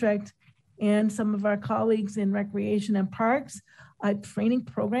School District, and some of our colleagues in Recreation and Parks, a training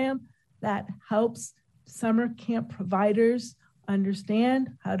program that helps summer camp providers understand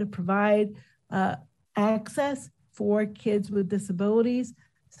how to provide access for kids with disabilities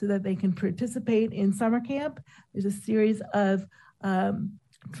so that they can participate in summer camp. There's a series of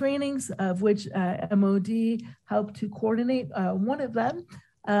trainings, of which MOD helped to coordinate one of them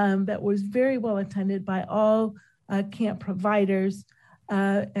that was very well attended by all camp providers.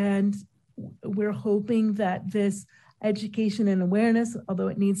 And we're hoping that this education and awareness, although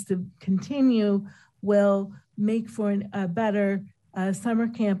it needs to continue, will make for a better summer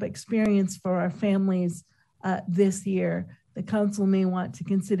camp experience for our families this year. The council may want to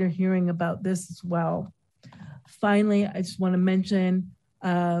consider hearing about this as well. Finally, I just want to mention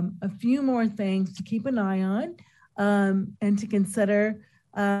a few more things to keep an eye on and to consider.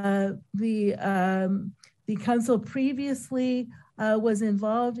 The council previously was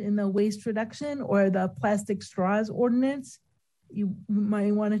involved in the waste reduction or the plastic straws ordinance. You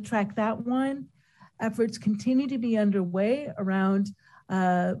might want to track that one. Efforts continue to be underway around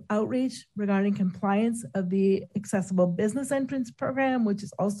outreach regarding compliance of the Accessible Business Entrance Program, which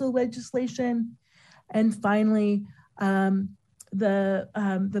is also legislation. And finally, the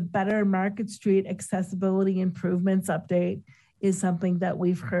Better Market Street Accessibility Improvements Update is something that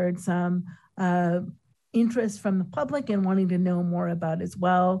we've heard some interest from the public and wanting to know more about as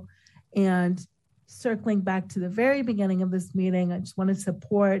well. And circling back to the very beginning of this meeting, I just want to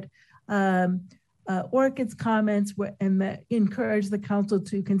support Orchid's comments and encourage the council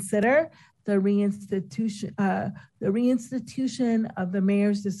to consider the reinstitution of the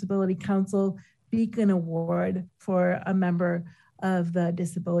Mayor's Disability Council Beacon Award for a member of the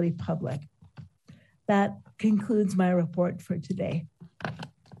disability public. That concludes my report for today.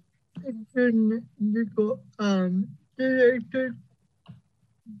 Thank you, Nicole. Director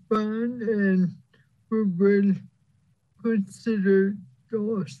Bond, and we will consider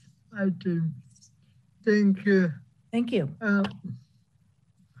those items. Thank you. Thank you.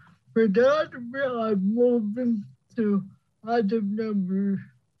 For that, we are moving to item number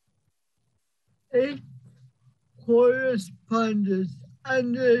 8, correspondence.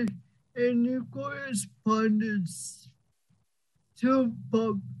 And any correspondence to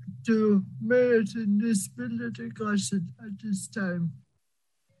Mayors and Disability Council at this time?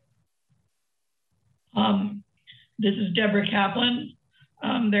 This is Deborah Kaplan.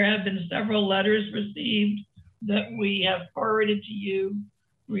 There have been several letters received that we have forwarded to you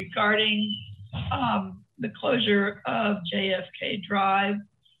regarding the closure of JFK Drive.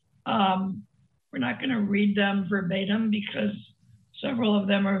 We're not going to read them verbatim because several of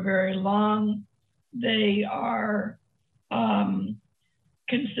them are very long. They are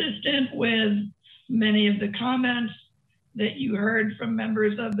consistent with many of the comments that you heard from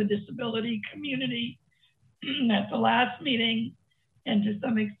members of the disability community at the last meeting and to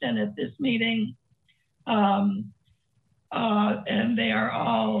some extent at this meeting. And they are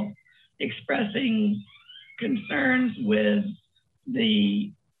all expressing concerns with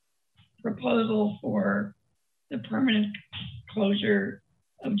the proposal for the permanent closure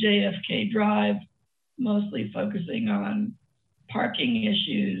of JFK Drive, mostly focusing on parking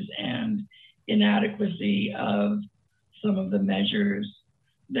issues and inadequacy of some of the measures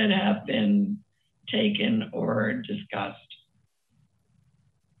that have been taken or discussed.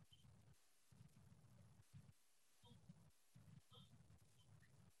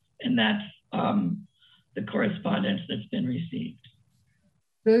 And that's the correspondence that's been received.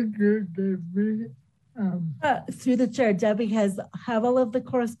 Thank you, Debbie. Through the chair, Debbie, have all of the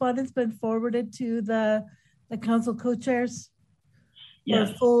correspondence been forwarded to the council co-chairs?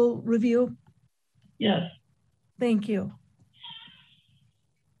 Yes. For full review? Yes. Thank you.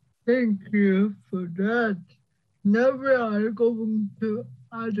 Thank you for that. Now we are going to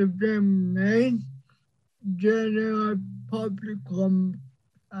item 9, general public comment.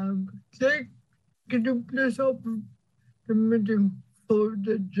 Can you please open the meeting for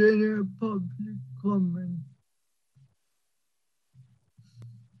the general public comment?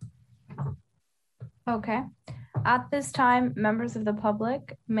 Okay. At this time, members of the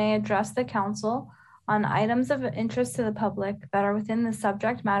public may address the council on items of interest to the public that are within the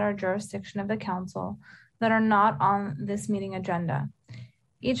subject matter jurisdiction of the council that are not on this meeting agenda.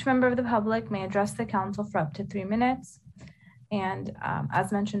 Each member of the public may address the council for up to 3 minutes. And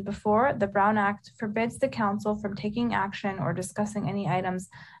as mentioned before, the Brown Act forbids the council from taking action or discussing any items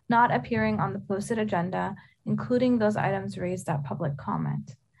not appearing on the posted agenda, including those items raised at public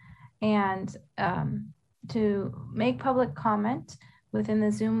comment. And to make public comment within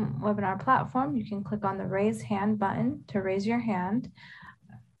the Zoom webinar platform, you can click on the raise hand button to raise your hand.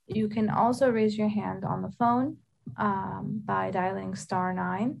 You can also raise your hand on the phone by dialing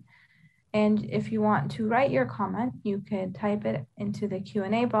 *9. And if you want to write your comment, you could type it into the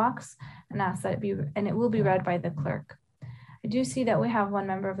Q&A box and ask that it will be read by the clerk. I do see that we have one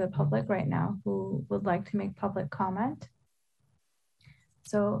member of the public right now who would like to make public comment.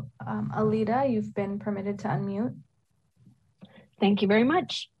 So Alita, you've been permitted to unmute. Thank you very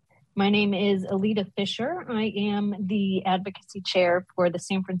much. My name is Alita Fisher. I am the advocacy chair for the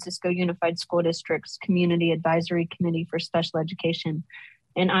San Francisco Unified School District's Community Advisory Committee for Special Education.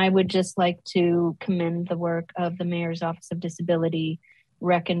 And I would just like to commend the work of the Mayor's Office of Disability,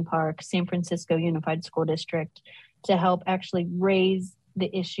 Rec and Park, San Francisco Unified School District to help actually raise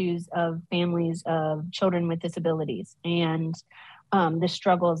the issues of families of children with disabilities and the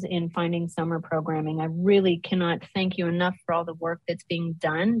struggles in finding summer programming. I really cannot thank you enough for all the work that's being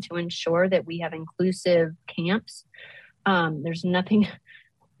done to ensure that we have inclusive camps. There's nothing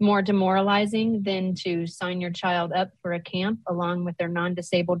more demoralizing than to sign your child up for a camp along with their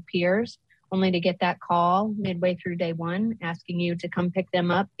non-disabled peers, only to get that call midway through day one asking you to come pick them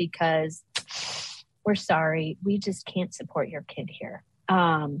up because we're sorry, we just can't support your kid here.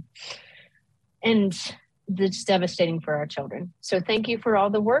 And it's devastating for our children. So thank you for all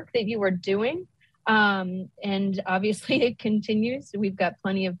the work that you are doing. And obviously it continues. We've got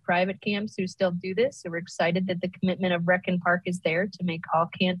plenty of private camps who still do this. So we're excited that the commitment of Rec and Park is there to make all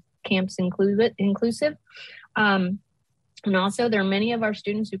camps inclusive. And also there are many of our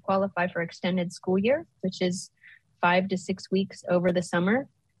students who qualify for extended school year, which is 5 to 6 weeks over the summer.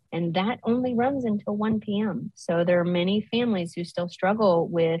 And that only runs until 1 p.m. So there are many families who still struggle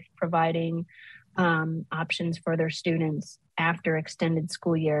with providing options for their students after extended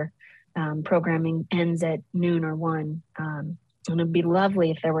school year. Programming ends at noon or 1. And it'd be lovely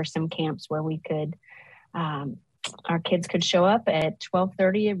if there were some camps where we could, our kids could show up at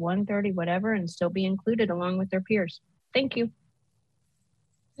 12:30, 1:30, whatever, and still be included along with their peers. Thank you.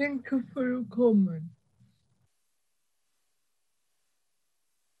 Thank you for your comment.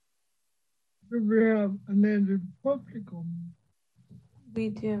 We have another public comment. We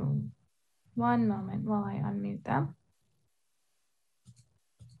do. One moment while I unmute them.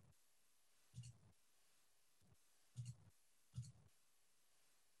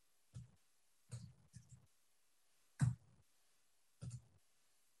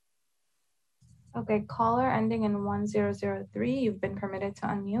 Okay, caller ending in 1003, you've been permitted to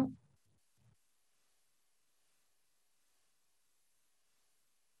unmute.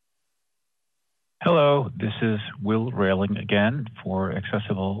 Hello, this is Will Railing again for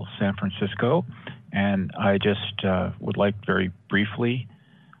Accessible San Francisco. And I just would like very briefly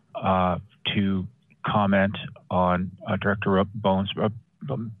to comment on Director Bone's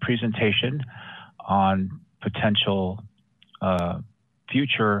presentation on potential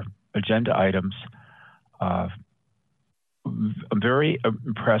future agenda items. I'm very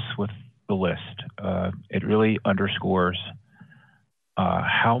impressed with the list. It really underscores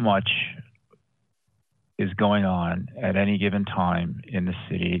how much is going on at any given time in the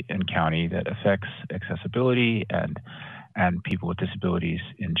city and county that affects accessibility and people with disabilities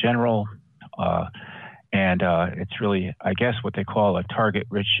in general. And it's really, I guess, what they call a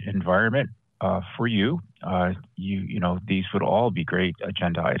target-rich environment for you. You know, these would all be great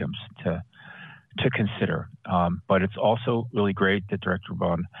agenda items to consider. But it's also really great that Director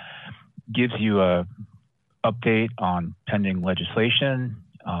Bond gives you a update on pending legislation,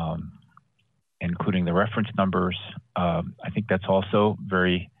 including the reference numbers. I think that's also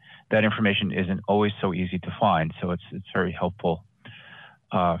that information isn't always so easy to find. So it's very helpful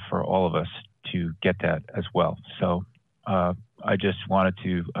for all of us to get that as well. So I just wanted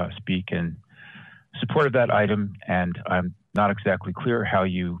to speak in support of that item, and I'm not exactly clear how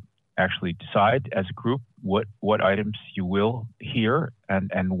you actually decide as a group what items you will hear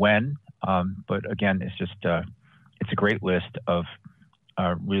and when. But again, it's just it's a great list of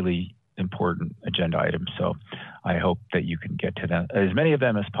really important agenda items. So I hope that you can get to them, as many of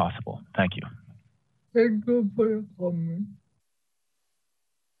them as possible. Thank you. Thank you for your comment.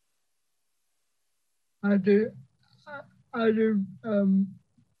 Other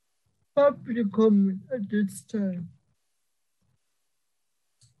public comment at this time?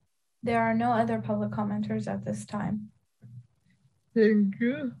 There are no other public commenters at this time. Thank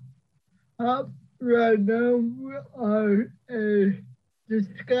you. Right now we are a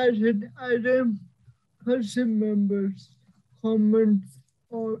discussion item, council members' comments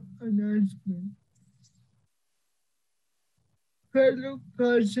or announcements. Fellow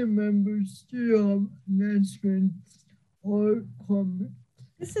council members, do you have announcements or comments?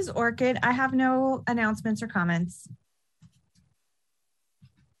 This is Orchid. I have no announcements or comments.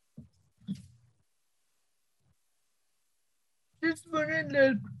 Just wanted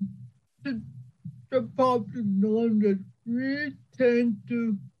to let the public know that we tend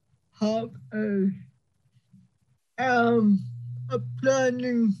to have a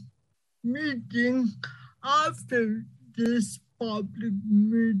planning meeting after this public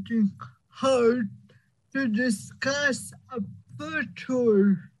meeting held to discuss a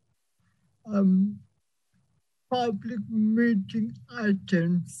virtual public meeting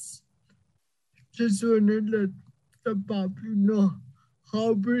items. Just want to let the public know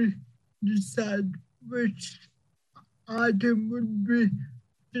how we decide which item would be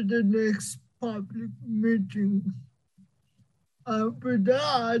to the next public meeting. With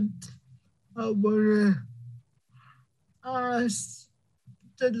that, I want to ask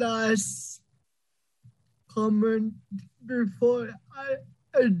the last comment before I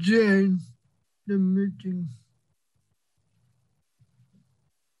adjourn the meeting.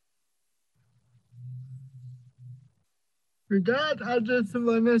 With that, I just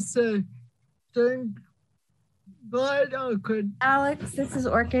want to say thank God, Orchid. Alex, this is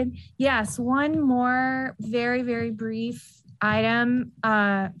Orchid. Yes, one more very, very brief item.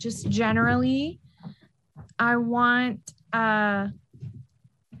 Just generally, I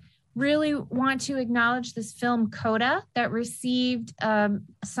really want to acknowledge this film Coda that received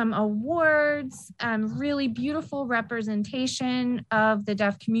some awards, really beautiful representation of the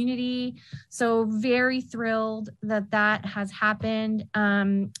deaf community. So very thrilled that has happened.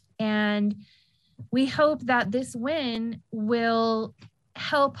 And we hope that this win will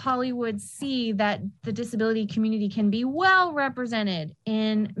help Hollywood see that the disability community can be well represented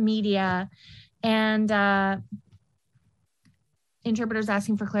in media. And interpreters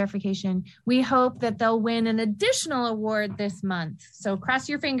asking for clarification. We hope that they'll win an additional award this month. So cross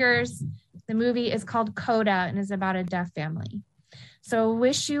your fingers. The movie is called Coda and is about a deaf family. So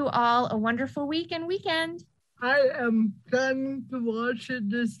wish you all a wonderful week and weekend. I am planning to watch it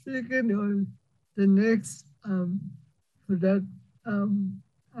this weekend or the next for that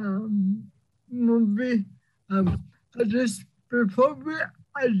movie. Before we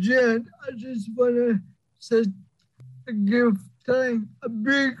adjourn, I just want to say give a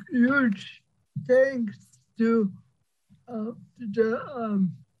big, huge thanks to the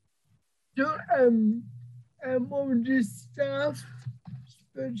MOD staff,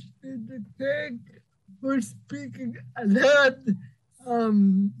 especially the tech for speaking a lot.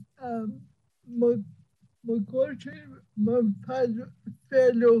 My coach, my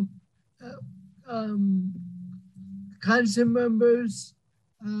fellow council members,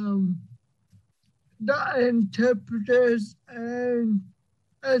 the interpreters, and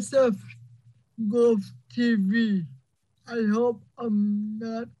SF Gov TV. I hope I'm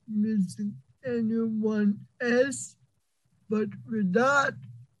not missing anyone else, but with that,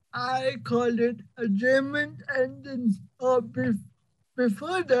 I call it adjournment, and then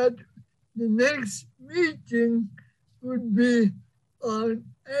before that, the next meeting would be on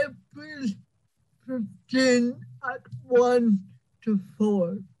April 15 at 1 to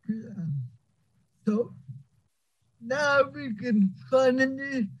 4 p.m. So now we can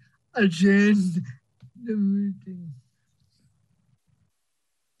finally adjourn the meeting.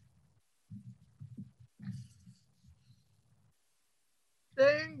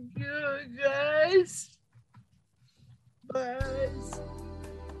 Thank you, guys. Bye.